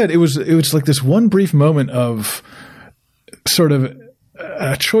 like you said, it was like this one brief moment of sort of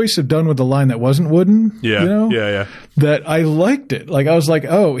a choice of done with the line that wasn't wooden. Yeah. Yeah. That I liked it. Like I was like,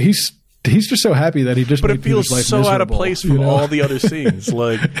 oh, he's just so happy that he just. But made it feels Peter's life so miserable, out of place from all the other scenes.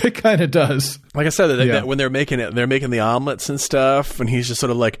 Like it kind of does. Like I said, that when they're making the omelets and stuff, and he's just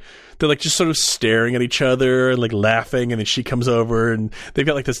sort of like they're like just sort of staring at each other and like laughing, and then she comes over and they've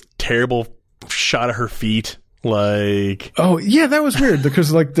got like this terrible shot of her feet. Like, oh yeah, that was weird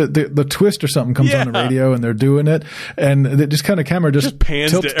because like the twist or something comes on the radio and they're doing it, and it just kind of camera just pans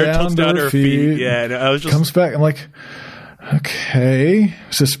tilts down to her feet. Yeah, and I was just comes back. I'm like, okay,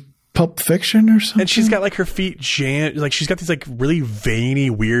 is this Pulp Fiction or something? And she's got like her feet jammed, like she's got these like really veiny,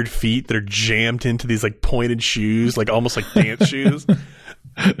 weird feet that are jammed into these like pointed shoes, like almost like dance shoes.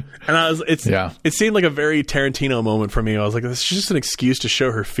 And it seemed like a very Tarantino moment for me. I was like, this is just an excuse to show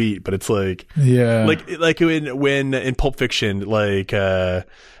her feet, but it's like, like when in Pulp Fiction, like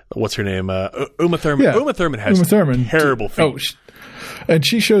what's her name, Uma Thurman. Yeah. Uma Thurman has terrible feet. Oh, and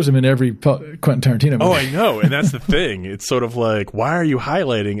she shows him in every Quentin Tarantino movie. Oh, I know, and that's the thing. It's sort of like, why are you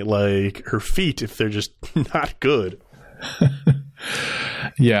highlighting like her feet if they're just not good?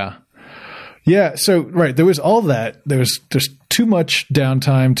 Yeah. Yeah, so, right, there was all that. There was just too much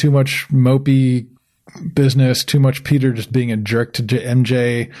downtime, too much mopey business, too much Peter just being a jerk to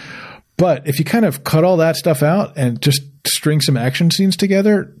MJ. But if you kind of cut all that stuff out and just string some action scenes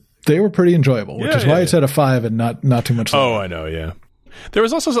together, they were pretty enjoyable, which is why it's at a 5 and not too much. Oh, I know, yeah. There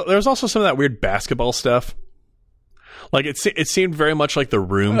was also some of that weird basketball stuff. Like it seemed very much like The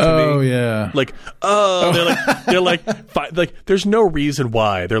Room to me. Oh yeah. Like they're like there's no reason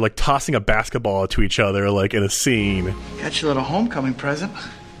why they're like tossing a basketball to each other like in a scene. Got your little homecoming present.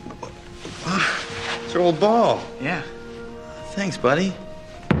 It's your old ball. Yeah. Thanks, buddy.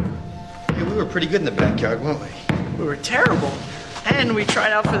 Hey, we were pretty good in the backyard, weren't we? We were terrible, and we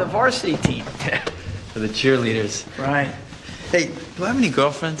tried out for the varsity team. For the cheerleaders. Right. Hey, do I have any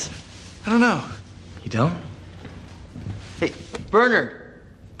girlfriends? I don't know. You don't? Hey, Bernard,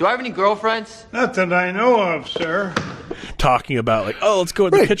 do I have any girlfriends? Not that I know of, sir. talking about like, oh, let's go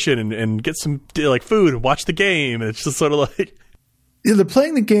in the kitchen and get some like food and watch the game. And it's just sort of like, yeah, they're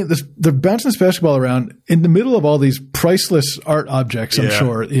playing the game. They're bouncing this basketball around in the middle of all these priceless art objects, I'm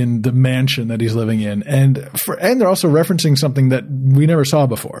sure, in the mansion that he's living in. And they're also referencing something that we never saw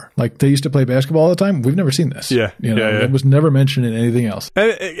before. Like, they used to play basketball all the time. We've never seen this. Yeah. It was never mentioned in anything else.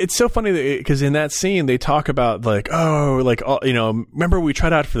 And it's so funny because in that scene, they talk about like, oh, like, remember we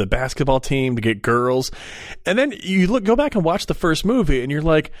tried out for the basketball team to get girls. And then you go back and watch the first movie and you're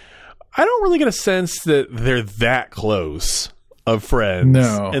like, I don't really get a sense that they're that close of friends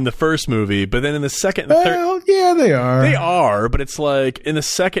in the first movie, but then in the second and third, yeah, they are. They are, but it's like in the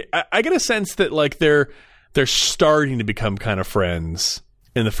second, I get a sense that like they're starting to become kind of friends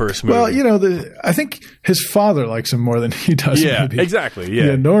in the first movie. Well, I think his father likes him more than he does. Yeah, maybe. exactly.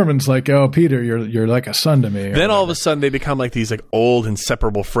 Yeah, Norman's like, oh, Peter, you're like a son to me. Then all of a sudden they become like these like old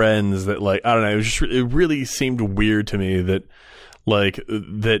inseparable friends that like I don't know. It really seemed weird to me that like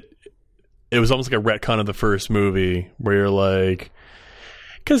that. It was almost like a retcon of the first movie where you're like,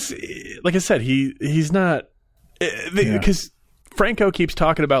 because like I said, he's not, because Franco keeps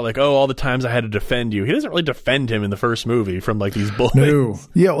talking about like, oh, all the times I had to defend you. He doesn't really defend him in the first movie from like these bullies. No.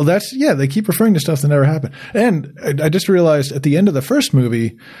 Yeah, well, they keep referring to stuff that never happened. And I just realized at the end of the first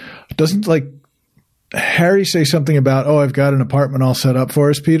movie, doesn't like Harry say something about, oh, I've got an apartment all set up for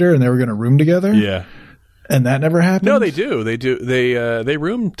us, Peter, and they were going to room together? Yeah. And that never happened? No, they do. They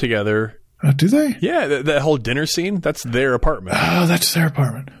room together. Do they? Yeah, that whole dinner scene, that's their apartment. Oh, that's their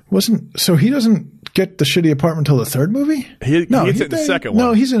apartment. So he doesn't get the shitty apartment until the third movie? He gets it in the second one.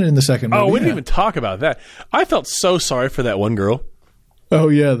 No, he's in it in the second movie. Oh, we didn't even talk about that. I felt so sorry for that one girl. Oh,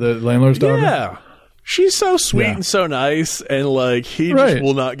 yeah, the landlord's daughter? Yeah. She's so sweet and so nice, and like he just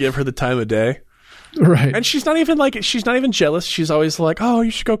will not give her the time of day. Right. And she's not even jealous. She's always like, oh,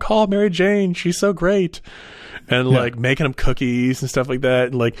 you should go call Mary Jane. She's so great. And like making him cookies and stuff like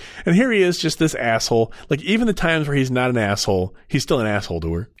that. And here he is, just this asshole. Like even the times where he's not an asshole, he's still an asshole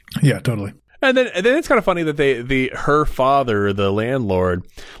to her. Yeah, totally. And then it's kind of funny that her father, the landlord,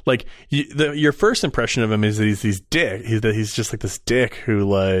 like your first impression of him is that he's just like this dick who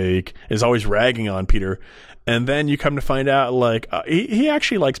like is always ragging on Peter. And then you come to find out like he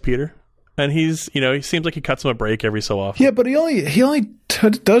actually likes Peter. And he seems like he cuts him a break every so often. Yeah, but he only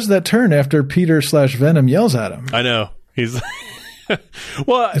does that turn after Peter / Venom yells at him. I know. He's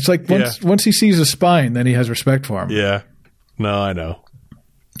well. It's like once he sees a spine, then he has respect for him. Yeah. No, I know.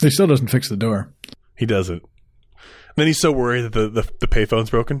 He still doesn't fix the door. He doesn't. And then he's so worried that the payphone's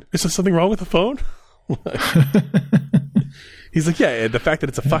broken. Is there something wrong with the phone? He's like, yeah, the fact that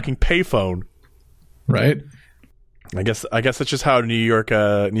it's a fucking payphone. Right. I guess that's just how New York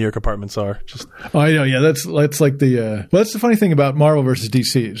apartments are. I know, yeah. That's like the that's the funny thing about Marvel versus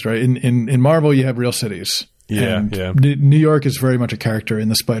DC's, right? In Marvel, you have real cities. Yeah, New York is very much a character in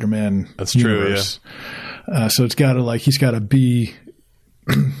the Spider-Man. That's universe. True. Yeah. So he's got to be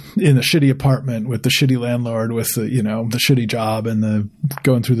in the shitty apartment with the shitty landlord, with the the shitty job and the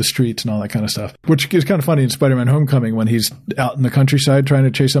going through the streets and all that kind of stuff. Which is kind of funny in Spider-Man: Homecoming when he's out in the countryside trying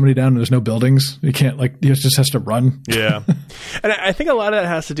to chase somebody down and there's no buildings. He can't he just has to run. Yeah, and I think a lot of that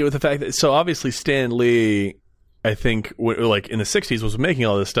has to do with the fact that obviously Stan Lee, I think, like in the '60s was making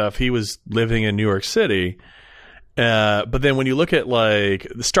all this stuff. He was living in New York City. But then when you look at like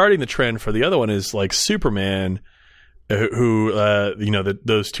starting the trend for the other one is like Superman. Who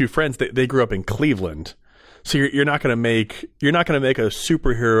those two friends they grew up in Cleveland, so you're not going to make a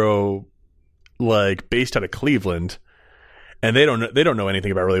superhero like based out of Cleveland, and they don't know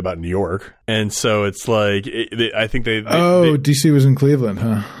anything about New York, and so it's like I think they DC was in Cleveland,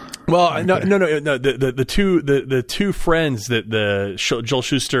 huh? Well, okay. No. The two friends that Joel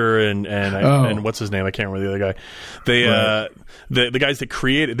Schuster and what's his name? I can't remember the other guy. The guys that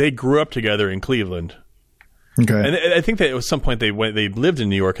created they grew up together in Cleveland. Okay. And I think that at some point they lived in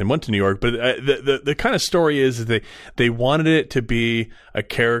New York and went to New York, but the kind of story is that they wanted it to be a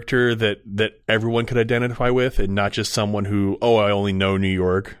character that everyone could identify with and not just someone who, I only know New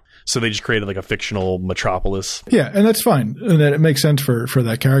York. So they just created like a fictional metropolis. Yeah, and that's fine. And it makes sense for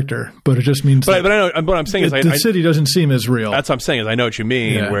that character, but it just means But I know what I'm saying is the city doesn't seem as real. That's what I'm saying is I know what you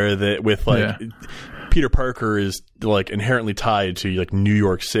mean where with Peter Parker is like inherently tied to like New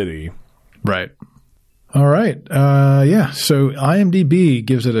York City. Right. All right. So IMDb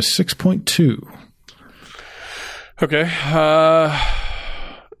gives it a 6.2. Okay.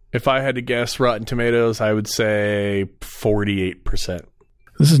 If I had to guess Rotten Tomatoes, I would say 48%.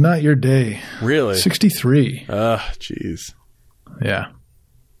 This is not your day. Really? 63. Jeez. Yeah.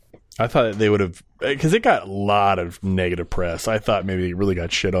 I thought they would have, because it got a lot of negative press. I thought maybe it really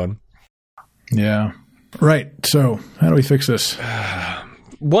got shit on. Yeah. Right. So how do we fix this?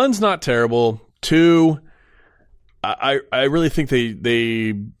 1's not terrible. 2, I really think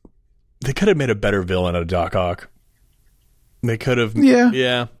they could have made a better villain out of Doc Ock. They could have.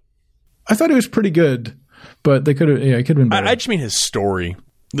 Yeah. I thought it was pretty good, but they could have. Yeah, it could have been better. I just mean his story.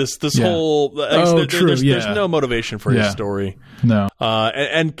 This whole. There's no motivation for his story. No.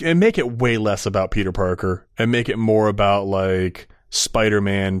 And make it way less about Peter Parker and make it more about like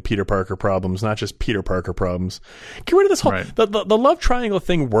Spider-Man, Peter Parker problems, not just Peter Parker problems. Get rid of this whole the love triangle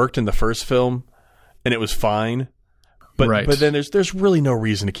thing worked in the first film, and it was fine. But then there's really no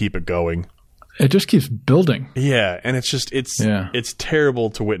reason to keep it going. It just keeps building. Yeah, and it's terrible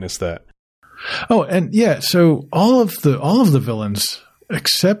to witness that. Oh, and so all of the villains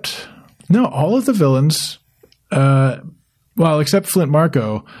except Flint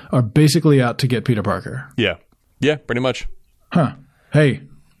Marko are basically out to get Peter Parker. Yeah. Yeah, pretty much. Huh. Hey,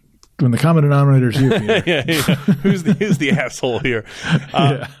 when the common denominator is you, Peter. yeah. Who's the asshole here?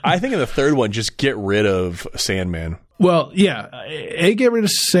 I think in the third one, just get rid of Sandman. Well, yeah. A, get rid of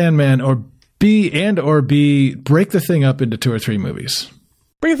Sandman, or B, break the thing up into 2 or 3 movies.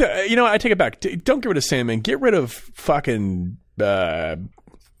 I take it back. Don't get rid of Sandman. Get rid of fucking the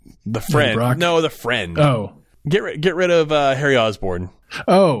friend. No, the friend. Oh. Get rid of Harry Osborn.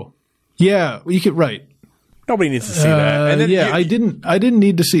 Oh. Yeah, you could, right. Nobody needs to see that. And then I didn't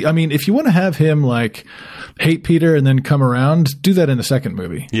need to see. I mean, if you want to have him like hate Peter and then come around, do that in the second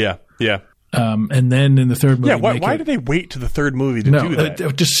movie. Yeah. And then in the third movie, why did they wait to the third movie to do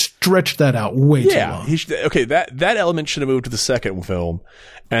that? Just stretch that out way too long. That element should have moved to the second film,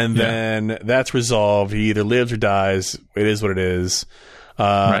 and then that's resolved. He either lives or dies. It is what it is.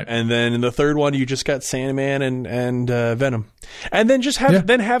 And then in the third one, you just got Sandman and Venom, and then just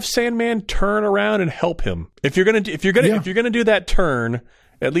have Sandman turn around and help him. If you're gonna do that turn,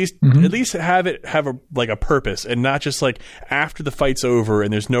 at least have it have a purpose, and not just like after the fight's over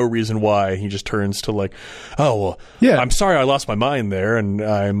and there's no reason why he just turns to like, oh well, I'm sorry I lost my mind there and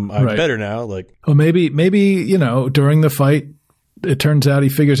I'm better now. Like, well, maybe during the fight it turns out he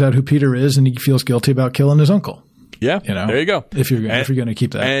figures out who Peter is and he feels guilty about killing his uncle. Yeah, there you go. If you're going to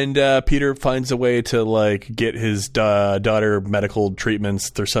keep that, and Peter finds a way to like get his daughter medical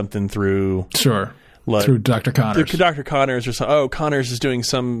treatments or something through through Dr. Connors. Through Dr. Connors or something. Oh, Connors is doing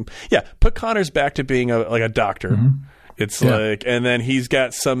some. Yeah, put Connors back to being a doctor. Mm-hmm. It's like, and then he's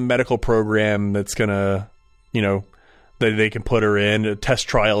got some medical program that's gonna, that they can put her in test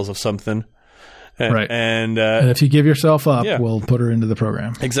trials of something. And if you give yourself up, we'll put her into the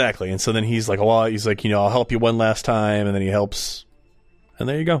program. Exactly. And so then he's like, I'll help you one last time. And then he helps. And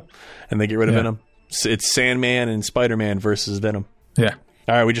there you go. And they get rid of Venom. It's Sandman and Spider-Man versus Venom. Yeah.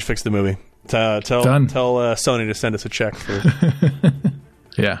 All right. We just fixed the movie. Tell Sony to send us a check for.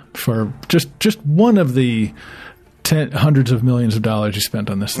 For just one of the hundreds of millions of dollars you spent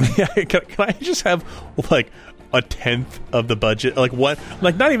on this thing. Yeah. Can I just have like a 10th of the budget, like what?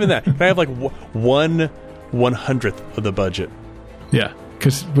 Like not even that. Can I have like 1/100th of the budget? Yeah,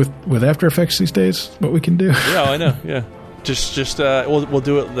 because with After Effects these days, what we can do. Yeah, I know. Yeah, just we'll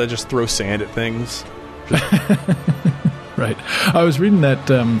do it. Just throw sand at things. Right. I was reading that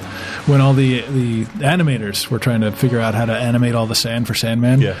when all the animators were trying to figure out how to animate all the sand for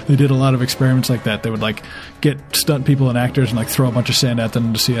Sandman, they did a lot of experiments like that. They would like get stunt people and actors and like throw a bunch of sand at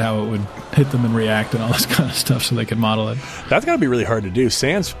them to see how it would hit them and react and all this kind of stuff so they could model it. That's got to be really hard to do.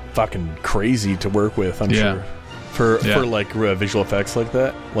 Sand's fucking crazy to work with, I'm sure. For like visual effects like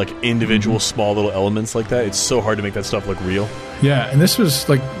that, like individual small little elements like that, it's so hard to make that stuff look real. Yeah, and this was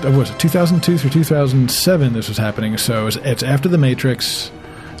like, what was it, 2002 through 2007 this was happening, so it's after The Matrix,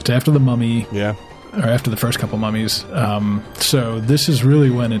 it's after The Mummy, or after the first couple Mummies, so this is really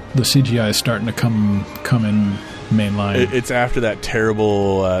when the CGI is starting to come in mainline. It's after that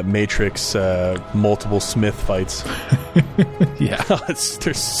terrible Matrix multiple Smith fights. Yeah.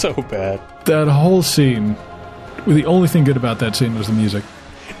 They're so bad. That whole scene... The only thing good about that scene was the music.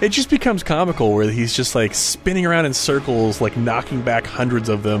 It just becomes comical where he's just like spinning around in circles, like knocking back hundreds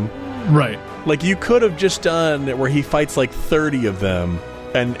of them. Right. Like you could have just done where he fights like 30 of them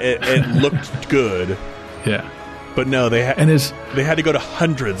and it looked good. Yeah. But no, they had to go to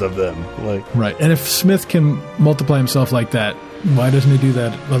hundreds of them. Like right. And if Smith can multiply himself like that, why doesn't he do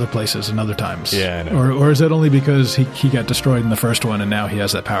that other places and other times? Yeah, I know. Or is that only because he got destroyed in the first one and now he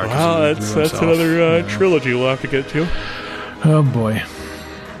has that power? Wow, that's another trilogy we'll have to get to. Oh boy,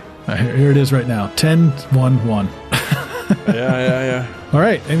 here it is right now. 10-1-1. Yeah. All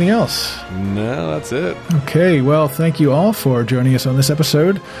right. Anything else? No, that's it. Okay. Well, thank you all for joining us on this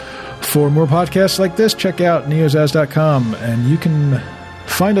episode. For more podcasts like this, check out neozaz.com, and you can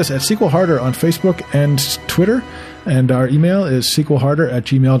Find us at Sequel Harder on Facebook and Twitter. And our email is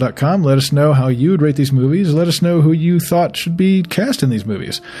sequelharder@gmail.com. Let us know how you would rate these movies. Let us know who you thought should be cast in these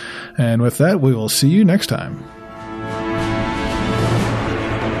movies. And with that, we will see you next time.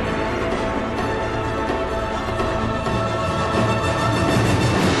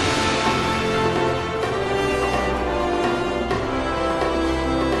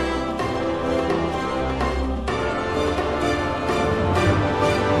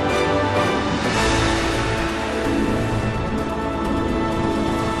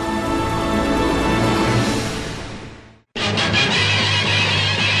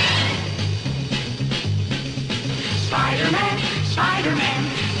 Spider-Man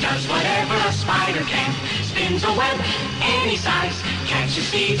does whatever a spider can. Spins a web any size, catches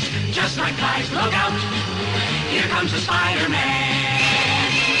thieves just like flies. Look out, here comes the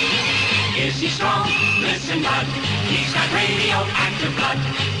Spider-Man. Is he strong? Listen, bud, he's got radioactive blood.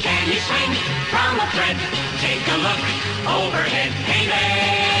 Can he swing from a thread? Take a look overhead. Hey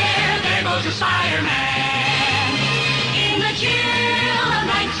there goes the Spider-Man. In the chill of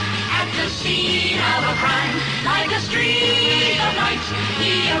night, at the scene of a crime, like a streak of light,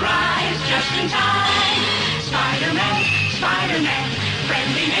 he arrives just in time. Spider-Man, Spider-Man,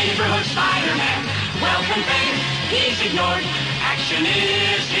 friendly neighborhood Spider-Man. Wealth and fame, he's ignored. Action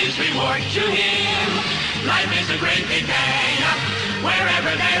is his reward. To him, life is a great big bang. Wherever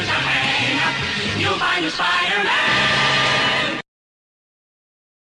there's a hang, you'll find a Spider-Man.